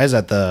surprised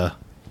at the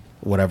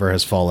whatever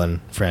has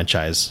fallen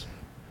franchise.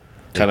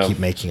 They Kind of. keep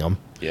making them.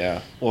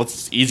 Yeah. Well,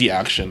 it's easy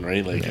action,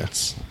 right? Like Yeah.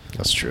 it's.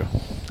 That's true.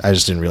 I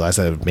just didn't realize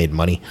that it made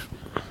money.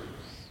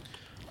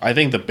 I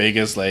think the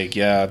biggest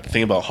the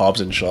thing about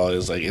Hobbs and Shaw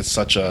is like it's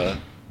such a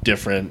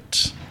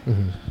different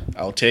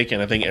outtake,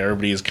 and I think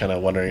everybody is kind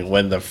of wondering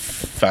when the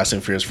Fast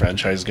and Furious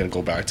franchise is going to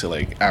go back to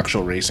like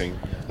actual racing,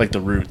 like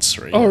the roots,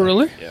 right? Oh,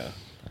 really? Yeah.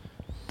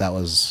 That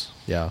was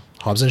yeah.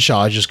 Hobbs and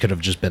Shaw just could have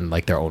just been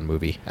like their own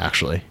movie,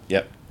 actually.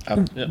 Yep.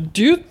 Yep.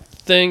 Do you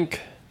think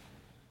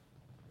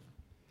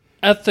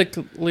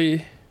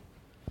ethically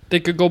they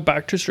could go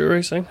back to street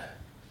racing?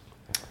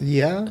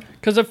 Yeah.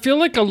 Because I feel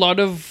like a lot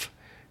of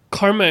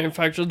car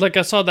manufacturers, like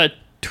I saw that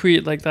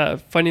tweet, like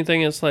that funny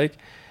thing is like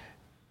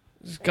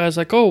this guy's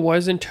like, oh, why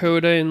isn't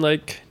Toyota in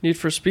like Need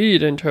for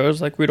Speed? And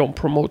Toyota's like, we don't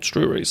promote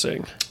street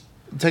racing.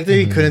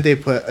 Technically, couldn't they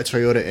put a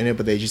Toyota in it,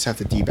 but they just have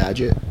to debadge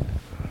it?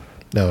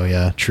 Oh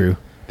yeah, true.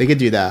 They could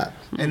do that.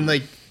 And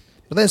like,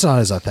 But that's not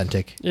as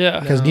authentic. Yeah,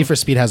 Because Need for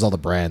Speed has all the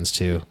brands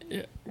too.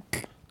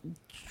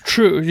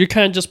 true. You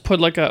can't just put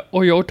like a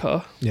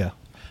Toyota. Yeah.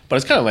 But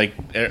it's kind of like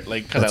kind That's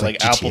of like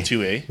like Apple GTA.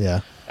 too, eh?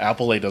 Yeah.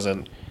 Apple like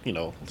doesn't, you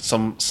know,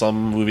 some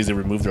movies they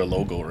remove their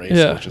logo, right? Yeah.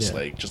 So it's just Yeah.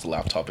 like just the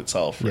laptop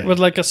itself, right? With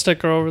like a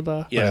sticker over the.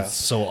 But Yeah. it's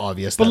so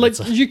obvious. But that like,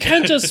 it's a- you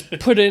can't just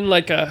put in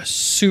like a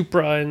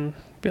Supra and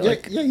be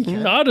like, yeah, you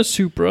can. not a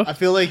Supra. I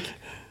feel like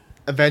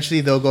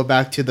eventually they'll go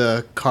back to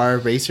the car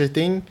racer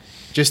thing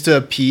just to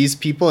appease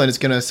people, and it's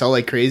gonna sell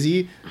like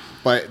crazy.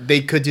 But they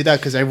could do that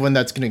because everyone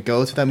that's gonna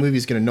go to that movie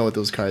is gonna know what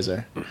those cars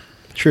are.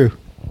 true.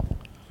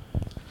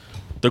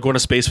 They're going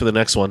to space for the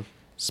next one.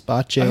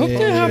 Spot I hope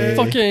they have J.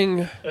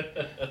 fucking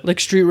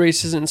like street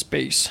races in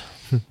space.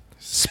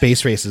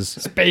 Space races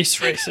Space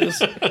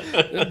races.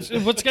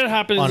 What's gonna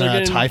happen is on they're a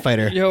getting, TIE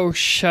fighter. Yo,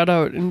 shout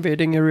out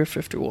invading Area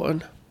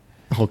 51.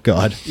 Oh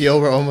God. Yo,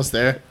 we're almost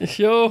there.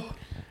 Yo,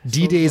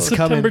 D-Day's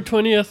September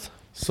coming. 20th.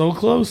 So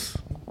close.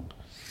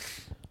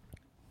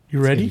 You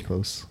ready?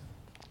 Close.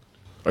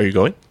 Are you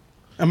going?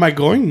 Am I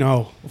going?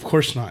 No, of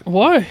course not.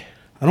 Why?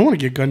 I don't want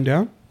to get gunned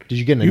down. Did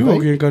you get an You go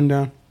invite? get gunned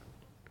down.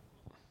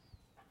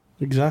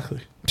 Exactly.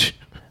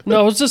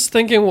 No, I was just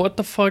thinking, what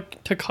the fuck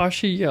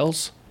Takashi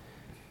yells?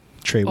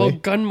 Oh,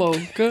 Treyway. Gunmo.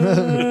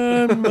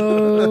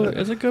 Gunmo.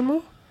 Is it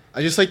Gunmo?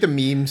 I just like the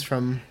memes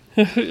from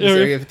this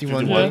Area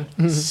 51 Yeah.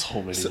 one.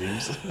 So many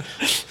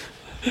memes.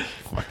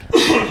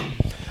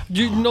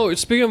 You know,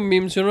 speaking of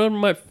memes, you know what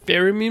my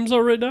favorite memes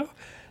are right now?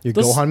 Your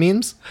this- Gohan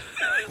memes?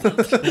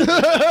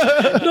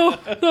 No.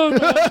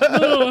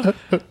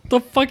 The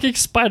fucking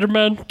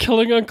Spider-Man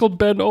killing Uncle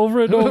Ben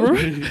over and over.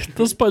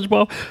 The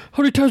SpongeBob.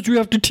 How many times do we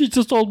have to teach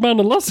this old man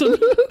a lesson?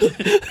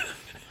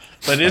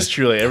 But it is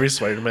true. Like every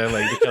Spider-Man,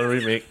 like they kind of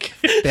remake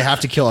They have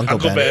to kill Uncle,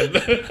 Uncle Ben.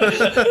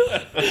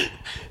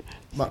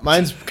 Ben.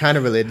 Mine's kind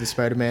of related to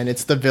Spider-Man.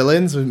 It's the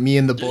villains with me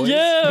and the boys.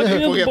 Yeah, me and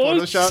People the get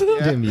boys. photoshopped.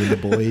 Yeah. Me and the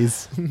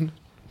boys.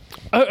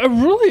 I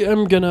really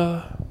am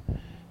gonna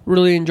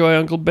really enjoy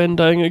Uncle Ben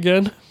dying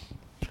again.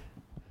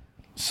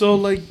 So,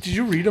 like, did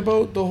you read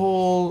about the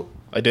whole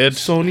I did.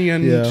 Sony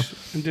and, Yeah.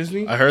 and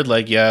Disney? I heard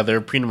like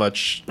they're pretty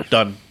much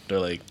done. They're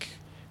like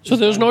So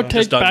there's no take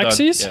just done.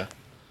 backsies? Yeah.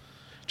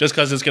 Just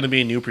because it's gonna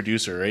be a new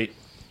producer, right?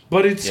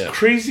 But it's Yeah.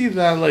 crazy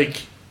that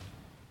like.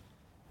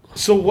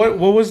 So what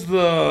was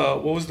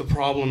the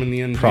problem in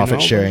the end? do you Profit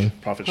know? sharing.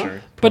 Profit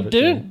share. But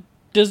didn't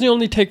Disney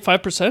only take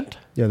 5%?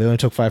 Yeah, they only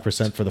took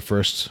 5% for the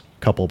first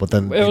couple, but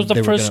then It was the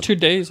they were first gonna- 2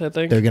 days, I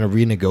think. They're going to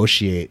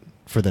renegotiate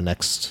for the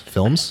next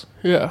films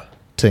Yeah.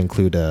 to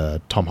include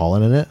Tom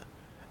Holland in it,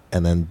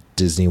 and then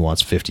Disney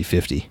wants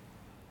 50-50.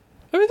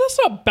 I mean, that's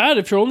not bad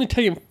if you're only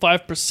taking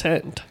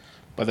 5%.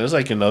 But there's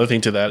like another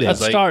thing to that. At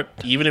Is, like, start.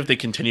 even if they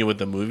continue with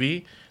the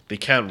movie, they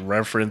can't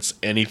reference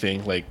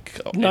anything like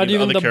Not any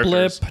even other the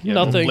characters. blip, Yeah,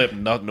 no nothing. blip,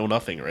 no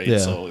nothing, right? Yeah.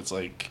 So it's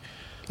like,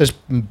 There's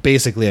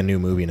basically a new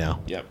movie now.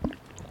 yeah.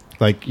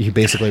 Like, you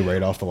basically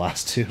write off the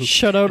last two.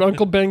 Shut out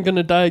Uncle Ben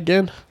gonna die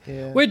again.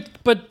 Yeah. Wait,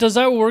 but does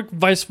that work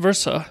vice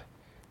versa?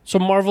 So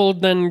Marvel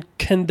then,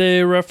 can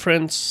they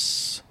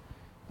reference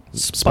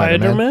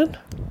Spider-Man?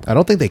 I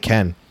don't think they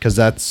can, because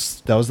that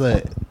was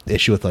the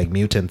issue with, like,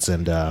 mutants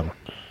and...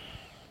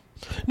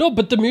 No,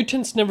 but the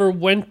mutants never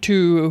went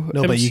to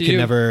no, MCU.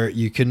 but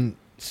you couldn't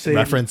Say-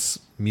 reference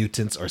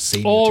mutants or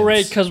say Oh, mutants.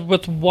 right, because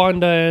with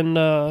Wanda and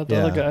the Yeah.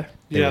 other guy.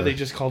 Yeah, were- they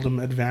just called them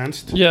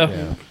advanced. Yeah.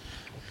 Yeah.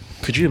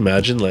 Could you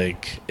imagine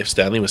like if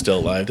Stanley was still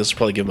alive? This would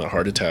probably give him a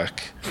heart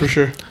attack. For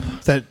sure.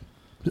 That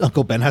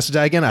Uncle Ben has to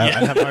die again? I'd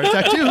have a heart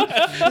attack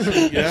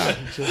too. Yeah.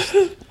 Just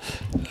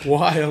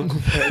why Uncle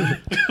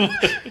Ben?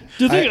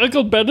 Do you think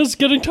Uncle Ben is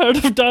getting tired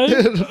of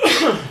dying?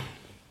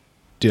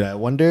 Dude, I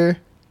wonder...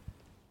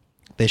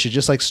 They should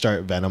just, like,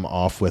 start Venom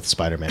off with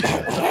Spider-Man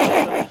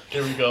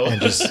Here we go. and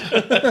just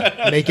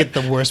make it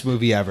the worst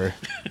movie ever.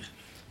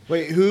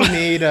 Wait, who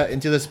made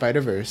Into the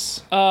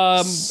Spider-Verse?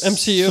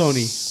 MCU.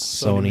 Sony.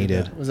 Sony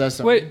did. Was that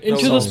Sony? Wait,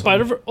 Into was the Sony.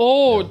 Spider-Verse?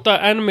 Oh, the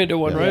animated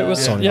one, right? Yeah.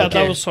 Was, Sony. yeah,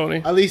 Okay. that was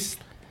Sony. At least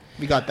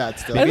we got that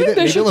still. I think they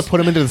Maybe should- they'll put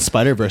him into the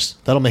Spider-Verse.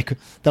 That'll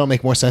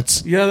make more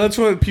sense. Yeah, that's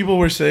what people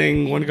were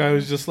saying. One guy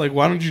was just like,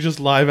 "Why don't you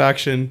just live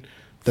action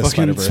The fucking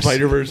Spider-Verse.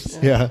 Spider-Verse?"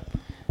 Yeah.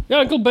 Yeah,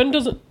 Uncle Ben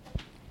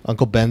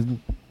Uncle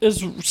Ben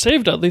is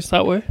saved at least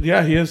that way.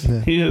 Yeah, he is.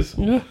 He is.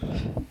 Yeah.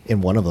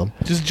 in one of them.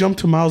 Just jump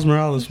to Miles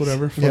Morales,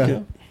 whatever. Fuck Yeah.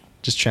 it.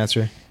 Just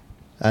transfer.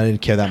 I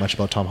didn't care that much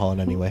about Tom Holland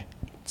anyway.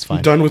 It's fine.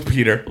 I'm done with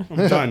Peter.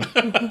 I'm done.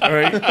 All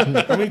right.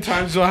 How many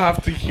times do I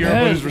have to hear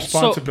about Man, his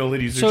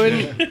responsibilities? So,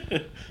 and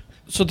shit?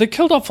 so they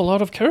killed off a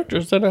lot of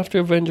characters then after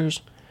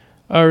Avengers.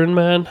 Iron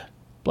Man,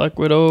 Black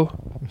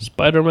Widow,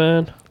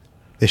 Spider-Man.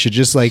 They should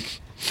just,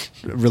 like,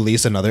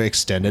 release another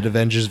extended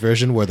Avengers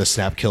version where the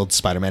Snap killed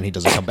Spider-Man, he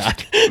doesn't come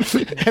back.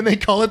 And they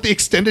call it the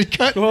extended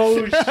cut.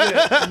 Oh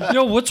shit!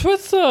 Yo, what's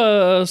with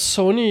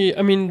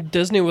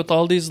Disney with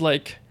all these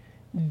like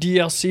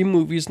DLC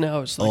movies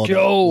now. It's Oh, like,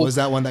 yo, was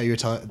that one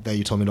that that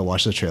you told me to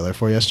watch the trailer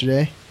for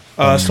yesterday?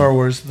 Star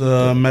Wars,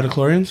 the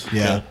Metachlorians.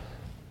 Yeah,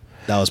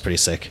 that was pretty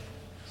sick.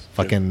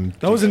 Fucking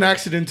That was an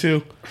accident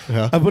too.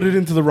 Yeah. I put it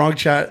into the wrong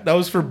chat. That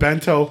was for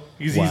Bento.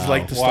 He's Wow.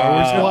 like the Star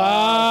Wars guy.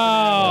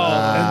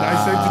 wow. And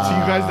I sent it to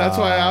you guys. That's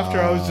why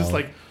after I was just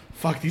like,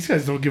 fuck, these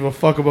guys don't give a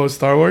fuck about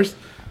Star Wars.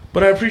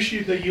 But I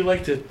appreciate that you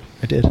liked it.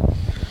 I did,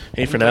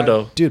 Hey,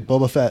 Fernando. dude.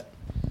 Boba Fett.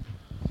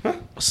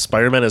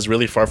 Spider-Man is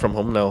really far from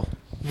home now.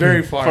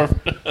 Very far.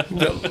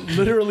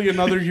 Literally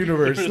another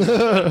universe.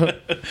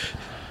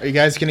 Are you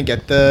guys gonna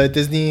get the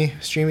Disney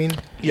streaming?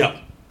 Yeah.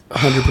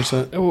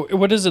 100%.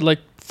 What is it, like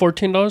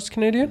 $14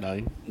 Canadian?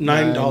 9.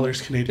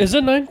 $9 Canadian. Is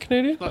it 9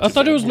 Canadian? Not I too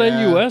thought it was bad.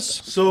 9 Yeah. US.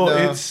 So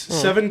No. it's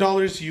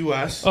 $7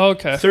 US. Oh,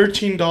 okay.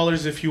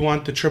 $13 if you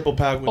want the triple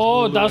pack with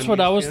Oh, Hulu that's and what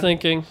I was ESPN.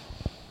 thinking.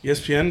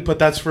 ESPN, but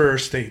that's for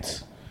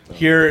states.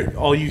 Here,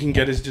 all you can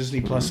get is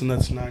Disney Plus, and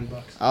that's $9.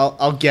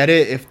 I'll get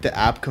it if the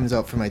app comes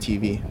out for my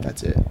TV.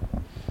 That's it.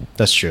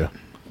 That's true.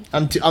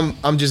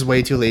 I'm just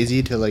way too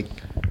lazy to like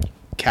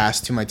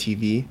cast to my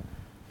TV.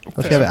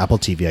 If you have an Apple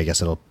TV, I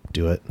guess it'll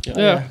do it.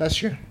 Yeah. That's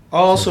true.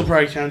 I'll also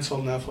probably cancel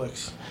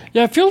Netflix.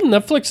 Yeah, I feel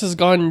Netflix has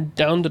gone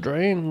down the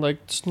drain. Like,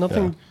 it's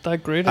nothing Yeah.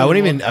 that great I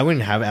wouldn't anymore. even. I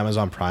wouldn't have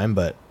Amazon Prime,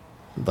 but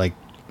like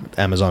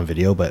Amazon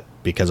Video. But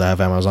because I have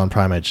Amazon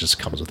Prime, it just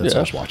comes with it. So I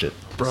Yeah. just watch it.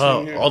 Same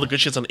Bro, here. all the good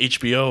shit's on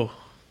HBO.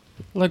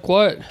 Like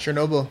what?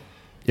 Chernobyl.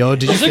 Yo,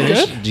 did you Is it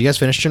finish? good? Did you guys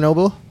finish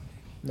Chernobyl?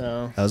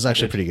 No. That was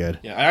actually pretty good.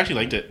 Yeah, I actually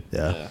liked it.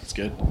 Yeah. It's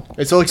good.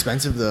 It's so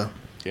expensive though.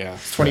 Yeah.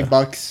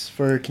 $20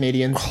 for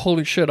Canadians.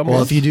 Holy shit! I'm Well,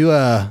 on. if you do,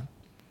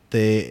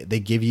 they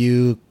give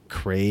you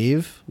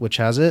Crave, which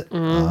has it.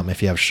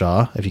 If you have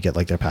Shaw, if you get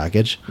like their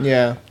package,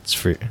 Yeah. it's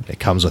free. It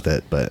comes with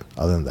it. But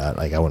other than that,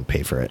 like I wouldn't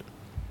pay for it.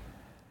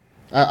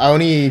 I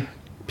only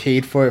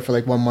paid for it for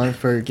like 1 month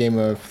for Game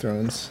of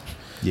Thrones.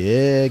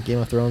 Yeah, Game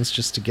of Thrones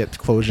just to get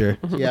closure.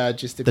 Yeah,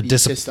 just to The be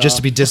dis- pissed just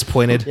to off. be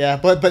disappointed. Yeah,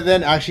 but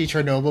then actually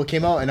Chernobyl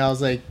came out and I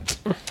was like,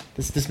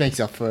 this makes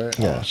up for it.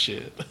 Yeah. Oh,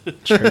 shit.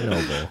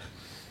 Chernobyl.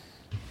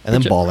 And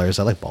then Which- Ballers.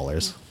 I like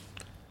Ballers.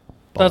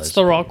 That's Ballers.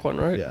 the Rock one,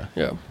 right? Yeah.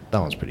 Yeah. That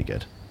one's pretty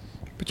good.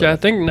 But yeah, I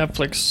think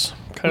Netflix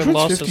kind Which of one's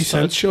lost 50 its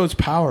Cent touch. show? It's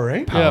Power,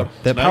 right? Yeah.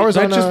 The Tonight- Power's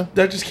That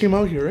on. just came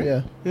out here, right?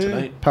 Yeah.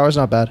 Tonight, Power's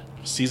not bad.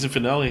 season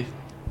finale.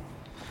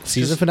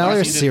 Season Just finale or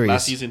last season- series?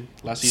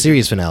 Last season.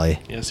 Series finale.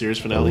 Yeah, series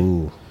finale.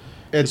 Ooh.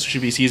 This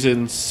should be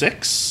season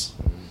 6.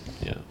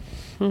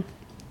 Yeah.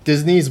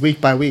 Disney's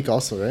week by week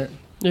also, right?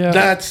 Yeah.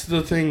 That's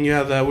the thing,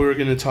 yeah, that we were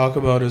going to talk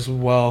about as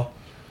well.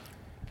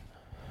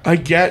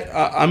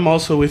 I'm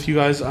also with you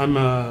guys.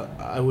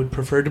 I would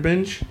prefer to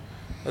binge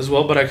as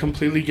well, but I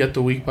completely get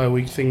the week by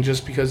week thing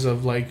just because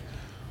of like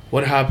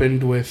what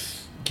happened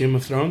with Game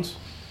of Thrones.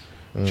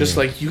 Just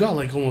like you got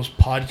like almost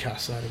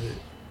podcasts out of it,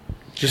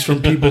 just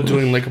from people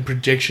doing like a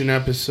prediction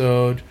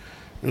episode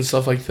and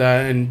stuff like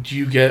that. And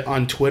you get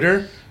on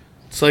Twitter,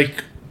 it's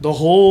like the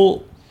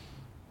whole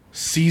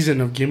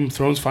season of Game of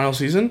Thrones, final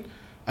season.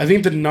 I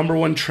think the number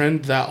one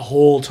trend that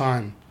whole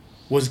time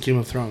was Game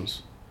of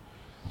Thrones.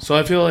 So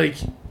I feel like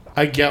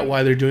I get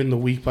why they're doing the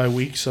week by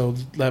week so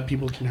that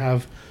people can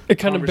have it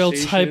kind of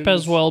builds hype as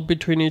conversations. well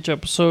between each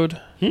episode,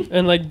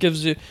 and like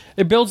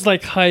it builds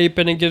like hype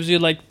and it gives you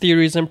like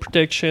theories and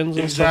predictions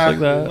and stuff like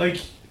that.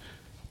 Like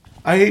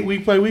I hate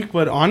week by week,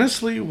 but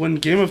honestly, when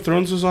Game of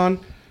Thrones was on,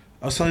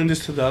 I was telling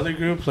this to the other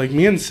group. Like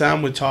me and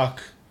Sam would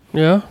talk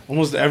Yeah.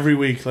 almost every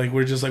week. Like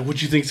we're just like, what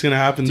do you think's gonna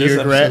happen Do this you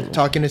regret episode?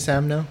 talking to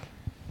Sam now?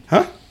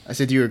 Huh? I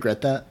said, do you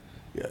regret that?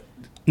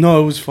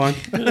 No, it was fun.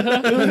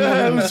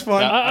 It was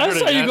fun. I heard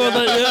saw it, you yeah. go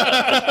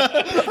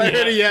that. I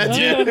heard it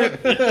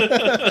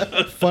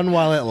yet. Fun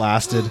while it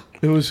lasted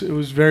It was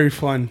very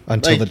fun.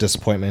 until Like, the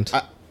disappointment.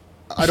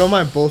 I don't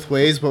mind both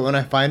ways, but when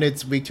I find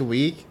it's week to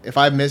week, if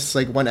I miss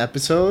like one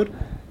episode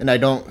and I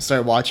don't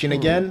start watching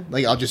again,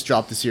 like I'll just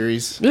drop the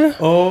series. Yeah.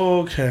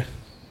 Oh, okay.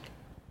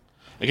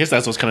 I guess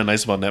that's what's kind of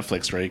nice about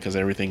Netflix, right? Because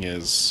everything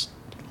is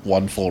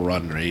one full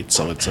run, right?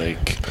 So it's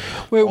like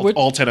Wait, all, what?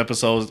 all 10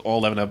 episodes, all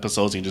 11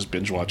 episodes, you can just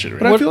binge watch it, right?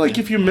 But I feel like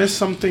if you miss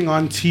something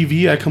on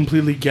TV, I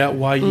completely get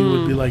why you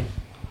would be like,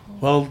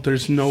 well,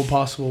 there's no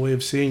possible way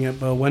of seeing it.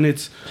 But when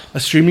it's a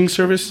streaming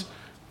service,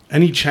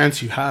 any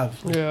chance you have.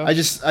 Yeah. I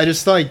just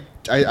like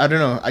I don't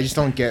know. I just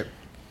don't get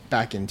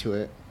back into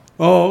it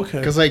Oh, okay.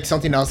 because like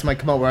something else might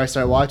come out where I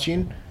start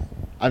watching.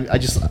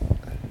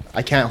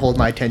 I can't hold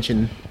my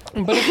attention.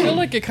 But I feel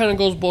like it kind of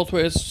goes both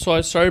ways. So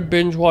I started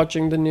binge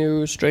watching the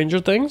new Stranger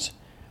Things,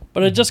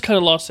 but I just kind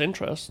of lost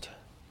interest.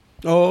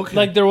 Oh, okay.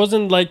 Like there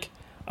wasn't like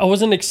I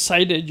wasn't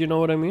excited. You know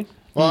what I mean?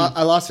 Well,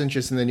 I lost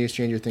interest in the new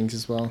Stranger Things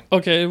as well.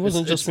 Okay, it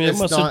wasn't It's- just me. It it's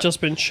must have not-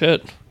 just been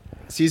shit.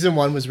 Season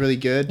 1 was really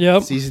good.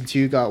 Yep. Season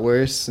 2 got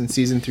worse, and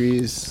season 3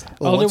 is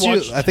Well, only once you,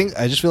 watched-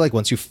 I just feel like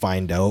once you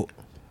find out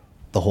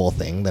the whole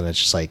thing, then it's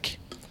just like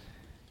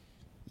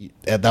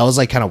that was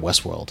like kind of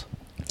Westworld.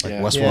 Like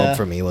Yeah. Westworld Yeah.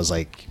 for me was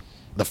like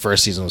the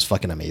first season was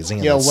fucking amazing,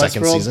 and yeah. the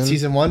second Westworld season,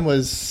 season 1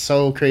 was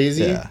so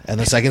crazy. yeah, and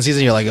the second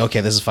season you're like, okay,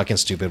 this is fucking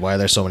stupid. Why are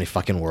there so many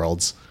fucking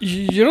worlds?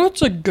 You know,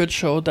 it's a good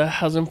show that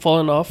hasn't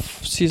fallen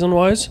off season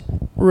wise.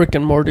 Rick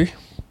and Morty.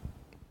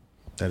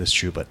 That is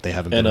true, but they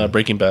haven't And been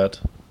Breaking Bad.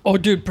 Oh,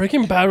 dude,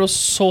 Breaking Bad was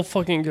so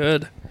fucking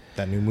good.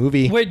 that new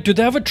movie. Wait, do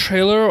they have a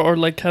trailer or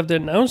like have they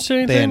announced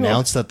anything? They or-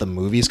 announced that the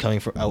movie's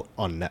coming out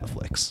on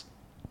Netflix,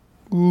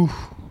 Ooh.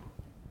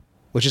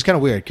 which is kind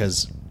of weird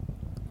because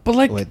But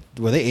like,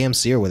 were they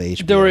AMC or were they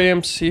HBO? they were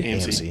AMC.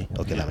 AMC.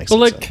 Okay, that makes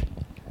But sense. like,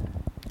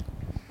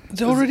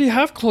 they already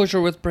have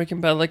closure with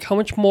Breaking Bad. Like, how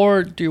much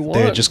more do you want?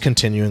 They're just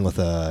continuing with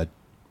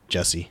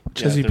Jesse.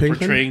 Jesse they're Pinkman?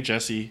 portraying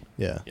Jesse.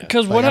 Yeah. Yeah.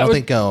 Because Like, what I don't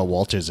happened? think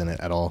Walter's in it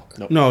at all.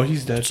 No,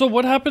 he's dead. So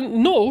what happened?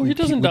 No, he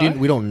doesn't die.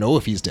 We don't know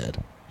if he's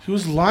dead. He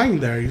was lying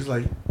there. He's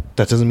like,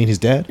 That doesn't mean he's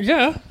dead.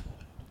 Yeah,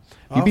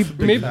 off be- big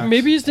maybe facts.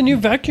 maybe he's the new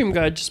vacuum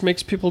guy. Just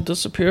makes people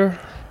disappear.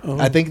 Oh.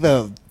 I think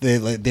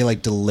they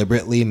like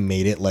deliberately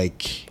made it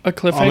like A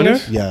cliffhanger.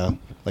 Ominous? yeah,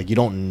 like you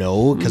don't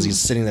know because he's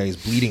sitting there, he's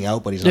bleeding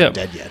out, but he's not Yeah.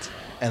 dead yet,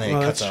 and then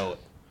Well, it cuts that's- out.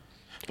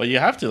 But you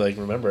have to like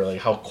remember like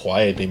how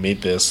quiet they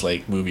made this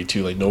like movie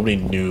too. Like nobody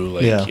knew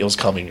like Yeah. it was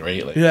coming,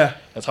 right? Like Yeah.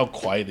 that's how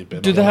quiet they've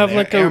been. Do on they it. have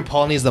like Aaron a?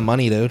 Paul needs the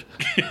money, dude.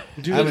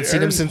 Dude, I haven't seen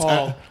him Aaron since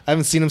Paul. I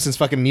haven't seen him since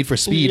fucking Need for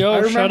Speed. Yo,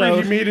 I shout remember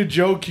out. he made a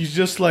joke. He's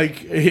just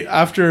like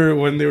after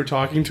when they were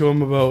talking to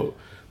him about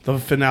the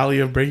finale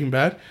of Breaking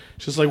Bad,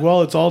 it's just like,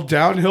 well, it's all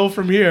downhill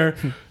from here,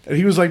 and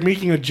he was like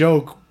making a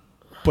joke,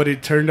 but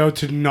it turned out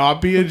to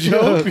not be a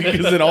joke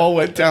because it all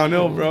went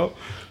downhill, bro.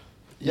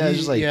 Yeah, it's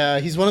just like yeah,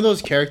 he's one of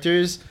those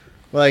characters.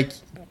 Like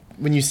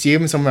when you see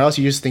him somewhere else,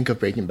 you just think of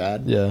Breaking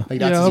Bad. Yeah. like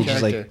that's Yeah. his he's just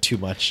character. like too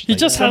much. He like,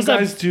 just Some has that.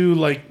 guys do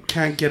like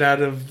can't get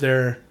out of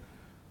their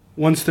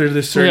once they're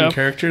this certain Yeah.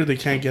 character, they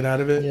can't get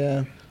out of it.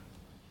 yeah.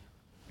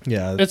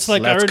 yeah. It's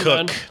like Let's Iron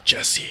cook, Man.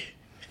 Jesse.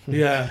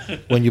 Yeah,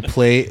 when you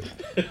play,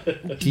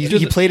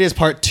 he played his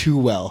part too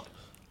well.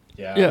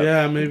 Yeah. Yeah.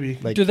 yeah, maybe.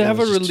 Like, Do they it have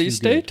a was just release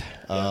too good. date?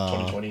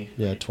 2020.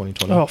 Yeah,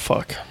 2020. Oh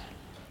fuck.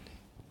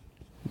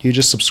 You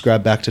just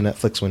subscribe back to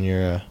Netflix when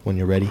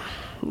you're ready.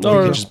 Or you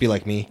Or can just be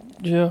like me.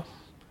 yeah,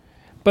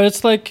 but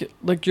it's like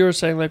you were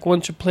saying, like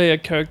once you play a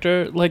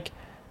character, like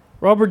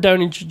Robert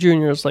Downey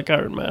Jr. is like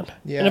Iron Man.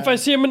 Yeah. And if I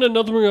see him in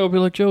another movie, I'll be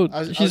like, yo, I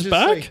was he's just,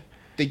 back. like,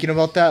 thinking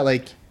about that,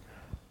 like,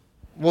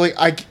 well,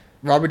 like,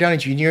 Robert Downey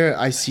Jr.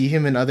 I see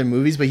him in other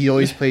movies, but he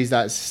always plays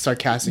that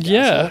sarcastic.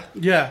 Yeah.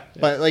 asshole. Yeah,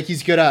 But like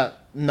he's good at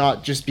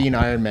not just being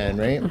Iron Man,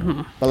 right?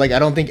 Mm-hmm. But like I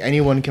don't think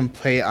anyone can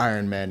play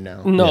Iron Man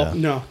now. No. Yeah.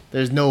 no.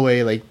 There's no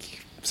way like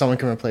someone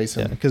can replace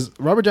Yeah, him. because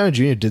Robert Downey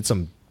Jr. did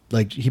some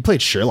like he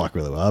played Sherlock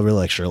really well. I really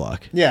like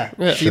Sherlock. Yeah,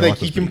 Yeah. He, Sherlock like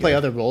he was can pretty play good.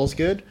 other roles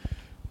good,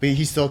 but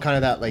he's still kind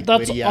of that like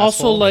That's witty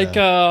also asshole.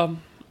 like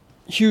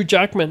Hugh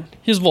Jackman.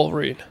 He's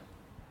Wolverine.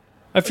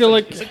 I feel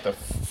like it's like the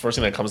first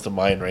thing that comes to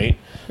mind, right?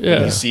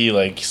 yeah. You see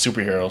like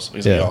superheroes.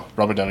 He's Yeah. like, oh,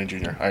 Robert Downey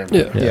Jr., Iron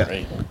Yeah. Man, Yeah.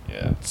 right?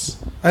 Yeah, it's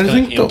I kinda,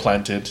 think like, the,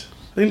 implanted.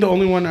 I think the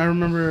only one I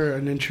remember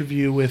an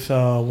interview with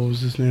what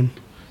was his name,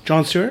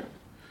 Jon Stewart,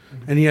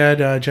 and he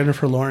had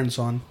Jennifer Lawrence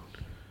on,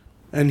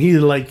 and he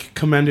like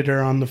commended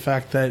her on the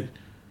fact that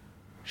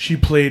she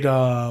played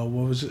what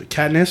was it,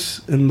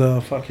 Katniss in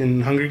the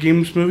fucking Hunger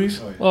Games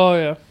movies, Oh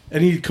yeah.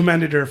 and he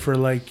commended her for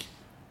like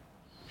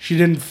she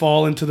didn't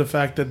fall into the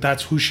fact that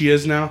that's who she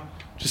is now,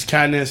 just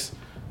Katniss,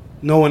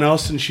 no one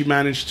else, and she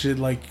managed to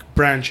like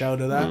branch out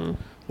of that.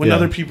 When Yeah.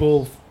 other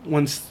people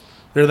once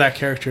they're that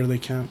character, they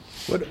can't.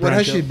 what branch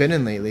has she out. been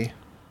in lately?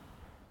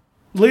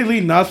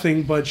 Lately,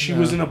 nothing, but she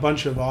was in a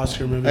bunch of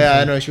Oscar movies. Yeah,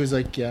 I know she was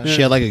like She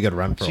had like a good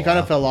run for She a kind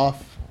while. of fell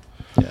off.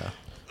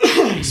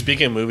 Yeah.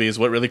 Speaking of movies,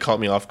 what really caught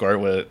me off guard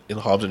with in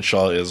Hobbs and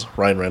Shaw is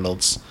Ryan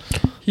Reynolds.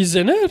 He's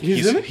in it?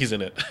 He's in it? He's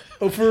in it.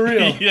 Oh, for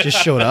real? Yeah. Just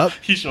showed up.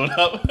 He showed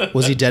up.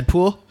 Was he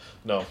Deadpool?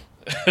 No.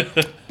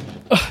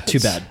 Too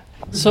bad.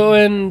 So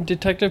in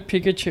Detective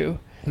Pikachu,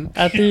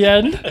 at the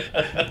end,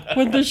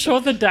 when they show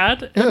the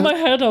dad, in my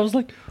head I was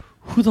like,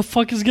 who the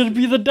fuck is gonna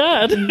be the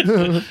dad?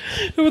 And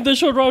when they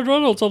showed Ryan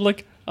Reynolds, I'm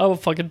like, I'm a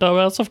fucking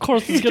dumbass. Of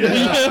course it's gonna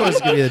be Of him.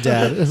 course, give me the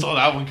dad. Saw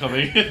that one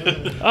coming.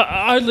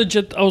 I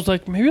legit, I was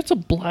like, maybe it's a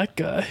black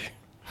guy.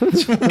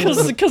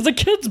 Because the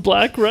kid's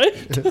black, right?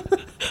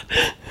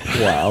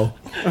 Wow.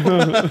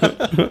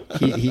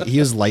 he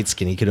was light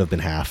skinned. He could have been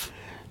half.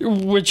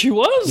 Which he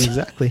was.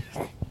 Exactly.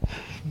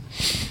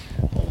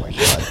 Oh my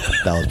god,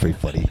 that was pretty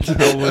funny.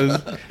 That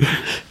was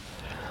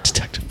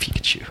Detective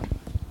Pikachu.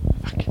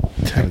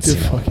 Haven't Detective seen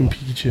that one. fucking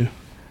Pikachu.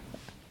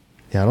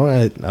 Yeah,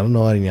 I don't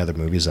know any other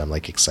movies I'm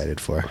like excited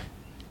for.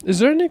 Is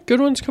there any good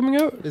ones coming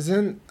out?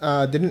 Didn't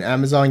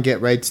Amazon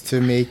get rights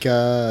to make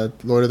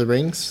Lord of the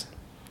Rings?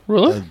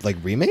 Really? Like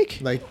remake?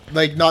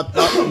 Like not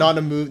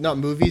not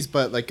movies,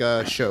 but like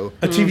a show.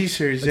 A TV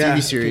series, A yeah. TV I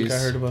think series. I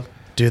heard about.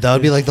 Dude, that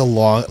would be like the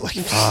long like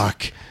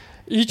fuck.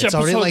 Each It's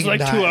already episode's like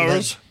 2 nine-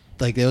 hours.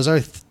 Like those are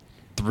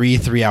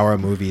three-hour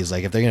movies.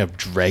 Like if they're gonna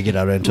drag it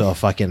out into a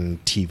fucking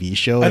TV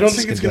show, I don't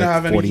think it's be gonna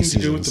like have 40 anything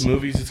to do with the seasons.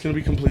 movies. It's gonna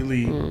be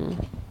completely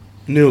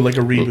new, like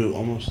a reboot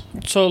almost.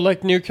 So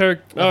like new I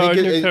think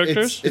new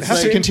characters. It has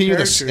to Same continue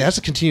characters. the. It has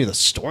to continue the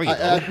story.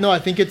 though. No, I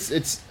think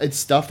it's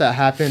stuff that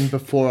happened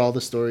before all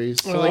the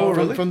stories. So like Oh,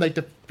 from, really? from like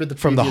the From The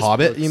previous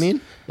Hobbit, books. you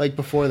mean? Like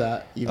before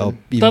that, even. Oh,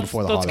 even That's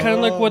before the that's Hobbit. kind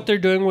of like what they're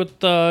doing with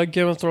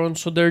Game of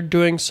Thrones. So they're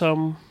doing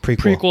some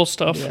Prequel. prequel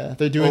stuff. Yeah,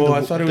 they're doing Oh, the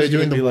I thought it they're was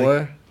gonna doing the be like-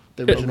 war.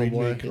 The A original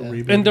war. remake, a Yeah.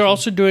 reboot And they're or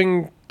also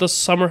doing the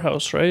Summer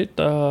House, right?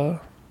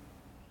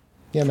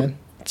 Yeah, man.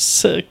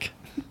 Sick.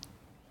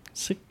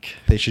 Sick.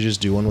 They should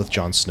just do one with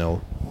Jon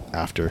Snow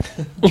after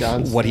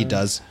Jon what he Snow.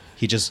 does.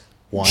 He just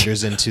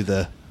wanders into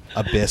the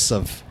abyss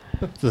of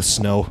the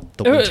snow,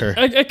 the It- winter.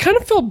 I kind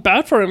of felt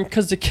bad for him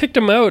because they kicked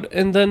him out,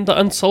 and then the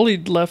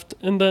Unsullied left,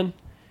 and then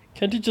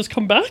can't he just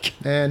come back?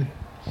 And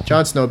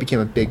Jon Snow became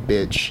a big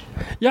bitch.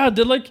 Yeah,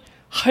 they like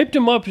hyped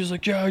him up. He's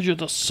like, yeah, you're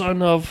the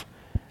son of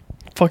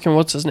fucking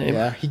what's his name?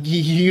 Yeah,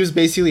 he was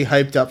basically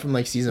hyped up from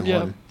like season Yeah.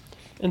 1.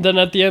 And then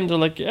at the end, they're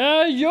like,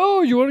 yeah,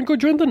 yo, you want to go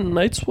join the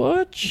Night's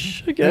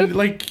Watch And again?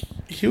 like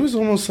he was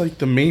almost like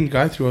the main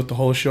guy throughout the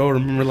whole show.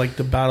 Remember like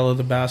the Battle of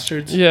the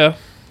Bastards? Yeah.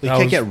 You That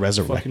can't was get fucking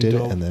resurrected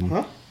dope. and then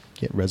Huh?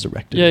 get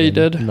resurrected. Yeah, you and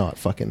did. Not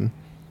fucking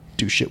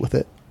do shit with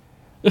it.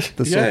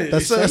 That's Yeah,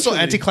 that's so essentially.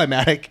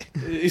 anticlimactic.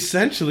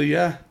 Essentially,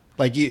 yeah.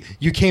 Like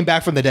you came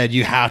back from the dead.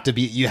 You have to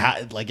be.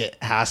 Like it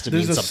has to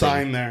There's be a something.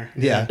 sign there.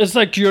 Yeah. It's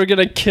like you're going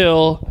to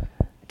kill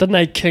the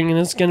Night King, and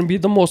it's going to be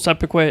the most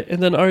epic way.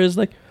 And then Arya's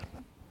like,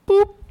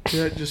 boop.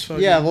 Yeah, just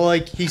fucking. Yeah, well,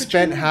 like he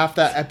spent half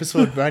that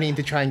episode running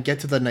to try and get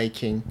to the Night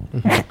King.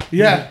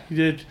 Yeah, he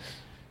did.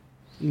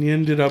 And he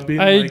ended up being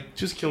I- like,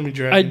 just kill me,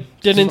 dragon. I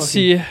didn't Just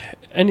see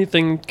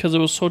anything because it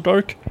was so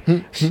dark.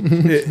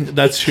 fucking-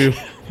 That's true.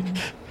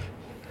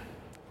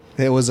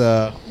 It was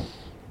a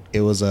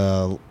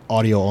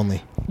audio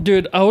only.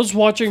 Dude, I was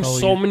watching Probably-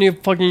 so many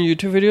fucking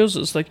YouTube videos.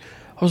 It's like,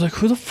 I was like,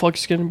 who the fuck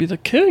is going to be the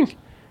king?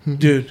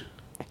 Dude,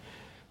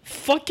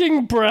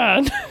 Fucking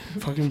Bran.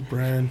 fucking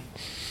Bran.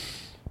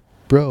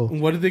 Bro,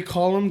 What did they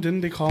call him?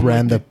 Didn't they call him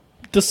Bran like,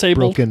 the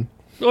Disabled. broken.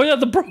 Oh, yeah,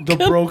 the broken. the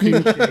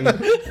Broken King?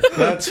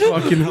 That's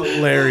fucking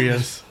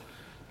hilarious.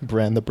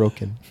 Bran the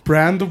broken.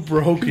 Bran the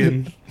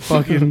Broken.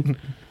 Fucking.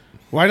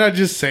 Why not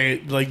just say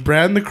it? Like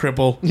Bran the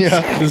Cripple.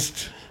 Yeah.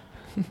 Just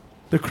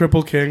the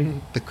Cripple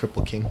King. The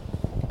cripple king.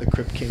 The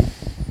crip king.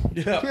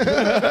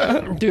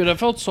 Yeah. Dude, I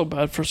felt so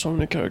bad for so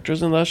many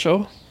characters in that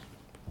show.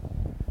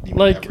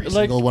 Like, Every like,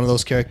 single one of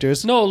those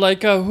characters. no,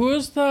 like, who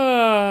is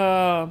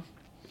the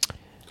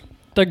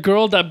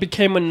girl that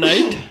became a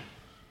knight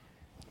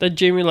that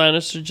Jamie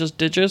Lannister just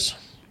ditches? Oh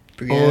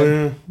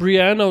Brienne. yeah.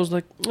 Brienne, I was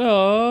like,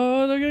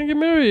 oh, they're gonna get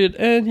married,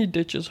 and he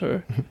ditches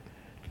her.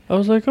 I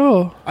was like,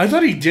 oh, I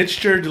thought he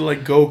ditched her to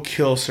like go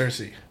kill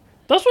Cersei.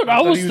 that's what I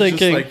thought was he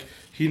thinking. Just, like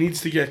he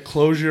needs to get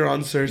closure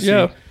on Cersei.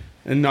 Yeah.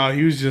 And no,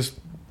 he was just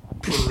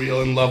for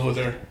real in love with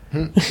her,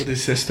 with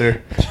his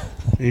sister.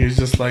 And he was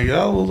just like,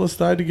 oh, well, let's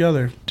die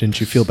together. Didn't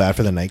you feel bad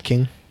for the Night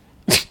King?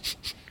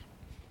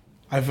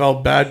 I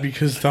felt bad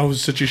because that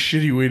was such a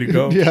shitty way to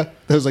go. Yeah,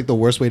 that was like the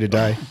worst way to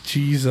die.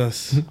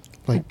 Jesus.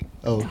 Like,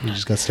 oh, he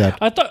just got stabbed.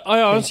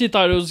 I honestly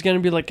thought it was gonna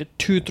be like a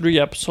 2-3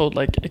 episode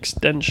like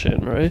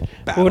extension, right?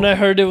 But when I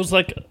heard it was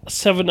like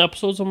 7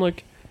 episodes, I'm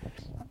like,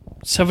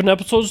 7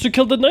 episodes to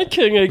kill the Night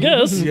King, I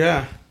guess.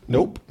 Yeah.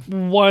 Nope.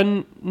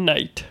 One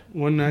night.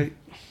 One night.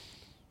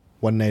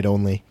 One night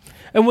only.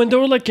 And when they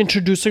were like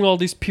introducing all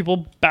these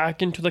people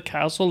back into the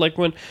castle, like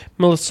when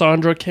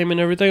Melisandre came and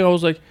everything, I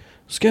was like,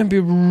 it's gonna be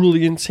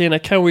really insane. I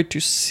can't wait to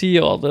see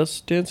all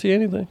this. Didn't see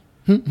anything.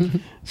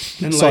 And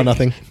Saw like,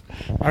 nothing.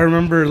 I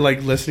remember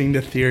like listening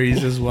to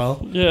theories as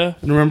well. Yeah.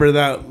 And remember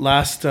that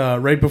last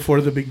right before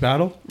the big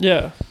battle,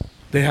 Yeah.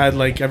 they had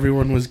like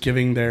everyone was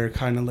giving their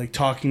kind of like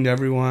talking to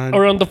everyone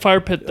Around the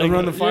fire pit thing.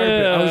 around the fire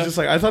pit. I was Yeah. just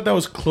like, I thought that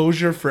was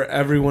closure for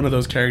every one of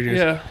those characters.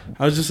 Yeah.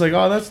 I was just like,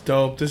 oh, that's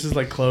dope. This is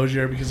like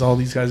closure because all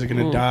these guys are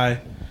gonna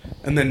die,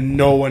 and then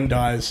no one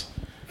dies.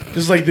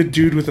 Just like the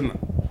dude with an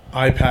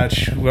eye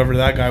patch, whoever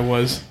that guy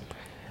was.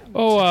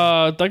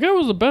 Oh, that guy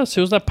was the best.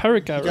 He was that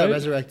pirate guy, He got right?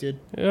 resurrected.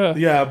 Yeah.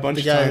 Yeah, a bunch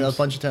The of guy a times.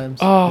 bunch of times.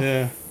 Oh,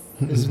 Yeah.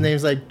 His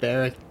name's like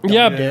Barrack.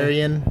 Yeah.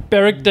 Darian.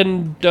 Beric the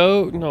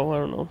Doe. No, I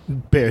don't know.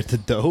 Bear to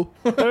dough.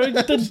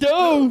 Beric the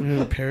Doe.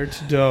 Yeah, paired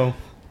to dough.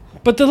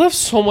 But they left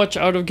so much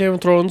out of Game of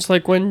Thrones,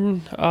 like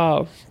when,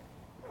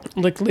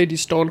 like Lady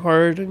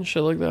Stoneheart and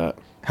shit like that.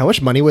 How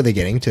much money were they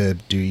getting to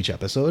do each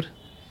episode?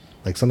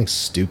 Like something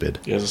stupid.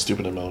 Yeah, it's a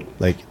stupid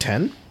amount. Like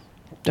 10?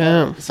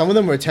 Damn. Some of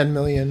them were 10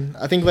 million.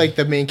 I think like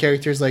the main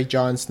characters like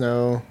Jon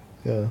Snow,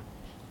 Yeah.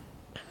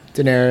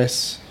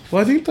 Daenerys.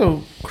 Well, I think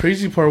the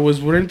crazy part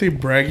was, weren't they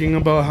bragging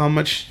about how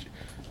much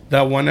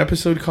that one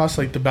episode cost,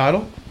 like the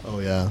battle? Oh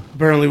yeah.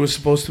 Apparently, it was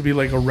supposed to be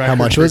like a record. How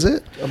much was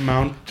it?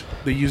 Amount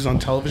they used on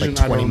television. Like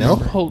I don't 20 mil?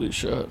 remember. Holy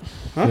shit.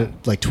 Huh?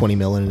 Like 20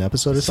 mil in an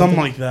episode or Something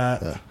something? like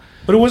that. Yeah.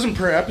 But it wasn't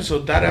per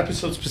episode. That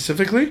episode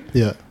specifically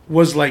Yeah.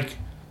 was like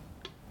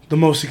the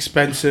most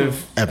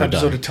expensive Ever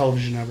episode done. of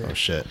television ever. Oh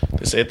shit.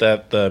 They say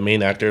that the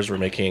main actors were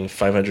making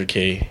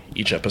 $500K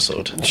each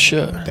episode.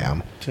 Shit.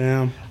 Damn.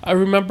 Damn. I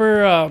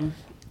remember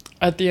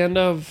at the end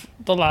of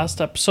the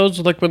last episodes,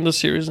 like when the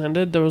series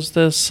ended, there was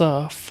this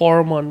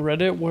forum on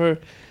Reddit where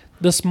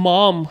this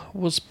mom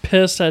was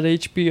pissed at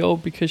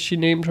HBO because she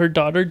named her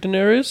daughter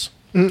Daenerys.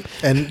 And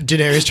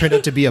Daenerys turned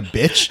out to be a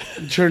bitch.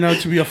 It turned out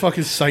to be a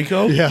fucking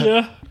psycho.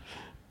 Yeah.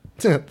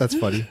 That's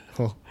funny.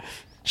 Well,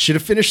 should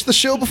have finished the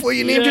show before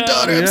you named your Yeah.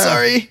 daughter. I'm Yeah.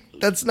 sorry.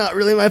 That's not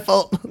really my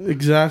fault.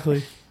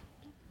 Exactly.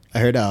 I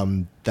heard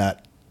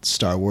that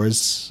Star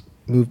Wars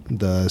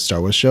the Star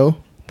Wars show,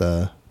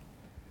 the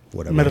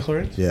whatever.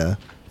 Midichlorians? Yeah.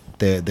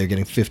 They're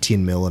getting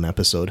 15 mil an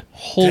episode.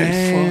 Holy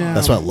Damn. fuck.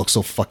 That's why it looks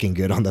so fucking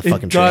good on the It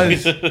fucking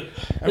does. trailer.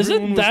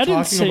 Everyone was that talking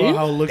insane? about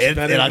how it looks It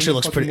better than actually the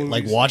looks fucking pretty.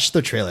 Like, movies. watch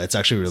the trailer. It's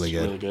actually really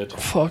Really good. good.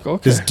 Fuck,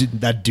 okay.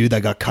 That dude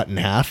that got cut in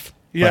half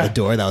by Yeah. the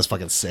door, that was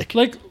fucking sick.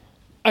 Like,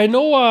 I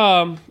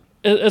know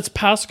it's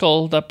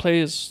Pascal that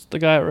plays the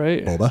guy,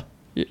 right? Boba?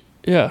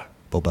 Yeah.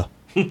 Boba.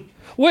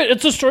 Wait,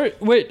 it's a story.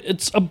 Wait,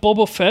 it's a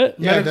Boba Fett?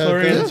 Yeah, the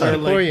Midichlorians are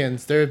like-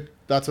 midichlorians.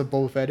 That's what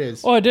Boba Fett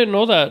is. Oh, I didn't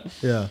know that.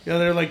 Yeah. Yeah,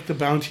 they're like the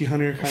bounty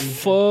hunter kind of.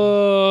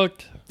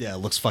 Fucked. Yeah, it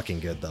looks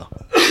fucking good, though.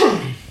 Do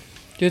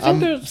you think I'm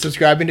there's...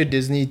 subscribing to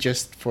Disney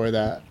just for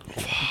that.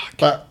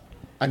 But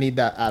I need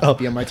that app to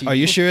be on my TV. Are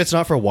you sure it's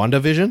not for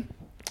WandaVision?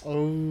 Oh,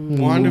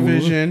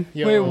 WandaVision.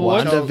 yo, Wait,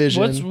 what? WandaVision.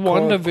 What's Corey in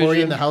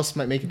WandaVision? the house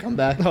might make a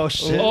comeback. Oh,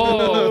 shit.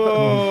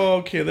 Oh,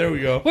 okay, there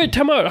we go. Wait,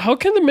 time out. How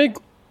can they make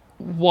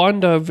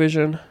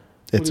WandaVision?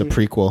 It's a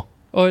prequel.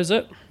 Oh, is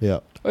it? Yeah.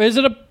 Or is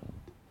it a...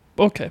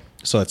 Okay.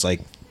 So it's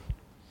like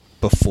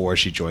before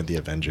she joined the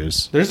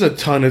Avengers. There's a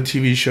ton of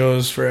TV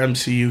shows for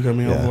MCU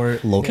coming out Yeah. for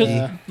it. Loki. Because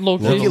Yeah.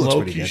 Loki. There's Loki a looks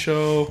pretty Loki good.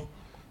 show.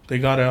 They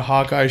got a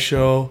Hawkeye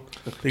show.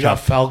 They got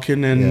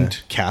Falcon Yeah.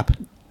 and Cap.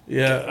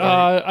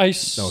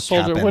 Ice No,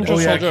 Soldier, Cap and- Winter oh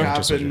yeah, Soldier.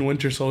 Cap and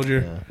Winter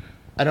Soldier. Yeah.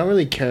 I don't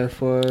really care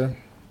for.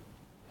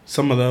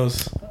 Some of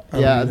those. I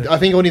Yeah, don't either. I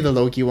think only the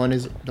Loki one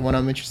is the one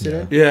I'm interested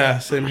in. Yeah,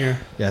 same here.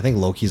 Yeah, I think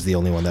Loki's the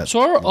only one that. So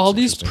are looks all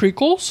these interesting.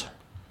 prequels?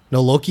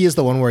 No, Loki is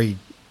the one where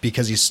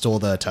because he stole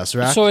the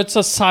Tesseract. So it's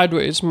a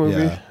sideways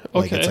movie. yeah,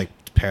 like Okay. it's like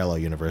parallel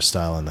universe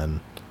style, and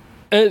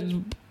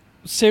then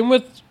Same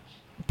with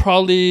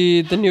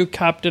probably the new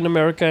Captain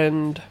America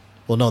and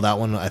well, no, that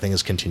one I think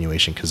is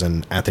continuation because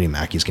then Anthony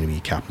Mackie's going to be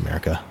Captain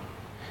America.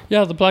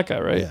 yeah, the black guy,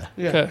 right? Yeah,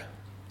 Yeah. Okay.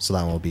 so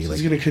that one will be It's like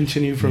going to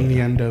continue from the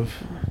end of.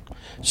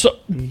 So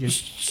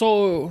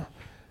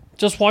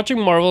just watching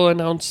Marvel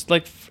announce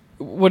like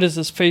what is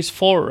this Phase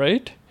 4,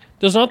 right?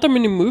 There's not that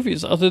many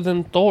movies other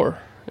than Thor.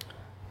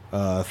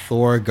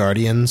 Thor,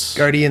 Guardians.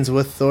 Guardians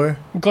with Thor.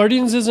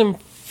 Guardians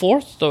isn't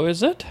fourth though,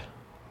 is it?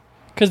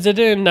 Because they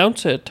didn't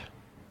announce it.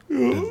 I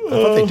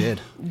thought they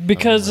did.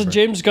 Because remember.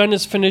 James Gunn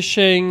is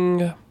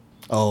finishing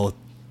Oh,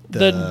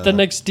 the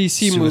next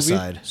DC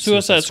movie,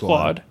 Suicide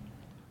Squad.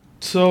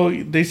 So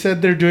they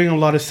said they're doing a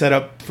lot of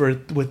setup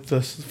with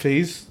this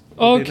phase. that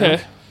they Okay.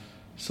 announced.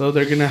 So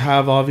they're gonna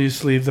have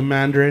obviously the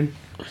Mandarin.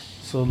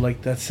 So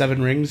like that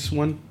Seven Rings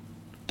one.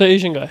 The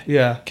Asian guy.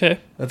 Yeah, Okay.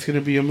 that's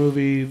gonna be a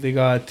movie. They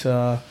got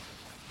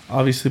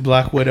obviously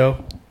Black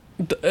Widow.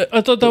 I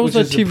thought that was a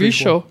Which is a TV prequel.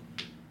 show.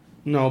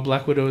 No,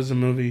 Black Widow is a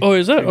movie. Oh,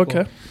 is that? Prequel.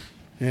 Okay.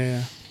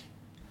 Yeah.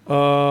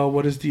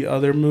 What is the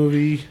other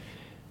movie?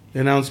 They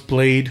announced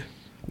Blade,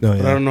 No,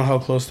 but I don't know how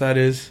close that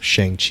is.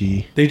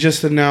 Shang-Chi. They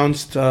just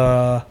announced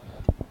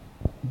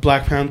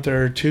Black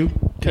Panther 2. They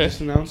Okay.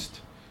 just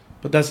announced.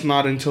 But that's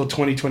not until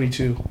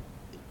 2022.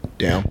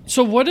 Damn.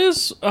 So what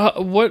is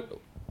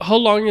how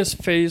long is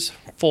Phase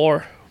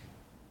 4?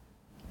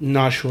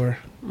 Not sure.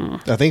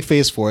 I think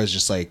Phase 4 is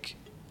just like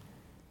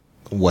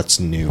what's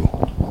new,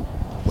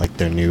 like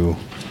their new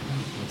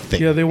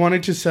thing. Yeah, they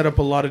wanted to set up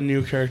a lot of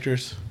new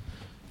characters.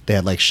 They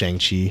had like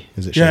Shang-Chi.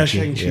 Is it Yeah,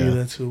 Shang-Chi? Shang-Chi,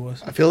 that's who it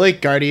was. I feel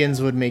like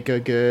Guardians would make a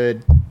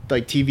good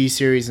like TV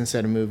series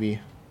instead of movie.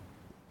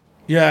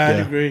 Yeah, I'd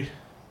Yeah. agree.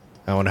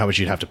 I wonder how much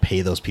you'd have to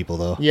pay those people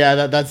though.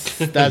 Yeah, that's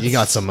You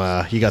got some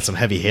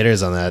heavy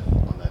hitters on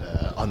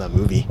that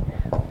movie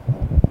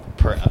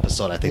per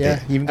episode. I think. Yeah,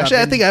 they, you've got actually,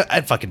 I them. think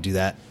I'd fucking do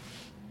that.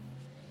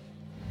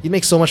 You'd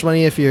make so much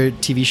money if your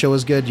TV show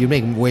was good. You'd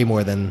make way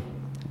more than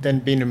than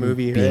being a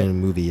movie. being in a Right?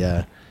 movie.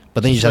 Yeah,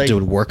 but then you It's just have to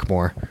like- work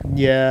more.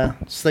 Yeah,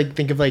 just like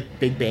think of like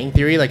Big Bang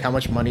Theory, like how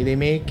much money they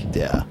make.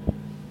 Yeah,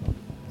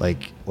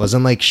 like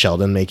wasn't like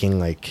Sheldon making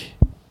like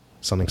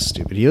something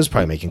stupid? He was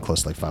probably making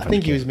close to like 500. I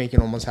think he was making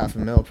almost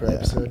 $500,000 per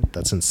episode.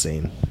 That's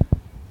insane.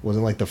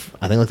 Wasn't like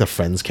I think like the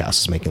Friends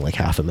cast was making like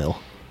 $500,000.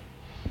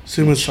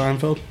 Same with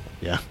Seinfeld.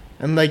 Yeah.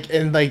 And like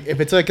if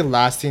it's like a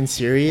lasting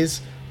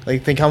series,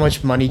 like think how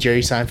much money Jerry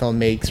Seinfeld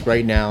makes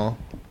right now.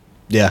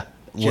 Yeah.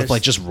 With Just-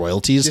 like just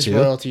royalties Just too.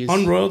 royalties.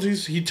 On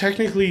royalties, he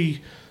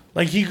technically,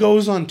 like, he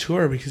goes on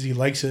tour because he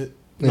likes it,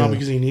 not Yeah.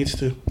 because he needs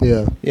to.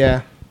 Yeah.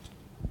 Yeah.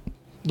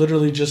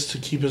 Literally just to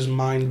keep his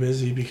mind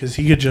busy because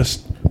he could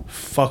just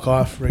fuck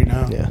off right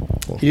now. Yeah.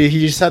 Cool. He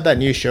just had that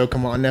new show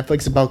come on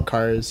Netflix about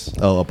cars.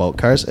 Oh, about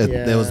cars. It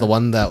was Yeah. the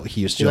one that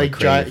he used He to like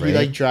crave, he right?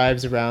 like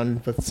drives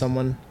around with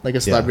someone like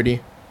a celebrity.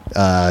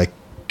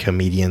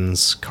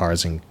 Comedians,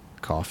 cars, and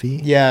coffee.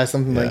 Yeah,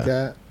 something Yeah. like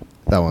that.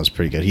 That one was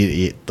pretty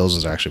good. Those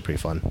ones are actually pretty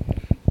fun.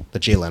 The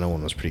Jay Leno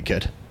one was pretty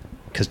good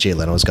because Jay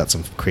Leno's got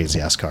some crazy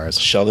ass cars.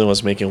 Sheldon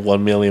was making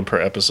 $1 million per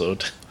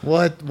episode.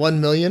 What?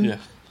 1 million? Yeah.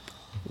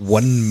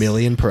 1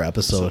 million per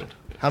episode.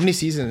 How many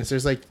seasons?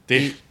 There's like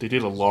They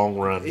did a long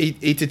run.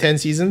 eight to 10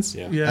 seasons.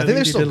 Yeah. Yeah, I think they're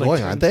he still did, like, going,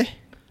 10. aren't they?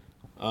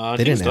 I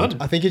They think it's didn't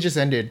done. I think it just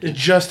ended. It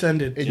just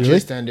ended. It Really?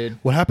 just ended.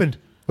 What happened?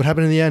 What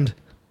happened in the end?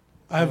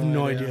 I have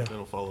no idea. I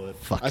don't follow it.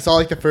 Fuck. I saw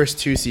like the first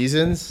 2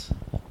 seasons,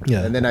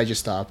 Yeah. and then I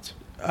just stopped.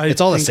 I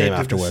It's all the think I same did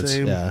afterwards.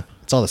 same. Yeah.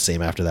 It's all the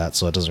same after that,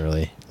 so it doesn't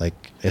really like.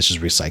 It's just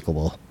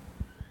recyclable.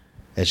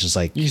 It's just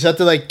like You just have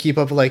to like keep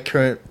up with like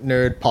current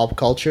nerd pop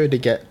culture to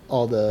get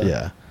all the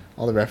yeah.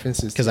 all the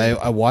references. Because to it.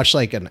 I watched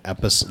like an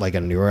episode, like a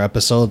newer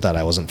episode that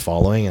I wasn't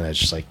following, and it's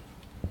just like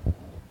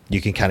you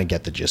can kind of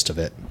get the gist of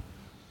it.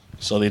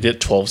 So they did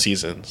 12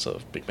 seasons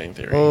of Big Bang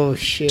Theory. Oh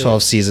shit!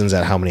 12 seasons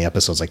at how many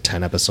episodes? Like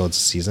 10 episodes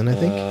a season, I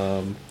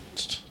think.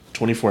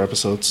 24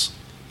 episodes.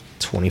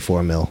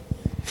 24 mil.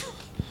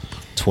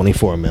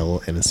 24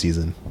 mil in a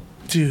season.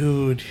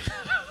 Dude.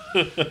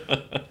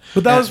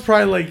 But that was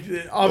probably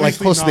like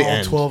obviously close to not the all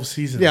end. 12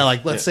 seasons. Yeah,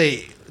 like let's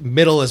say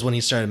middle is when he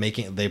started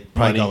making. They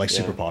probably Money, got like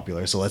super yeah.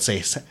 popular. So let's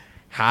say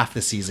half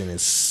the season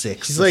is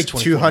 6. He's That's like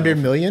 24 200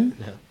 mil. million.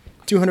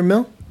 200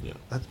 mil.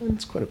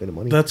 That's quite a bit of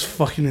money. That's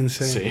fucking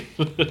insane.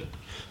 Same.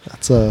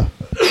 That's a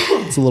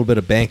little bit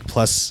of bank.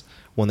 Plus,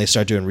 when they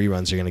start doing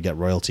reruns, you're gonna get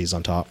royalties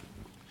on top.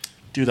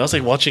 Dude, that was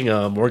like watching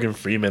Morgan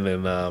Freeman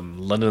in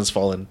London's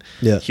Fallen.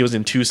 Yeah. He was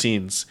in 2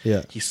 scenes.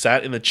 Yeah. He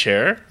sat in the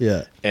chair.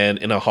 Yeah. And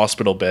in a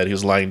hospital bed, he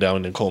was lying down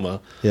in a coma.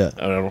 Yeah.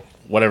 I don't know,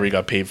 whatever he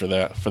got paid for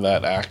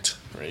that act,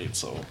 right?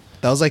 So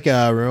That was like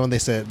remember when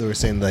they were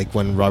saying like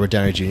when Robert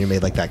Downey Jr.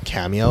 made like that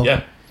cameo.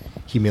 yeah.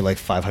 He made like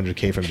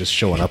 $500K from just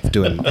showing up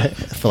doing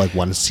for like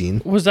one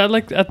scene. Was that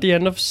like at the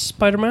end of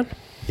Spider-Man?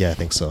 Yeah, I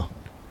think so.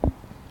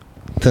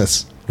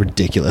 That's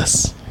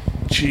ridiculous.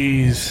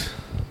 Jeez.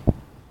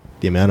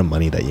 The amount of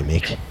money that you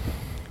make.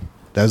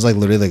 That was like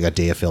literally like a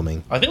day of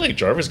filming. I think like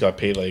Jarvis got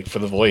paid like for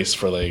the voice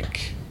for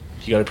like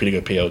he got a pretty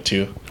good payout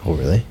too. Oh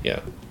really? Yeah.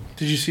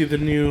 Did you see the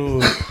new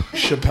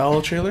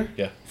Chappelle trailer?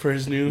 Yeah. For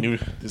his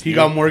His he new-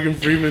 got Morgan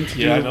Freeman to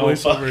Yeah, I do the know.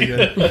 voiceover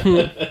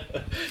again.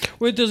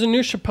 Wait, there's a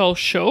new Chappelle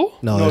show?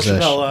 No, No, there's a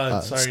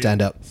Chappelle, sorry.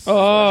 stand up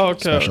Oh, okay.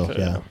 special. okay.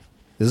 Yeah.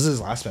 This is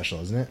his last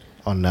special, isn't it?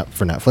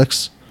 For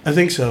Netflix. I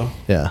think so.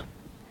 Yeah.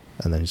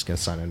 And then he's gonna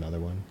sign another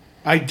one.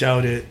 I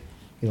doubt it.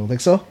 You don't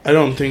think so? I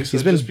don't think so.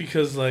 He's been- just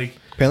because like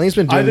Apparently he's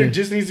been doing either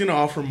Disney's gonna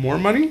offer more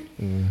money,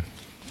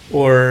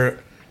 or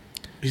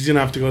he's gonna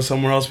have to go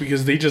somewhere else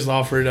because they just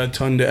offered a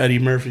ton to Eddie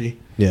Murphy.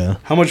 Yeah,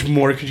 How much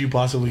more could you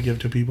possibly give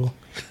to people?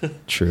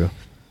 true.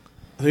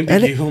 I think they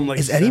Eddie- gave him like.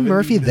 is Eddie 70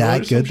 Murphy mil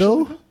that or some good, shit though?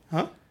 like that?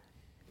 Huh?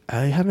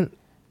 I haven't.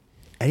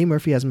 Eddie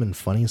Murphy hasn't been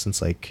funny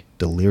since like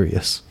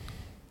Delirious.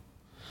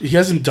 He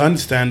hasn't done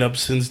stand up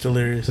since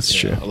Delirious. That's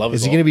Yeah, true. I love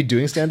Is his he all- gonna be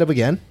doing stand up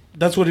again?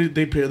 That's what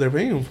they're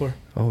paying him for.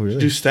 Oh really?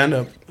 Do stand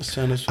up.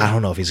 I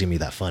don't know if he's gonna be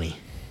that funny.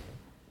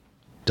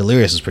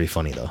 Delirious is pretty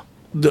funny though.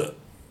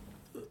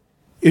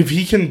 If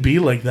he can be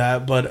like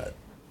that, but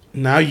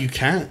now you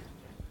can't.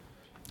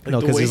 No,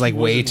 the 'cause way he's, like, he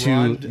way was too- in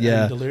Ron and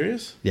yeah.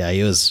 Delirious. Yeah,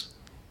 he was.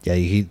 Yeah,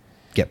 he'd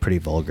get pretty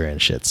vulgar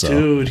and shit. So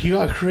Dude, he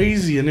got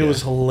crazy and it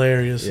was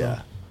hilarious.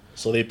 yeah,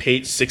 So they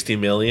paid $60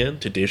 million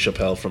to Dave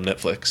Chappelle from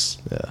Netflix.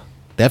 yeah.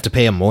 They have to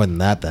pay him more than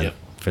that then Yep.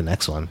 for the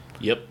next one.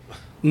 Yep.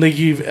 And they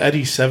gave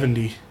Eddie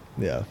 70.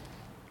 Yeah.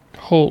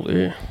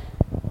 Holy.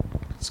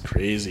 It's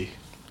crazy.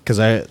 Because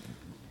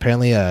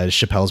apparently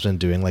Chappelle's been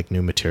doing like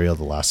new material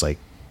the last like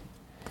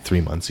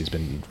 3 months. He's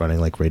been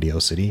running like Radio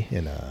City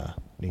in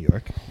New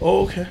York.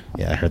 Oh, okay.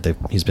 Yeah, I heard that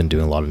he's been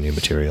doing a lot of new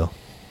material.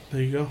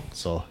 There you go.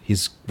 So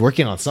he's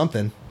working on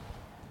something.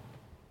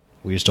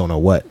 We just don't know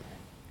what.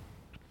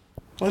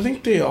 Well, I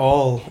think they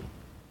all,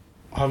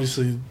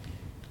 obviously,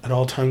 at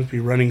all times be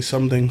running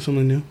something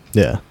new.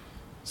 Yeah.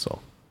 So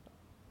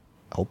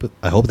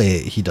I hope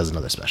he does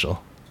another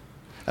special.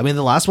 I mean,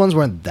 the last ones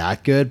weren't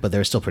that good, but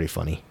they're still pretty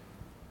funny.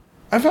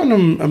 I found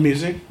them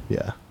amusing.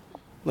 Yeah.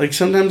 Like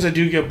sometimes I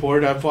do get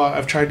bored.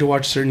 I've tried to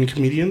watch certain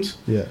comedians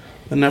Yeah.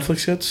 that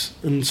Netflix gets,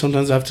 and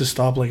sometimes I have to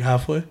stop like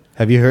halfway.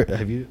 What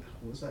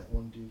was that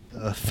one dude?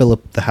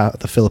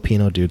 The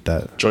Filipino dude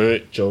that.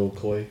 Joe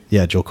Coy.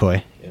 Yeah, Joe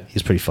Coy. Yeah.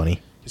 He's pretty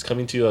funny. He's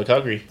coming to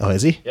Calgary. Oh,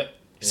 is he? Yep.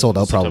 Sold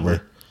In out probably.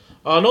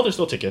 September. No, there's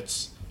still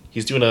tickets.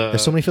 He's doing a.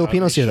 There's so many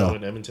Filipinos Calgary here, show though.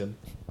 In Edmonton.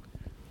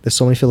 There's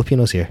so many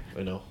Filipinos here.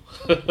 I know.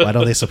 Why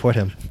don't they support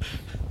him?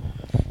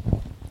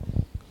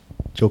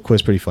 Joe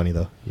Coy's pretty funny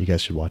though. You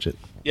guys should watch it.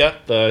 Yeah,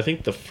 I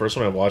think the first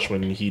one I watched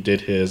when he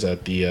did his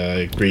at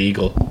the Grey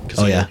Eagle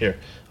Casino yeah. here.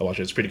 I watched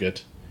it. It's pretty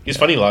good. He's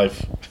funny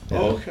live.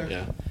 Oh, okay.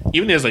 Yeah.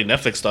 Even his like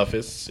Netflix stuff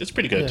it's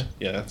pretty good.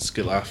 Yeah, it's a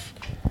good laugh.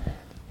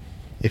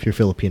 If you're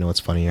Filipino, it's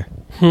funnier.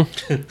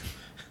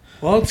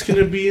 Well, it's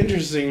gonna be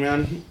interesting,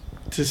 man,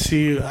 to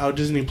see how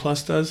Disney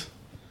Plus does.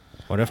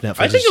 Wonder if Netflix.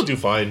 I think he'll do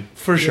fine.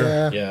 For sure.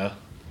 Yeah. Yeah.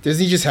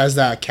 Disney just has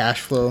that cash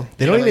flow.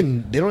 They don't Like,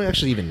 even. They don't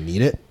actually even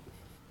need it.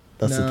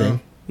 That's the No.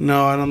 thing.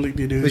 No, I don't think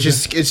they do. It's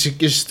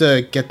just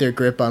to get their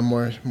grip on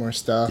more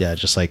stuff. Yeah,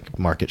 just like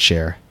market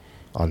share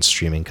on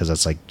streaming because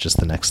that's like just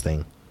the next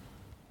thing.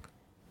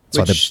 That's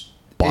why they Which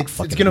bought it's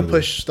fucking gonna Hulu.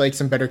 push like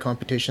some better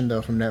competition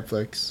though from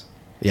Netflix.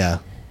 Yeah,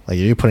 like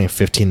you're putting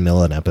 15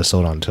 mil an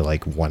episode onto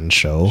like one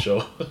show.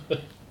 Show.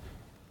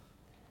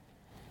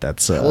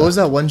 That's What was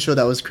that one show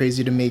that was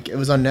crazy to make? It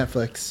was on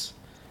Netflix.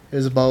 It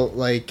was about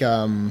like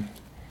the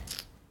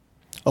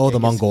the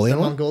Mongolian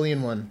one.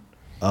 Mongolian one.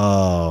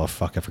 Oh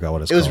fuck, I forgot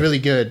what it's It called. was really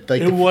good.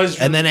 Like it was.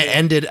 And then it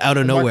ended out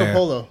of Marco nowhere.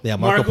 Polo. Yeah,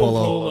 Marco,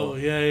 Polo.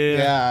 Yeah.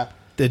 yeah.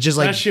 It just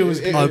like That shit was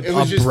It, ab- it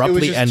was just, it abruptly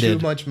was just ended.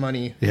 too much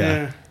money. Yeah.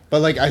 Yeah.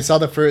 But like I saw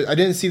the first, I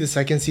didn't see the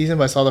second season,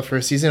 but I saw the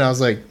first season. I was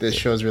like, this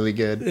show's really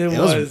good. It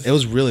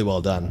was really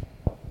well done.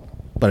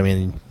 But I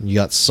mean, you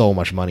got so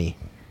much money.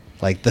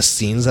 Like the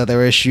scenes that they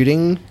were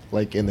shooting,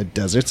 like in the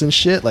deserts and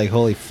shit, like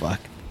holy fuck.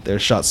 They're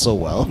shot so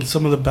well.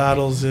 Some of the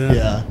battles, yeah.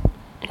 Yeah.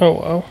 Oh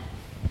wow.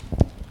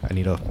 I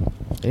need to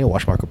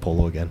watch Marco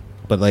Polo again.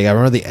 But like I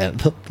remember the end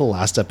the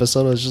last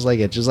episode was just like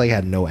it just like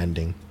had no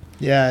ending.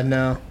 Yeah,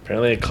 no.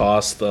 Apparently, it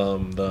cost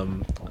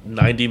them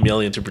 90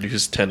 million to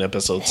produce 10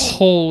 episodes.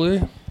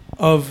 Holy.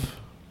 Of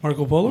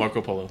Marco Polo?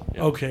 Marco Polo.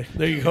 Yeah. Okay,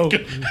 there you go.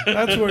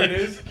 That's where it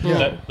is.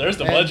 Yeah. There's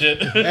the And-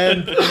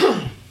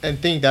 budget. And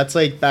think that's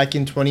like back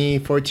in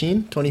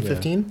 2014,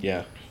 2015.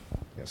 yeah.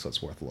 Yeah, so it's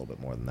worth a little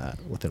bit more than that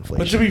with But to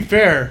inflation. be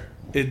fair,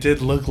 it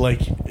did look like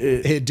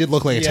It did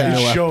look like a Yeah. 10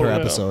 mil Show, per yeah.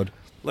 episode.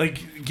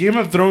 like Game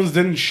of Thrones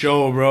didn't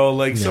show, bro.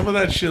 Like some Yeah. of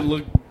that shit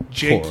looked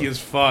janky Poor. as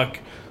fuck.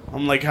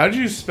 I'm like, how'd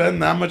you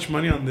spend that much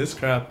money on this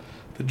crap?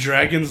 The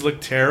dragons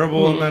look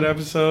terrible in that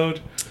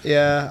episode.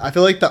 Yeah, I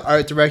feel like the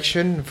art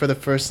direction for the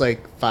first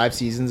like 5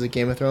 seasons of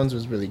Game of Thrones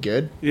was really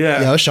good. Yeah,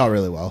 it Yeah. was shot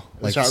really well.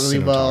 It was shot really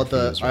well.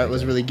 cinematography The art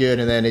was really good,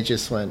 and then it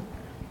just went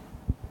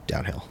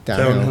downhill.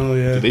 downhill. Downhill,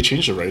 yeah. Did they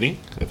change the writing?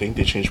 I think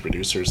they changed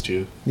producers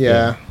too.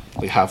 Yeah.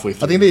 Like halfway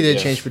through. I think they did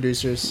Yeah. change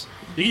producers.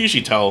 You can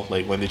usually tell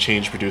like when they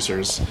change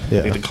producers.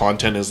 Yeah. Like the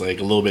content is like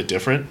a little bit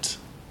different.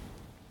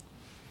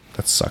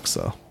 That sucks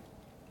though.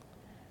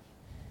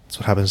 That's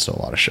what happens to a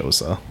lot of shows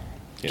though.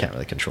 You Yeah. can't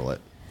really control it.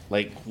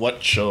 Like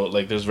what show?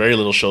 Like there's very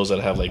little shows that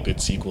have like good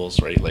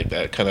sequels, right? Like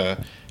that kind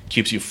of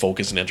keeps you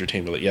focused and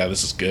entertained. Like yeah,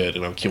 this is good,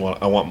 and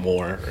I want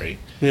more, right?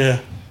 Yeah.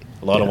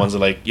 A lot of ones are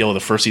like, yo, the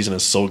first season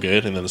is so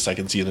good, and then the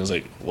second season is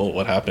like, whoa,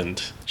 what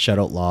happened? Shout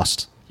out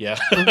Lost. Yeah,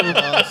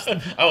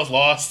 I was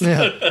lost.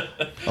 Yeah.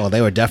 Oh,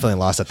 they were definitely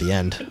lost at the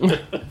end.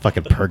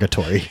 Fucking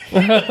purgatory.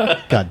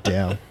 God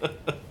damn.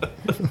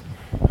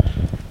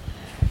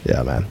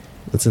 Yeah, man.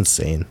 That's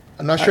insane.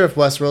 I'm not sure if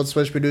Westworld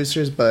switched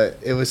producers, but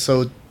it was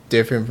so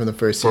different from the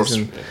first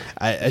season.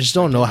 I just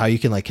don't know how you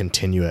can like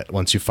continue it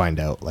once you find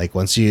out. Like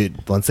once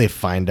they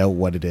find out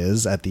what it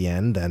is at the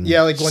end, then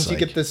Yeah, like it's once you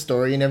get the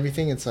story and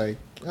everything, it's like,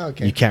 oh,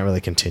 okay. you can't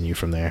really continue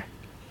from there.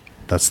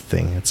 That's the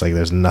thing. It's like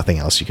there's nothing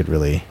else you could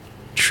really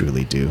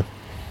truly do.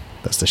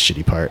 That's the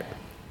shitty part.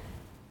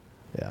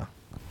 Yeah.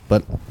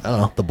 But I don't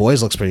know. The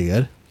Boys looks pretty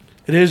good.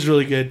 It is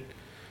really good.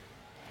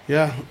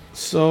 Yeah.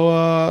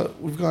 So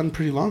we've gone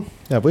pretty long.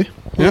 Have we?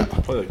 Yeah.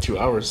 Probably like 2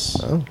 hours.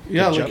 Oh,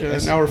 Yeah, good like job,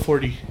 guys. an hour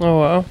 40. Oh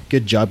wow.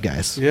 Good job,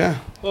 guys. Yeah.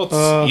 Well, it's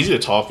Uh, easy to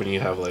talk when you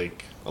have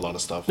like a lot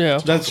of stuff. Yeah.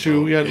 to That's talk true.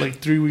 about. We had Yeah. like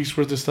 3 weeks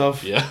worth of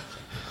stuff. Yeah.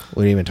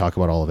 We didn't even talk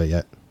about all of it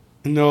yet.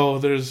 No,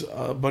 there's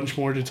a bunch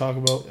more to talk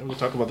about. And we'll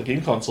talk about the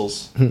game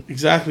consoles.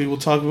 Exactly. We'll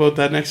talk about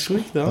that next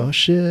week, though. Oh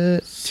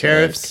shit.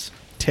 Tariffs.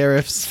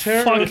 Tariffs.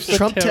 Tariffs. the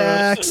Trump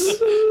tariffs.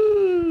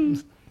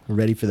 tax.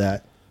 Ready for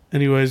that.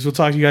 Anyways, we'll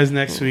talk to you guys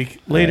next week.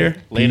 Later.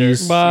 Later.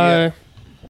 Peace. Bye.